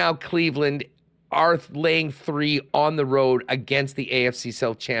 Right now, Cleveland are laying 3 on the road against the AFC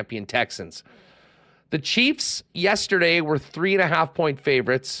South champion Texans. The Chiefs yesterday were 3.5-point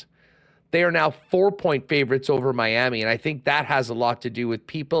favorites. They are now 4-point favorites over Miami, and I think that has a lot to do with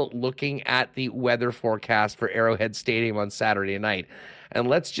people looking at the weather forecast for Arrowhead Stadium on Saturday night. And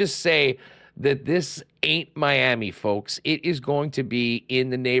let's just say that this ain't Miami, folks. It is going to be in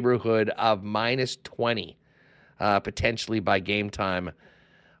the neighborhood of -20, potentially by game time.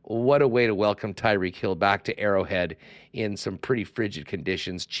 What a way to welcome Tyreek Hill back to Arrowhead in some pretty frigid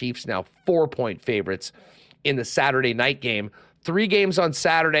conditions. Chiefs now 4-point favorites in the Saturday night game. 3 games on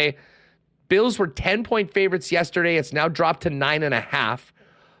Saturday. Bills were 10-point favorites yesterday. It's now dropped to 9.5.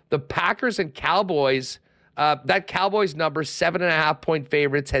 The Packers and Cowboys, that Cowboys number, 7.5-point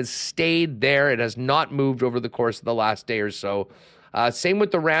favorites, has stayed there. It has not moved over the course of the last day or so. Same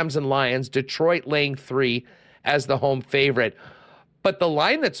with the Rams and Lions. Detroit laying 3 as the home favorite. But the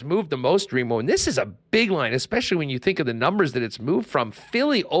line that's moved the most, Remo, and this is a big line, especially when you think of the numbers that it's moved from.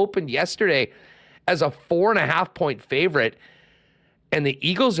 Philly opened yesterday as a 4.5-point favorite, and the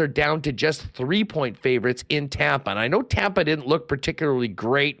Eagles are down to just 3-point favorites in Tampa. And I know Tampa didn't look particularly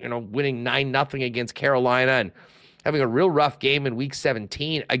great, winning 9-0 against Carolina and having a real rough game in Week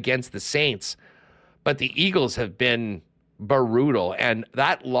 17 against the Saints. But the Eagles have been brutal, and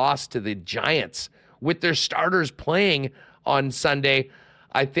that loss to the Giants with their starters playing on Sunday,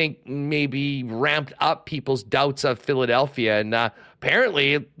 I think maybe ramped up people's doubts of Philadelphia. And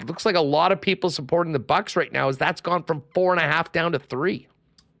apparently it looks like a lot of people supporting the Bucs right now as that's gone from 4.5 down to 3.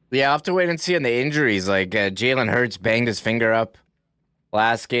 Yeah, I'll have to wait and see on the injuries. Like Jalen Hurts banged his finger up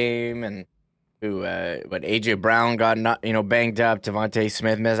last game, and AJ Brown got banged up. Devontae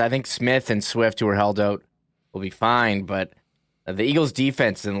Smith missed. I think Smith and Swift, who were held out, will be fine. But the Eagles'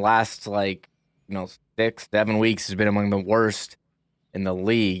 defense in the last 6-7 weeks has been among the worst in the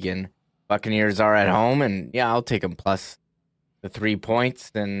league, and Buccaneers are at home, and yeah, I'll take them plus the 3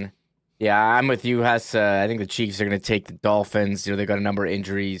 points. And yeah, I'm with you, Huss. I think the Chiefs are going to take the Dolphins. They got a number of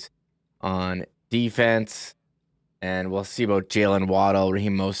injuries on defense, and we'll see about Jalen Waddle,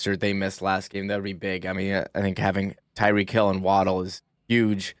 Raheem Mostert. They missed last game. That'd be big. I mean, I think having Tyreek Hill and Waddle is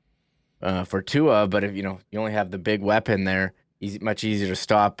huge for Tua, but if you only have the big weapon there, much easier to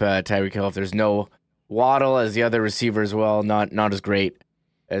stop Tyreek Hill if there's no Waddle as the other receiver as well. Not as great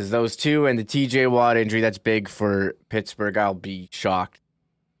as those two. And the TJ Watt injury, that's big for Pittsburgh. I'll be shocked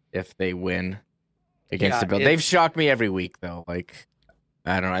if they win against the Bills. They've shocked me every week, though. I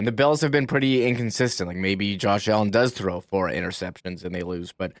don't know. And the Bills have been pretty inconsistent. Maybe Josh Allen does throw 4 interceptions and they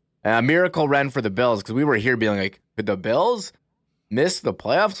lose. But a miracle run for the Bills, because we were here being like, could the Bills miss the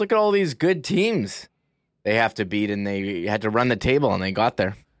playoffs? Look at all these good teams they have to beat, and they had to run the table, and they got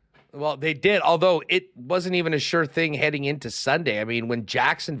there. Well, they did, although it wasn't even a sure thing heading into Sunday. I mean, when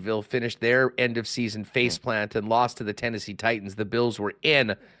Jacksonville finished their end-of-season faceplant and lost to the Tennessee Titans, the Bills were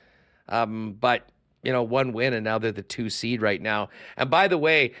in. But, one win, and now they're the 2 seed right now. And by the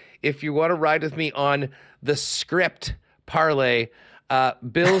way, if you want to ride with me on the script parlay,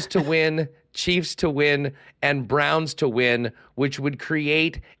 Bills to win, Chiefs to win, and Browns to win, which would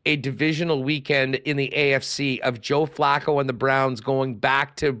create a divisional weekend in the AFC of Joe Flacco and the Browns going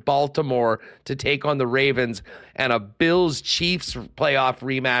back to Baltimore to take on the Ravens, and a Bills-Chiefs playoff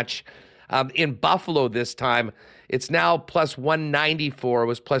rematch in Buffalo this time. It's now plus 194. It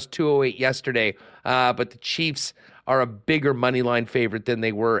was plus 208 yesterday, but the Chiefs are a bigger money line favorite than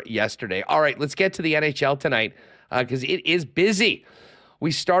they were yesterday. All right, let's get to the NHL tonight because it is busy.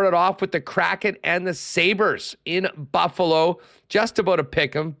 We started off with the Kraken and the Sabres in Buffalo. Just about a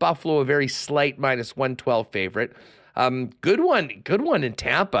pick 'em. Buffalo, a very slight minus 112 favorite. Good one in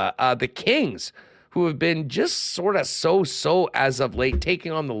Tampa. The Kings, who have been just sort of so as of late,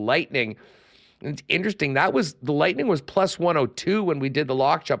 taking on the Lightning. It's interesting. The Lightning was plus 102 when we did the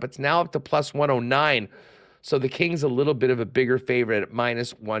lock shop. It's now up to plus 109. So the Kings a little bit of a bigger favorite at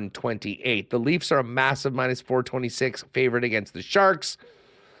minus 128. The Leafs are a massive minus 426 favorite against the Sharks.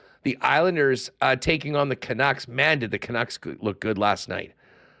 The Islanders taking on the Canucks. Man, did the Canucks look good last night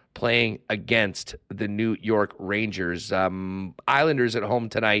playing against the New York Rangers. Islanders at home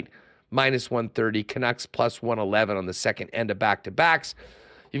tonight, minus 130. Canucks plus 111 on the second end of back-to-backs.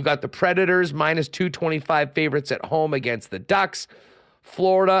 You've got the Predators, minus 225 favorites at home against the Ducks.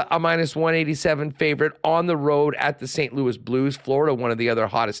 Florida, a minus 187 favorite on the road at the St. Louis Blues. Florida, one of the other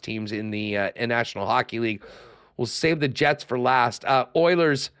hottest teams in the National Hockey League. We'll save the Jets for last.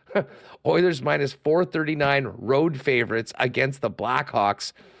 Oilers minus 439 road favorites against the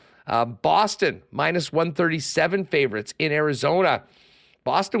Blackhawks. Boston, minus 137 favorites in Arizona.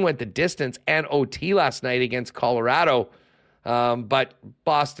 Boston went the distance and OT last night against Colorado. But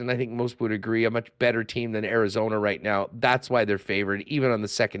Boston, I think most would agree, a much better team than Arizona right now. That's why they're favored, even on the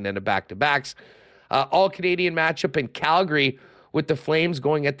second end of back-to-backs. All-Canadian matchup in Calgary with the Flames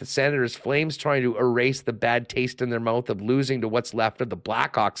going at the Senators. Flames trying to erase the bad taste in their mouth of losing to what's left of the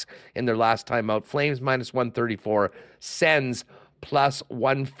Blackhawks in their last time out. Flames minus 134, Sens plus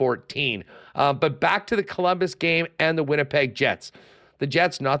 114. But back to the Columbus game and the Winnipeg Jets. The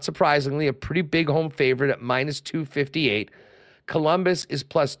Jets, not surprisingly, a pretty big home favorite at minus 258. Columbus is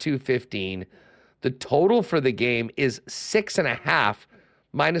plus 215. The total for the game is 6.5,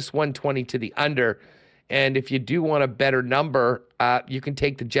 minus 120 to the under. And if you do want a better number, you can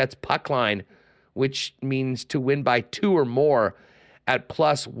take the Jets puck line, which means to win by 2 or more at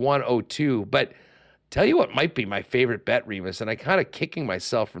plus 102. But tell you what might be my favorite bet, Remus, and I kind of kicking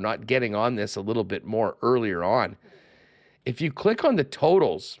myself for not getting on this a little bit more earlier on. If you click on the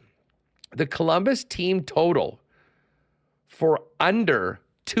totals The Columbus team total for under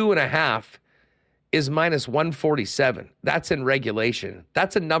 2.5 is minus 147. That's in regulation.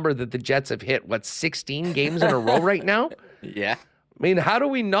 That's a number that the Jets have hit, 16 games in a row right now? Yeah. I mean, how do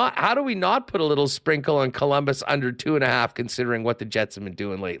we not put a little sprinkle on Columbus under 2.5, considering what the Jets have been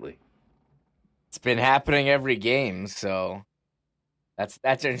doing lately? It's been happening every game, so that's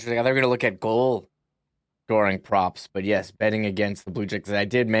interesting. I thought we were going to look at goal scoring props, but yes, betting against the Blue Jackets. I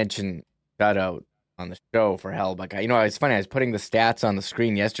did mention shutout on the show for Hellebuyck. It's funny. I was putting the stats on the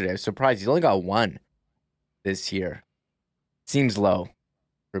screen yesterday. I was surprised he's only got 1 this year. Seems low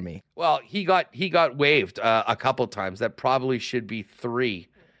for me. Well, he got waived a couple times. That probably should be 3,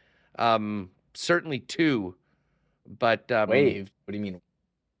 certainly 2. But waived? What do you mean?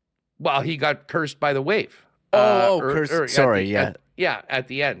 Well, he got cursed by the wave. Cursed. Sorry, at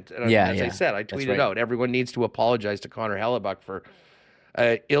the end. And as I said, I tweeted out, everyone needs to apologize to Connor Hellebuyck for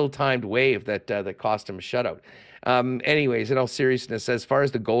ill-timed wave that cost him a shutout. Anyways, in all seriousness, as far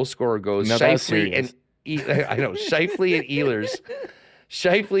as the goal scorer goes, Scheifele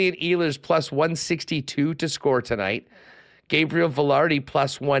and Ehlers plus 162 to score tonight. Gabriel Velarde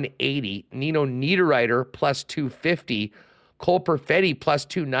plus 180. Nino Niederreiter plus 250. Cole Perfetti plus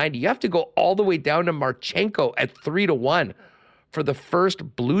 290. You have to go all the way down to Marchenko at 3-1 for the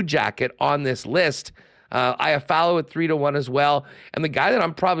first Blue Jacket on this list. Iafallo at 3-1 as well. And the guy that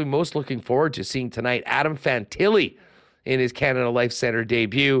I'm probably most looking forward to seeing tonight, Adam Fantilli, in his Canada Life Center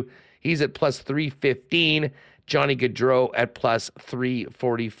debut. He's at plus 315. Johnny Gaudreau at plus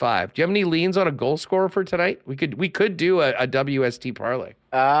 345. Do you have any leans on a goal scorer for tonight? We could do a WST parlay.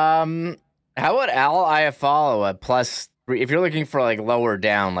 How about Al Iafallo at plus 3? If you're looking for like lower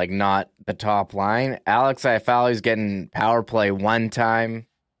down, like not the top line, Alex Iafallo is getting power play 1 time.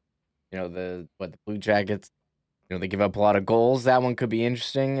 The Blue Jackets, they give up a lot of goals. That one could be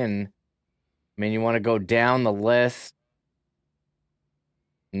interesting. And I mean, you want to go down the list.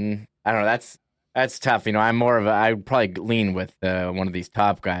 I don't know. That's tough. I'm more of I'd probably lean with one of these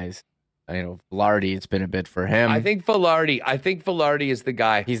top guys. Velarde, it's been a bit for him. I think Velarde is the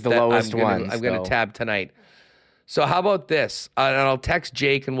guy. He's the lowest one. I'm going to tab tonight. So how about this? And I'll text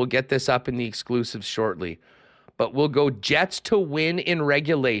Jake and we'll get this up in the exclusive shortly. But we'll go Jets to win in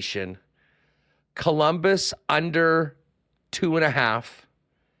regulation, Columbus under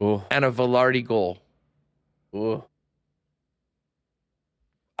 2.5, and a Velarde goal. Ooh.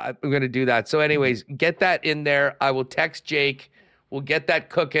 I'm going to do that. So anyways, get that in there. I will text Jake. We'll get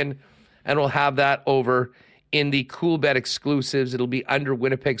that cooking, and we'll have that over in the Cool Bet exclusives. It'll be under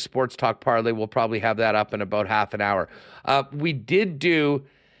Winnipeg Sports Talk Parlay. We'll probably have that up in about half an hour. We did do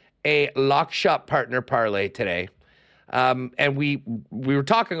a Lock Shop Partner Parlay today. And we were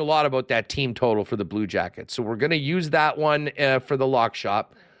talking a lot about that team total for the Blue Jackets. So we're going to use that one for the Lock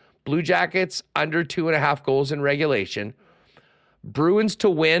Shop. Blue Jackets under 2.5 goals in regulation. Bruins to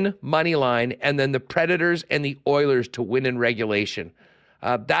win, money line, and then the Predators and the Oilers to win in regulation.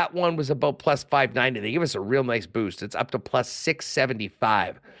 That one was about plus 590. They give us a real nice boost. It's up to plus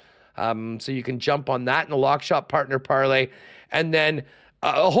 675. So you can jump on that in the Lock Shop Partner Parlay. And then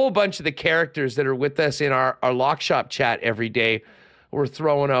a whole bunch of the characters that are with us in our Lock Shop chat every day, we're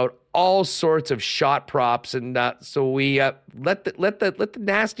throwing out all sorts of shot props. And so we let the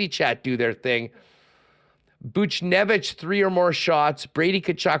nasty chat do their thing. Buchnevich, 3 or more shots. Brady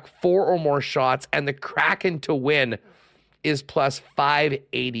Tkachuk, 4 or more shots. And the Kraken to win is plus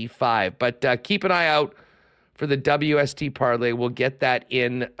 585. But keep an eye out for the WST parlay. We'll get that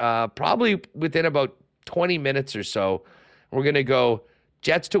in probably within about 20 minutes or so. We're going to go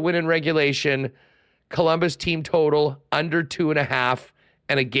Jets to win in regulation, Columbus team total under 2.5,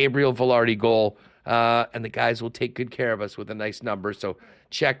 and a Gabriel Velarde goal. And the guys will take good care of us with a nice number. So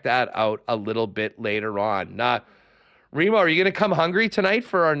check that out a little bit later on. Remo, are you going to come hungry tonight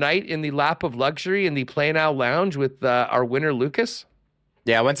for our night in the lap of luxury in the Play Now Lounge with our winner, Lucas?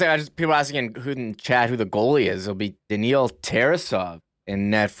 Yeah, one second. People asking who in chat who the goalie is. It'll be Daniil Tarasov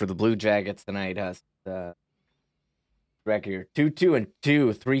in net for the Blue Jackets tonight. Record 2-2-2,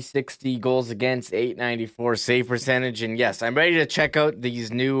 360 goals against, 894 save percentage. And yes, I'm ready to check out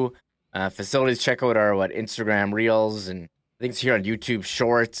these new facilities. Check out our Instagram Reels, and I think it's here on YouTube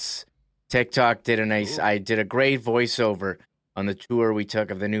Shorts. TikTok I did a great voiceover on the tour we took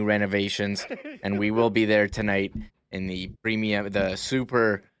of the new renovations, and we will be there tonight in the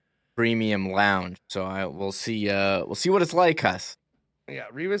super premium lounge. So we'll see what it's like, Huss. Yeah,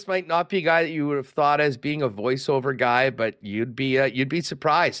 Revis might not be a guy that you would have thought as being a voiceover guy, but you'd be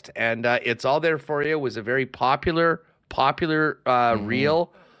surprised. And it's all there for you. It was a very popular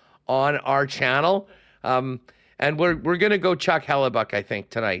reel on our channel. And And we're going to go Chuck Hellebuyck, I think,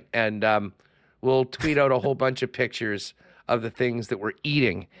 tonight. And we'll tweet out a whole bunch of pictures of the things that we're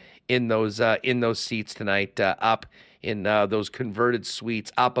eating in those seats tonight, up in those converted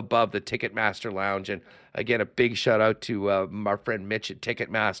suites up above the Ticketmaster Lounge. And again, a big shout out to our friend Mitch at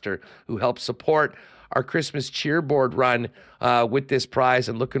Ticketmaster, who helped support our Christmas cheerboard run with this prize,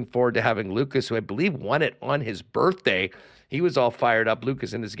 and looking forward to having Lucas, who I believe won it on his birthday. He was all fired up.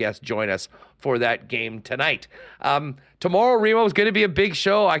 Lucas and his guests join us for that game tonight. Tomorrow, Remo, is going to be a big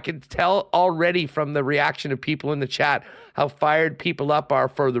show. I can tell already from the reaction of people in the chat how fired people up are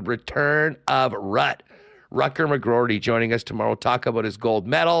for the return of Rut. Rutger McGroarty joining us tomorrow. We'll talk about his gold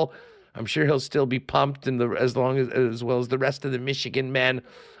medal. I'm sure he'll still be pumped as well as the rest of the Michigan men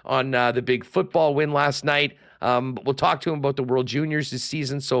on the big football win last night. We'll talk to him about the World Juniors this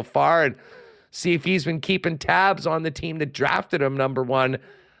season so far and see if he's been keeping tabs on the team that drafted him number one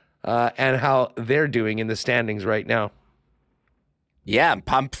and how they're doing in the standings right now. Yeah, I'm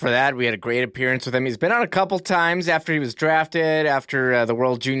pumped for that. We had a great appearance with him. He's been on a couple times after he was drafted, after the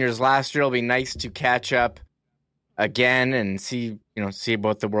World Juniors last year. It'll be nice to catch up again and see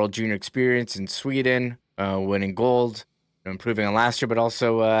about the World Junior experience in Sweden, winning gold, improving on last year, but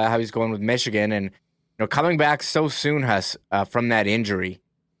also how he's going with Michigan. And coming back so soon, Huss, from that injury,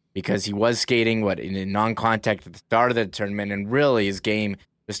 because he was skating in non-contact at the start of the tournament, and really his game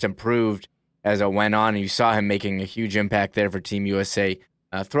just improved as it went on. And you saw him making a huge impact there for Team USA,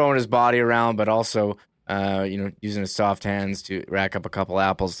 throwing his body around, but also using his soft hands to rack up a couple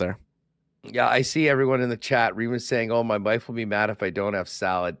apples there. Yeah, I see everyone in the chat. Reema's saying, "Oh, my wife will be mad if I don't have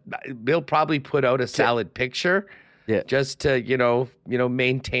salad." They'll probably put out a salad picture, just to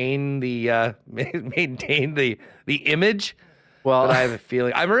maintain the image. Well, but I have a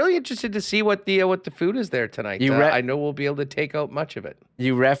feeling I'm really interested to see what the food is there tonight. I know we'll be able to take out much of it.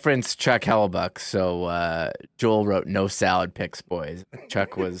 You referenced Chuck Hellebuyck, so Joel wrote "No salad pics, boys."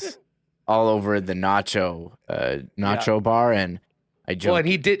 Chuck was all over the nacho bar, and I joked. Well, and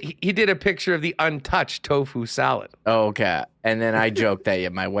he did a picture of the untouched tofu salad. Oh, okay. And then I joked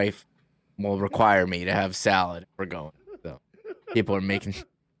that my wife will require me to have salad if we're going. So people are making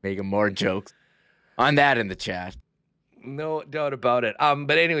more jokes on that in the chat. No doubt about it.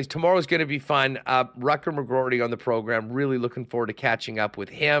 But anyways, tomorrow's going to be fun. Rutger McGroarty on the program. Really looking forward to catching up with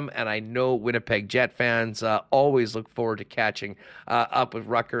him. And I know Winnipeg Jet fans always look forward to catching up with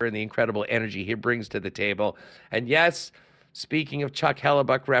Rutger and the incredible energy he brings to the table. And yes, speaking of Chuck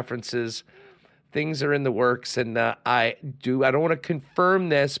Hellebuyck references, things are in the works. And I don't want to confirm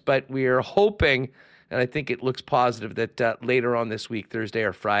this, but we are hoping, and I think it looks positive, that later on this week, Thursday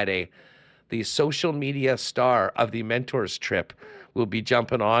or Friday, the social media star of the Mentors trip will be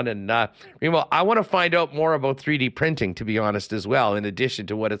jumping on. And Remo, I want to find out more about 3D printing, to be honest, as well, in addition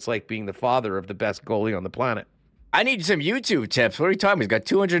to what it's like being the father of the best goalie on the planet. I need some YouTube tips. What are you talking about? He's got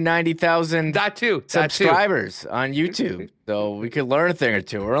 290,000 subscribers on YouTube. So we could learn a thing or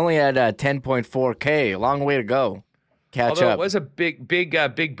two. We're only at 10.4K. A long way to go. Although it was a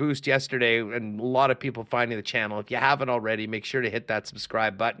big boost yesterday, and a lot of people finding the channel. If you haven't already, make sure to hit that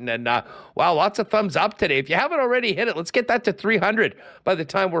subscribe button. And wow, lots of thumbs up today. If you haven't already hit it, let's get that to 300 by the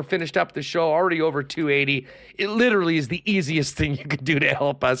time we're finished up the show. Already over 280. It literally is the easiest thing you could do to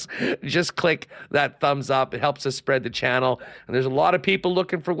help us. Just click that thumbs up. It helps us spread the channel. And there's a lot of people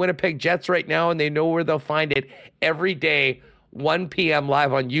looking for Winnipeg Jets right now, and they know where they'll find it every day. 1 p.m.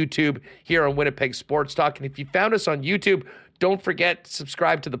 live on YouTube here on Winnipeg Sports Talk. And if you found us on YouTube, don't forget to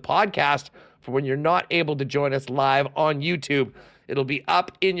subscribe to the podcast for when you're not able to join us live on YouTube. It'll be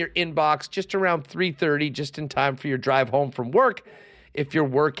up in your inbox just around 3:30, just in time for your drive home from work if you're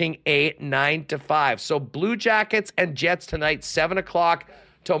working a 9 to 5. So Blue Jackets and Jets tonight, 7 o'clock.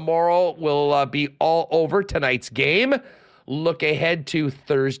 Tomorrow will be all over tonight's game. Look ahead to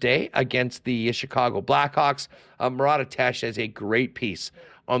Thursday against the Chicago Blackhawks. Murat Atesh has a great piece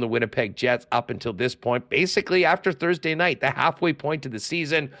on the Winnipeg Jets up until this point. Basically, after Thursday night, the halfway point of the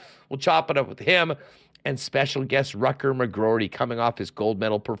season, we'll chop it up with him. And special guest Rutger McGroarty coming off his gold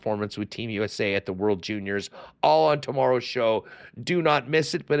medal performance with Team USA at the World Juniors, all on tomorrow's show. Do not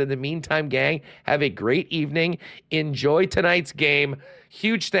miss it. But in the meantime, gang, have a great evening. Enjoy tonight's game.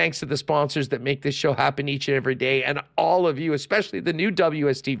 Huge thanks to the sponsors that make this show happen each and every day, and all of you, especially the new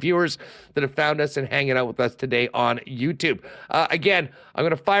WST viewers that have found us and hanging out with us today on YouTube. Again, I'm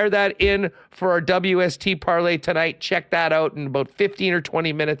going to fire that in for our WST parlay tonight. Check that out in about 15 or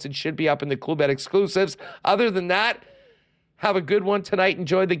 20 minutes. It should be up in the Coolbet exclusives. Other than that, have a good one tonight.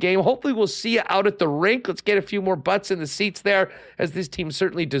 Enjoy the game. Hopefully we'll see you out at the rink. Let's get a few more butts in the seats there, as this team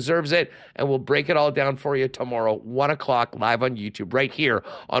certainly deserves it. And we'll break it all down for you tomorrow, 1 o'clock, live on YouTube, right here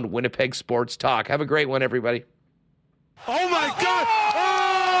on Winnipeg Sports Talk. Have a great one, everybody. Oh my God!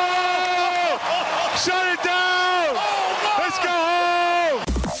 Oh! Shut it down! Let's go home!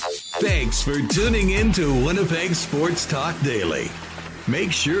 Thanks for tuning in to Winnipeg Sports Talk Daily.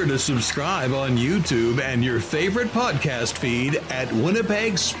 Make sure to subscribe on YouTube and your favorite podcast feed at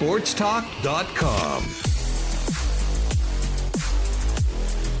winnipegsportstalk.com.